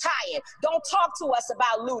we are tired. Don't talk to us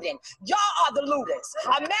about looting. Y'all are the looters.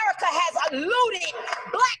 America has looted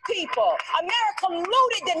Black people. America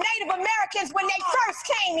looted the Native Americans when they first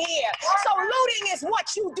came here. So looting is what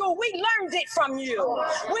you do. We learned it from you.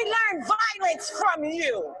 We learned violence from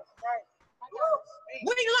you.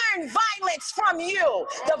 We learned violence from you.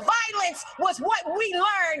 The violence was what we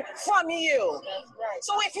learned from you.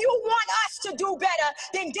 So if you want us to do better,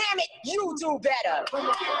 then damn it, you do better.